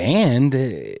as a band,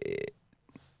 you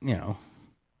know.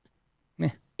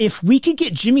 If we could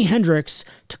get Jimi Hendrix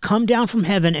to come down from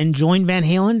heaven and join Van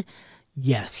Halen,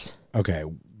 yes. Okay,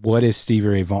 what is Stevie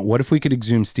Ray Vaughan? What if we could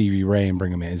exhume Stevie Ray and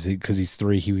bring him in? Is it because he's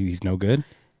 3, he's no good?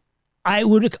 I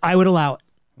would allow it.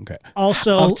 Okay.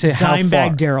 Also, Up to how far?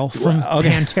 Dimebag Daryl from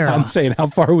Pantera. I'm saying how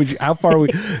far we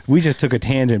just took a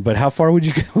tangent, but how far would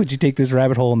you take this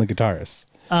rabbit hole on the guitarist?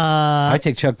 I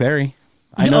take Chuck Berry.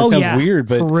 I know it sounds weird,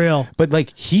 but for real. But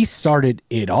like he started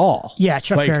it all. Yeah,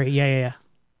 Chuck Berry. Yeah.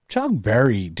 Chuck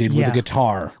Berry did with the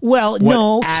guitar. Well, what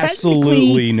no,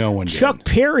 absolutely no one did. Chuck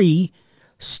Berry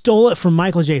stole it from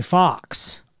Michael J.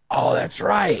 Fox. Oh, that's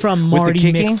right. From With Marty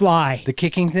the kicking? McFly. The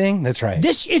kicking thing? That's right.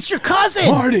 It's your cousin.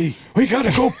 Marty, we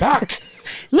gotta go back.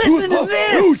 Listen to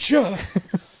this. Future.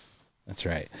 That's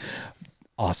right.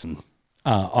 Awesome.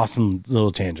 Awesome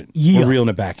little tangent. Yeah. We're reeling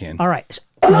it back in. All right.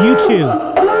 You two.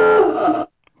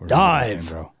 We're Dive. reeling it in,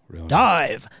 bro. Reeling it in.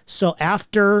 Dive. So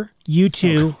after you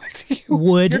two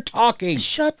would... You're talking.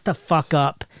 Shut the fuck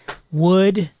up.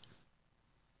 Would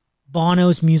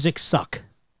Bono's music suck?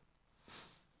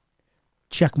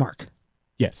 Check mark.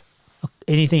 Yes.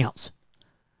 Anything else?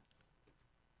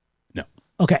 No.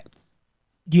 Okay.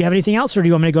 Do you have anything else, or do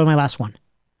you want me to go to my last one?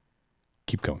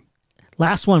 Keep going.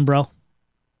 Last one, bro.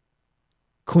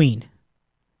 Queen.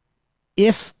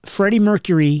 If Freddie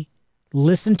Mercury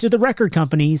listened to the record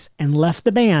companies and left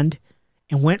the band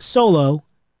and went solo,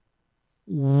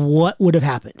 what would have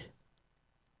happened?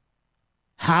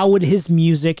 How would his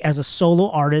music as a solo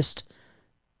artist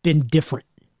been different?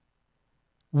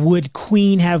 Would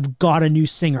Queen have got a new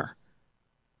singer?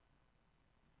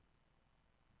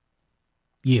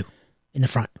 You in the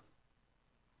front.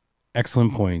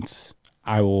 Excellent points.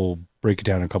 I will break it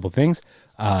down in a couple of things.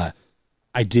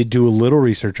 I did do a little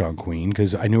research on Queen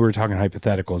because I knew we were talking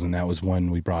hypotheticals, and that was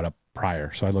one we brought up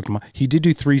prior. So I looked him up. He did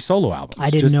do 3 solo albums. I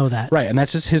didn't know that. Right, and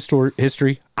that's just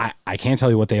history. I can't tell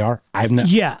you what they are. I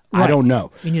right. don't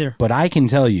know. Me neither. But I can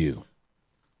tell you,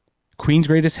 Queen's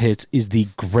Greatest Hits is the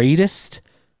greatest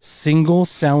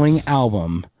single-selling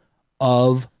album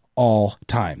of all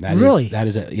time. Really? That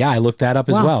is it. Yeah, I looked that up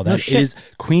as Wow, well. no That shit. is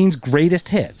Queen's Greatest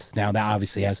Hits. Now that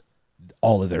obviously has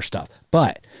all of their stuff,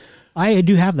 but I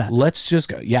do have that. let's just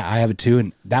go. Yeah, I have it too,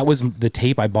 and that was the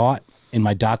tape I bought in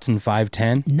my Datsun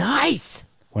 510 Nice.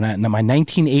 when my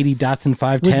 1980 Datsun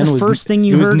 510 Was the first thing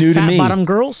you heard new to Fat me. Bottom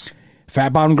Girls?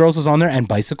 Fat Bottom Girls was on there, and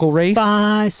Bicycle Race.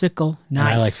 Bicycle. And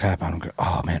Nice. I like Fat Bottom Girls.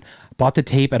 Oh man, bought the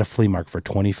tape at a flea market for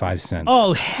 25 cents.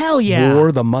 Oh, hell yeah.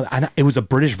 Or the mother. It was a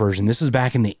British version. This is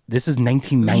back in this is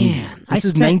 1990. Man, I this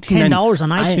is spent $10 on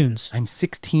 1990. iTunes. I'm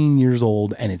 16 years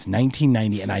old and it's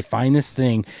 1990 and I find this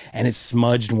thing and it's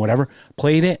smudged and whatever.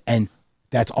 Played it and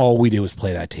that's all we did was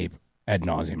play that tape ad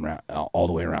nauseum all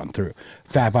the way around through.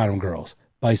 Fat Bottom Girls,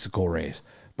 Bicycle Race,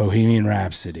 Bohemian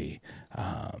Rhapsody,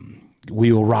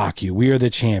 We Will Rock You, We Are the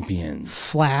Champions,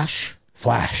 Flash.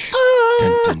 Flash.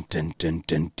 Dun, dun, dun,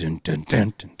 dun, dun, dun,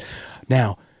 dun, dun.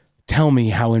 Now, tell me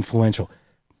how influential.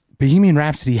 Bohemian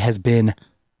Rhapsody has been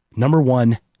number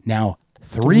 1 now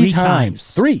 3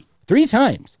 times. Three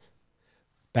times.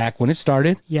 Back when it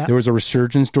started, Yeah. there was a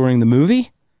resurgence during the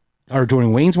movie, or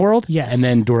during Wayne's World, Yes. and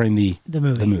then during the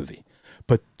movie.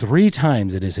 But 3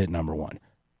 times it has hit number 1.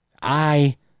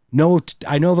 I know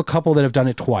of a couple that have done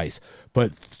it twice,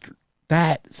 but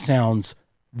that sounds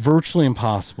virtually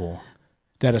impossible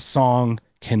that a song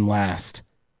can last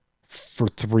for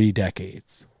 3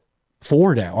 decades.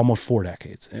 Almost 4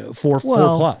 decades. Four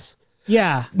plus.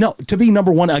 Yeah. No, to be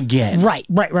number 1 again. Right.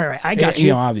 I got you.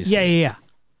 You know, obviously. Yeah.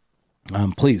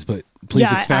 Please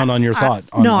Yeah, expound on your thought.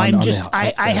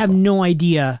 I have no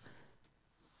idea.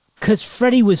 Because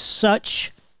Freddie was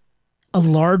such a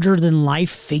larger than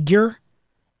life figure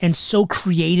and so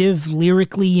creative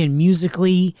lyrically and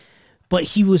musically, but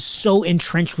he was so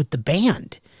entrenched with the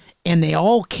band and they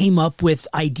all came up with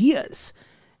ideas.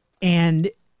 And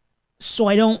so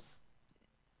I'm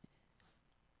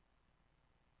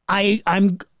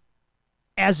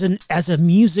as a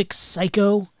music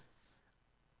psycho,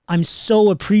 I'm so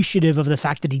appreciative of the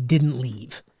fact that he didn't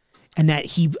leave and that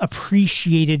he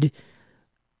appreciated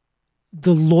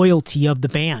the loyalty of the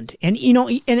band. And,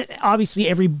 and obviously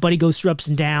everybody goes through ups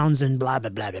and downs and blah, blah,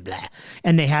 blah, blah, blah.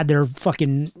 And they had their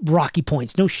fucking rocky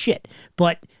points. No shit.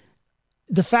 But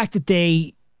the fact that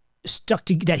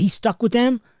that he stuck with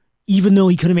them, even though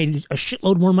he could have made a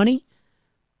shitload more money,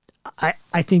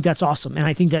 I think that's awesome. And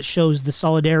I think that shows the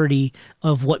solidarity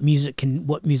of what music can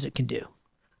do.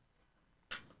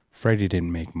 Freddie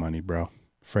didn't make money, bro.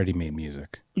 Freddie made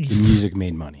music. The music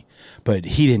made money. But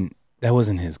he didn't, that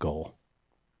wasn't his goal.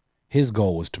 His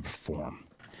goal was to perform.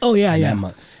 Oh yeah,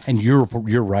 And you're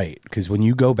right, because when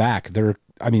you go back, there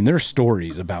are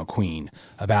stories about Queen,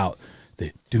 about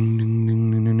the ding, ding,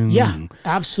 ding, ding, ding, yeah, ding.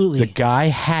 absolutely. The guy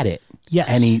had it. Yes.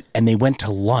 And they went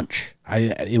to lunch.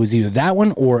 It was either that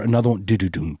one or another one. Do do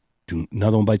do do.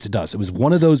 Another One Bites the Dust. It was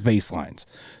one of those bass lines.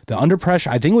 The Under Pressure,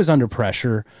 I think it was Under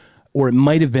Pressure, or it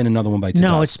might have been Another One Bites the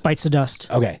Dust. No, it's Bites the Dust.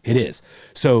 Okay, it is.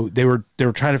 So they were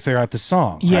trying to figure out the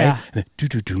song. Yeah. Right?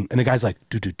 And, and the guy's like,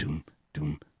 doom,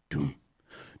 doom, doom.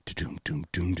 Doom, doom,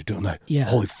 doom, doom. I'm like, Yeah.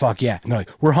 holy fuck, yeah. And they're like,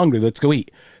 we're hungry, let's go eat.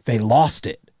 They lost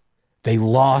it. They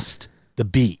lost the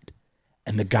beat.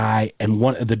 And the guy and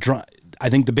one of the drum, I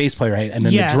think the bass player, right? And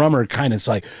then Yeah. the drummer kind of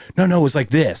like, no, it was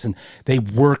like this. And they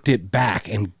worked it back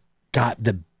and got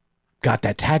that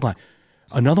tagline.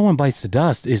 Another One Bites the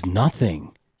Dust is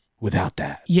nothing without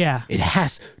that. Yeah. It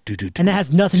has And that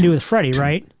has nothing to do with Freddie,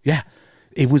 right? Yeah.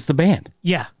 It was the band.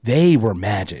 Yeah. They were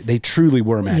magic. They truly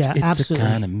were magic. Yeah, it's absolutely. a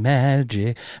kind of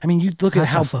magic. I mean, you look at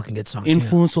That's how a fucking good song, too.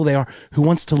 influential they are. Who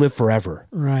Wants to Live Forever?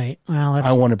 Right. Well, that's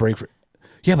I Want to Break Free.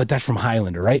 Yeah, but that's from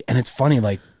Highlander, right? And it's funny,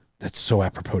 like, that's so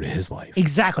apropos to his life.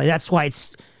 exactly. That's why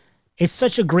it's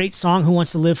such a great song. Who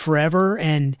Wants to Live Forever,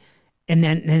 and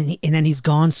then he's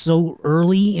gone so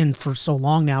early and for so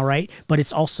long now, right? But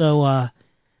it's also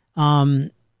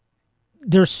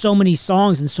there's so many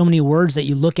songs and so many words that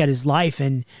you look at his life,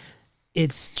 and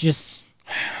it's just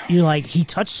you're like, he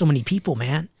touched so many people,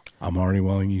 man. I'm already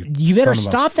welling you. You better son of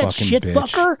a stop that fucking shit, bitch.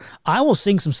 fucker. I will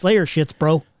sing some Slayer shits,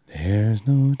 bro. There's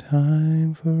no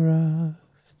time for us.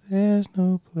 There's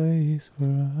no place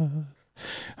for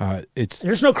us. It's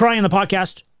There's no crying in the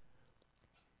podcast.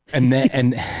 and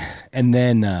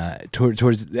then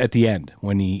towards at the end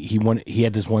when he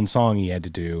had this one song he had to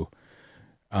do.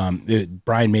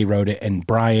 Brian May wrote it, and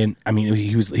Brian, I mean,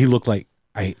 he looked like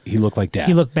death.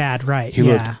 He looked bad, right? He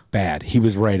yeah. looked bad. He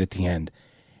was right at the end,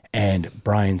 and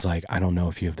Brian's like, I don't know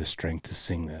if you have the strength to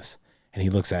sing this, and he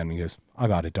looks at him and he goes, I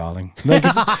got it, darling. Like,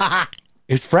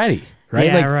 it's Freddie, right?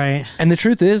 Yeah, Like, right. And the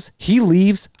truth is, he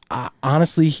leaves.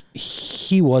 Honestly,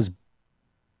 he would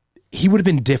have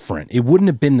been different. It wouldn't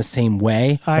have been the same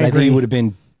way, I but I think agree. he would have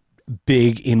been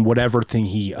big in whatever thing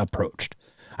he approached.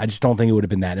 I just don't think it would have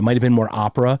been that. It might have been more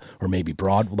opera or maybe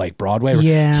Broadway.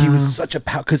 Yeah. He was such a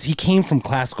power because he came from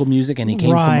classical music and he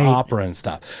came Right. from opera and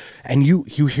stuff. And you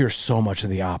hear so much of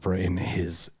the opera in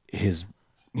his His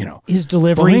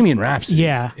delivery. Bohemian Rhapsody.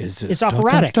 Yeah. is just It's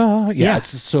operatic. Yeah, Yeah.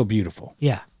 it's just so beautiful.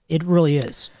 Yeah, it really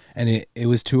is. And it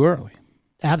was too early.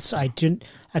 I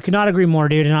could not agree more,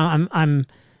 dude. And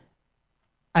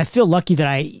I feel lucky that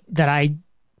I.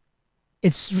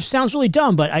 It sounds really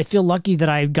dumb, but I feel lucky that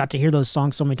I got to hear those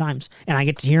songs so many times, and I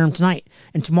get to hear them tonight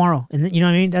and tomorrow, and then, you know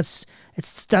what I mean. That's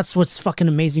what's fucking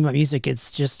amazing about music.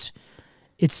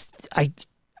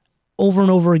 Over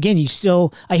and over again.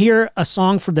 I hear a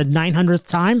song for the 900th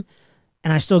time,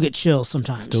 and I still get chills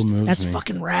sometimes. Still moves That's me.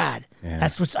 fucking rad. Yeah.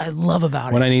 That's what I love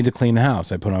about When it. I need to clean the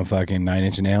house, I put on fucking 9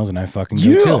 Inch Nails and I fucking go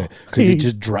Yeah. to it because it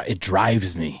just it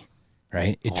drives me,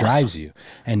 right? It drives you.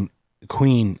 And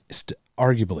Queen,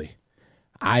 arguably,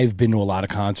 I've been to a lot of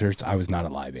concerts. I was not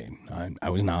at Live Aid. I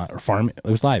was not, or Farm. It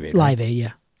was Live Aid. right? Live Aid,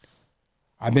 yeah.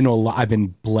 I've been to a lot. I've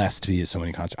been blessed to be at so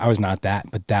many concerts. I was not that,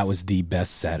 but that was the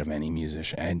best set of any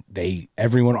musician. And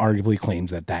everyone arguably claims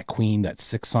that Queen, that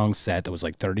 6-song set that was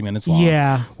like 30 minutes long,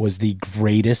 Yeah. was the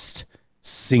greatest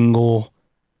single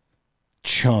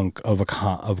chunk of a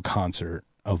concert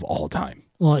of all time.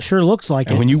 Well, it sure looks like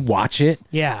And it. when you watch it,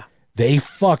 Yeah. they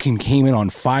fucking came in on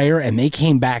fire, and they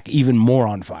came back even more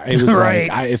on fire. It was Right.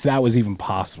 like, if that was even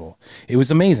possible, it was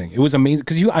amazing. It was amazing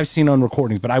because I've seen on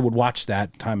recordings, but I would watch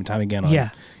that time and time again. On, Yeah.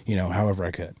 however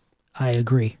I could. I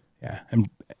agree. Yeah, and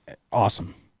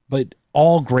awesome. But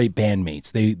all great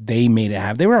bandmates. They made it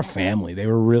happen. They were a family. They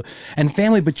were real and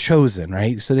family, but chosen,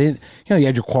 right? So they, you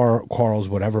had your quarrels,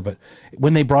 whatever. But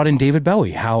when they brought in David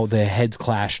Bowie, how the heads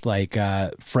clashed, like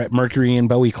Mercury and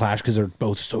Bowie clashed because they're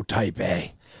both so type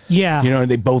A. Yeah.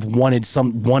 They both wanted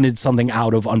something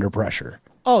out of Under Pressure.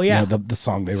 Oh, yeah. The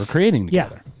song they were creating Yeah.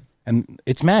 together. And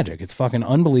it's magic. It's fucking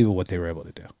unbelievable what they were able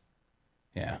to do.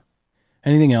 Yeah.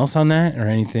 Anything else on that, or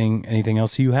anything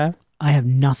else you have? I have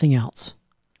nothing else.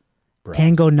 Bro.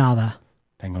 Tango nada.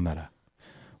 Tango nada.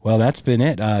 Well, that's been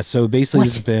it. So basically, What?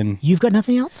 this has been. You've got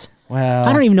nothing else? Well,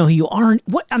 I don't even know who you are.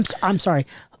 What? I'm sorry.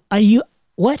 Are you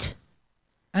what?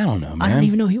 I don't know, man. I don't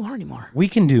even know who you are anymore. We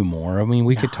can do more. I mean,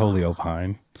 we could totally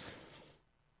opine.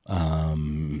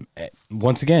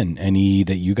 Once again, any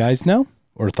that you guys know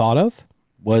or thought of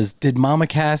did Mama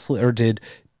Cass or did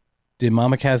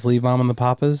Mama Cass leave Mom and the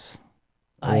Papas?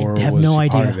 I Or have was no she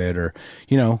part idea. of it,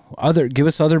 or give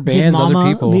us other Did bands, Mama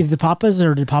other people. leave the Papas,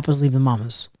 or did Papas leave the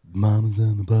Mamas? Mamas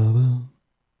and the Papa.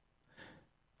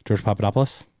 George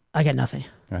Papadopoulos. I got nothing.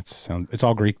 It's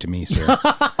all Greek to me, sir.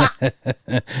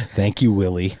 Thank you,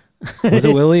 Willie. Was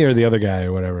it Willie or the other guy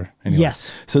or whatever? Anyway.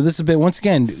 Yes. So this has been, once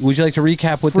again, would you like to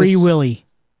recap what Free this? Willy.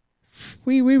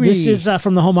 This is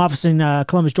from the home office in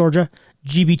Columbus, Georgia.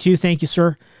 GB2, thank you,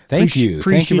 sir. Thank you.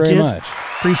 Thank you very much.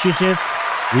 Appreciative.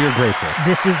 We are grateful.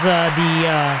 This is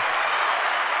the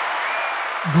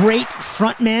great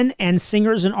frontmen and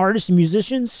singers and artists and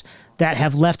musicians that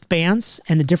have left bands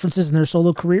and the differences in their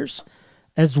solo careers,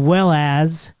 as well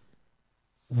as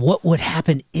what would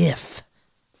happen if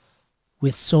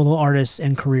with solo artists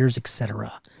and careers,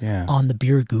 etc. Yeah. On the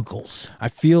Beer Googles. I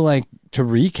feel like, to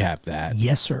recap that,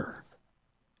 Yes, sir.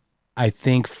 I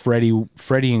think Freddie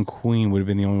and Queen would have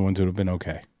been the only ones who would have been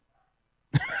okay.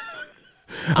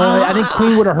 I think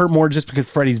Queen would have hurt more just because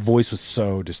Freddie's voice was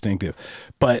so distinctive.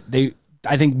 But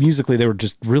I think musically they were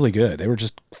just really good.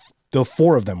 The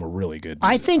four of them were really good.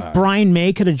 I think Brian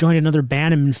May could have joined another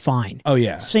band and been fine. Oh,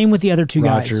 yeah. Same with the other two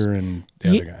guys. Roger and the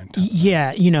other guy.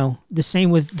 Yeah, the same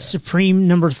with Supreme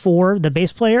 #4, the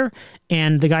bass player,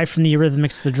 and the guy from the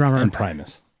Eurythmics, the drummer. And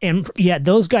Primus. And yeah,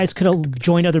 those guys could have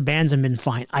joined other bands and been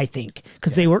fine, I think,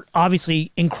 because they were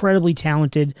obviously incredibly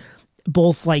talented,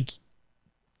 both like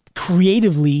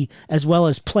creatively as well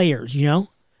as players, and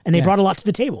they brought a lot to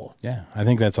the table. Yeah, I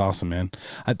think that's awesome, man.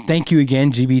 Thank you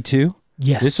again, GB2.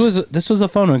 Yes, this was a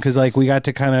fun one because we got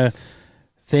to kind of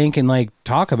think and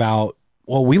talk about.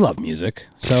 Well, we love music,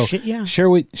 so share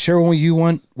what you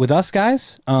want with us,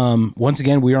 guys. Once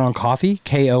again, we are on Ko-fi,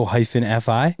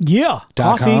 ko-fi. Yeah,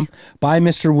 .com. Buy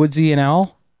Mr. Woodsy an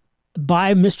owl.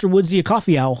 Buy Mr. Woodsy a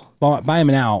coffee owl. Buy him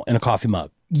an owl and a coffee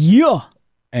mug. Yeah.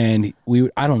 And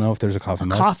I don't know if there's a coffee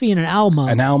mug. Coffee and an owl mug.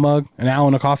 An owl mug, an owl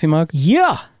and a coffee mug.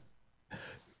 Yeah.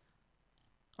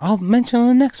 I'll mention on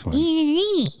the next one.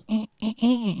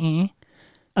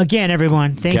 Again,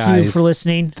 everyone, thank you for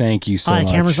listening. Thank you so much.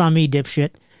 The camera's on me,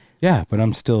 dipshit. Yeah, but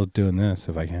I'm still doing this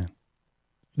if I can.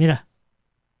 Mira.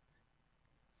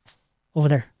 Over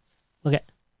there. Look at.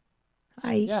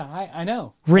 Hi. Yeah, I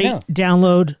know. Rate,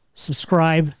 download,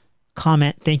 subscribe,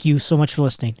 comment. Thank you so much for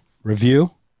listening.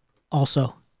 Review.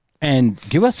 Also. And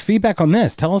give us feedback on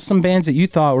this. Tell us some bands that you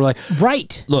thought were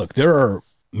right. Look, there are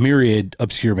myriad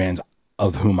obscure bands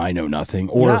of whom I know nothing,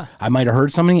 or I might have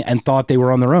heard something and thought they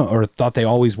were on their own, or thought they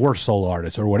always were solo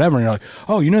artists or whatever. And you're like,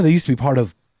 oh, they used to be part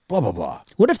of blah, blah, blah.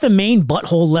 What if the main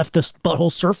Butthole left the Butthole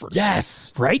Surfers?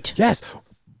 Yes. Right? Yes.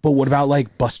 But what about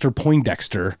Buster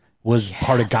Poindexter was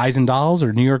part of Guys and Dolls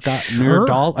or New York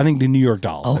Dolls? I think the New York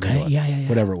Dolls. Okay. Yeah.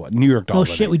 Whatever it was. New York Dolls.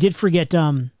 Oh, shit. We did forget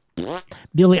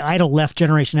Billy Idol left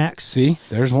Generation X. See?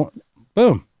 There's one.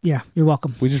 Boom. Yeah. You're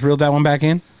welcome. We just reeled that one back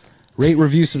in. Rate,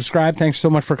 review, subscribe. Thanks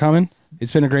so much for coming.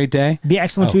 It's been a great day. Be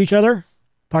excellent to each other.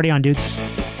 Party on, dudes.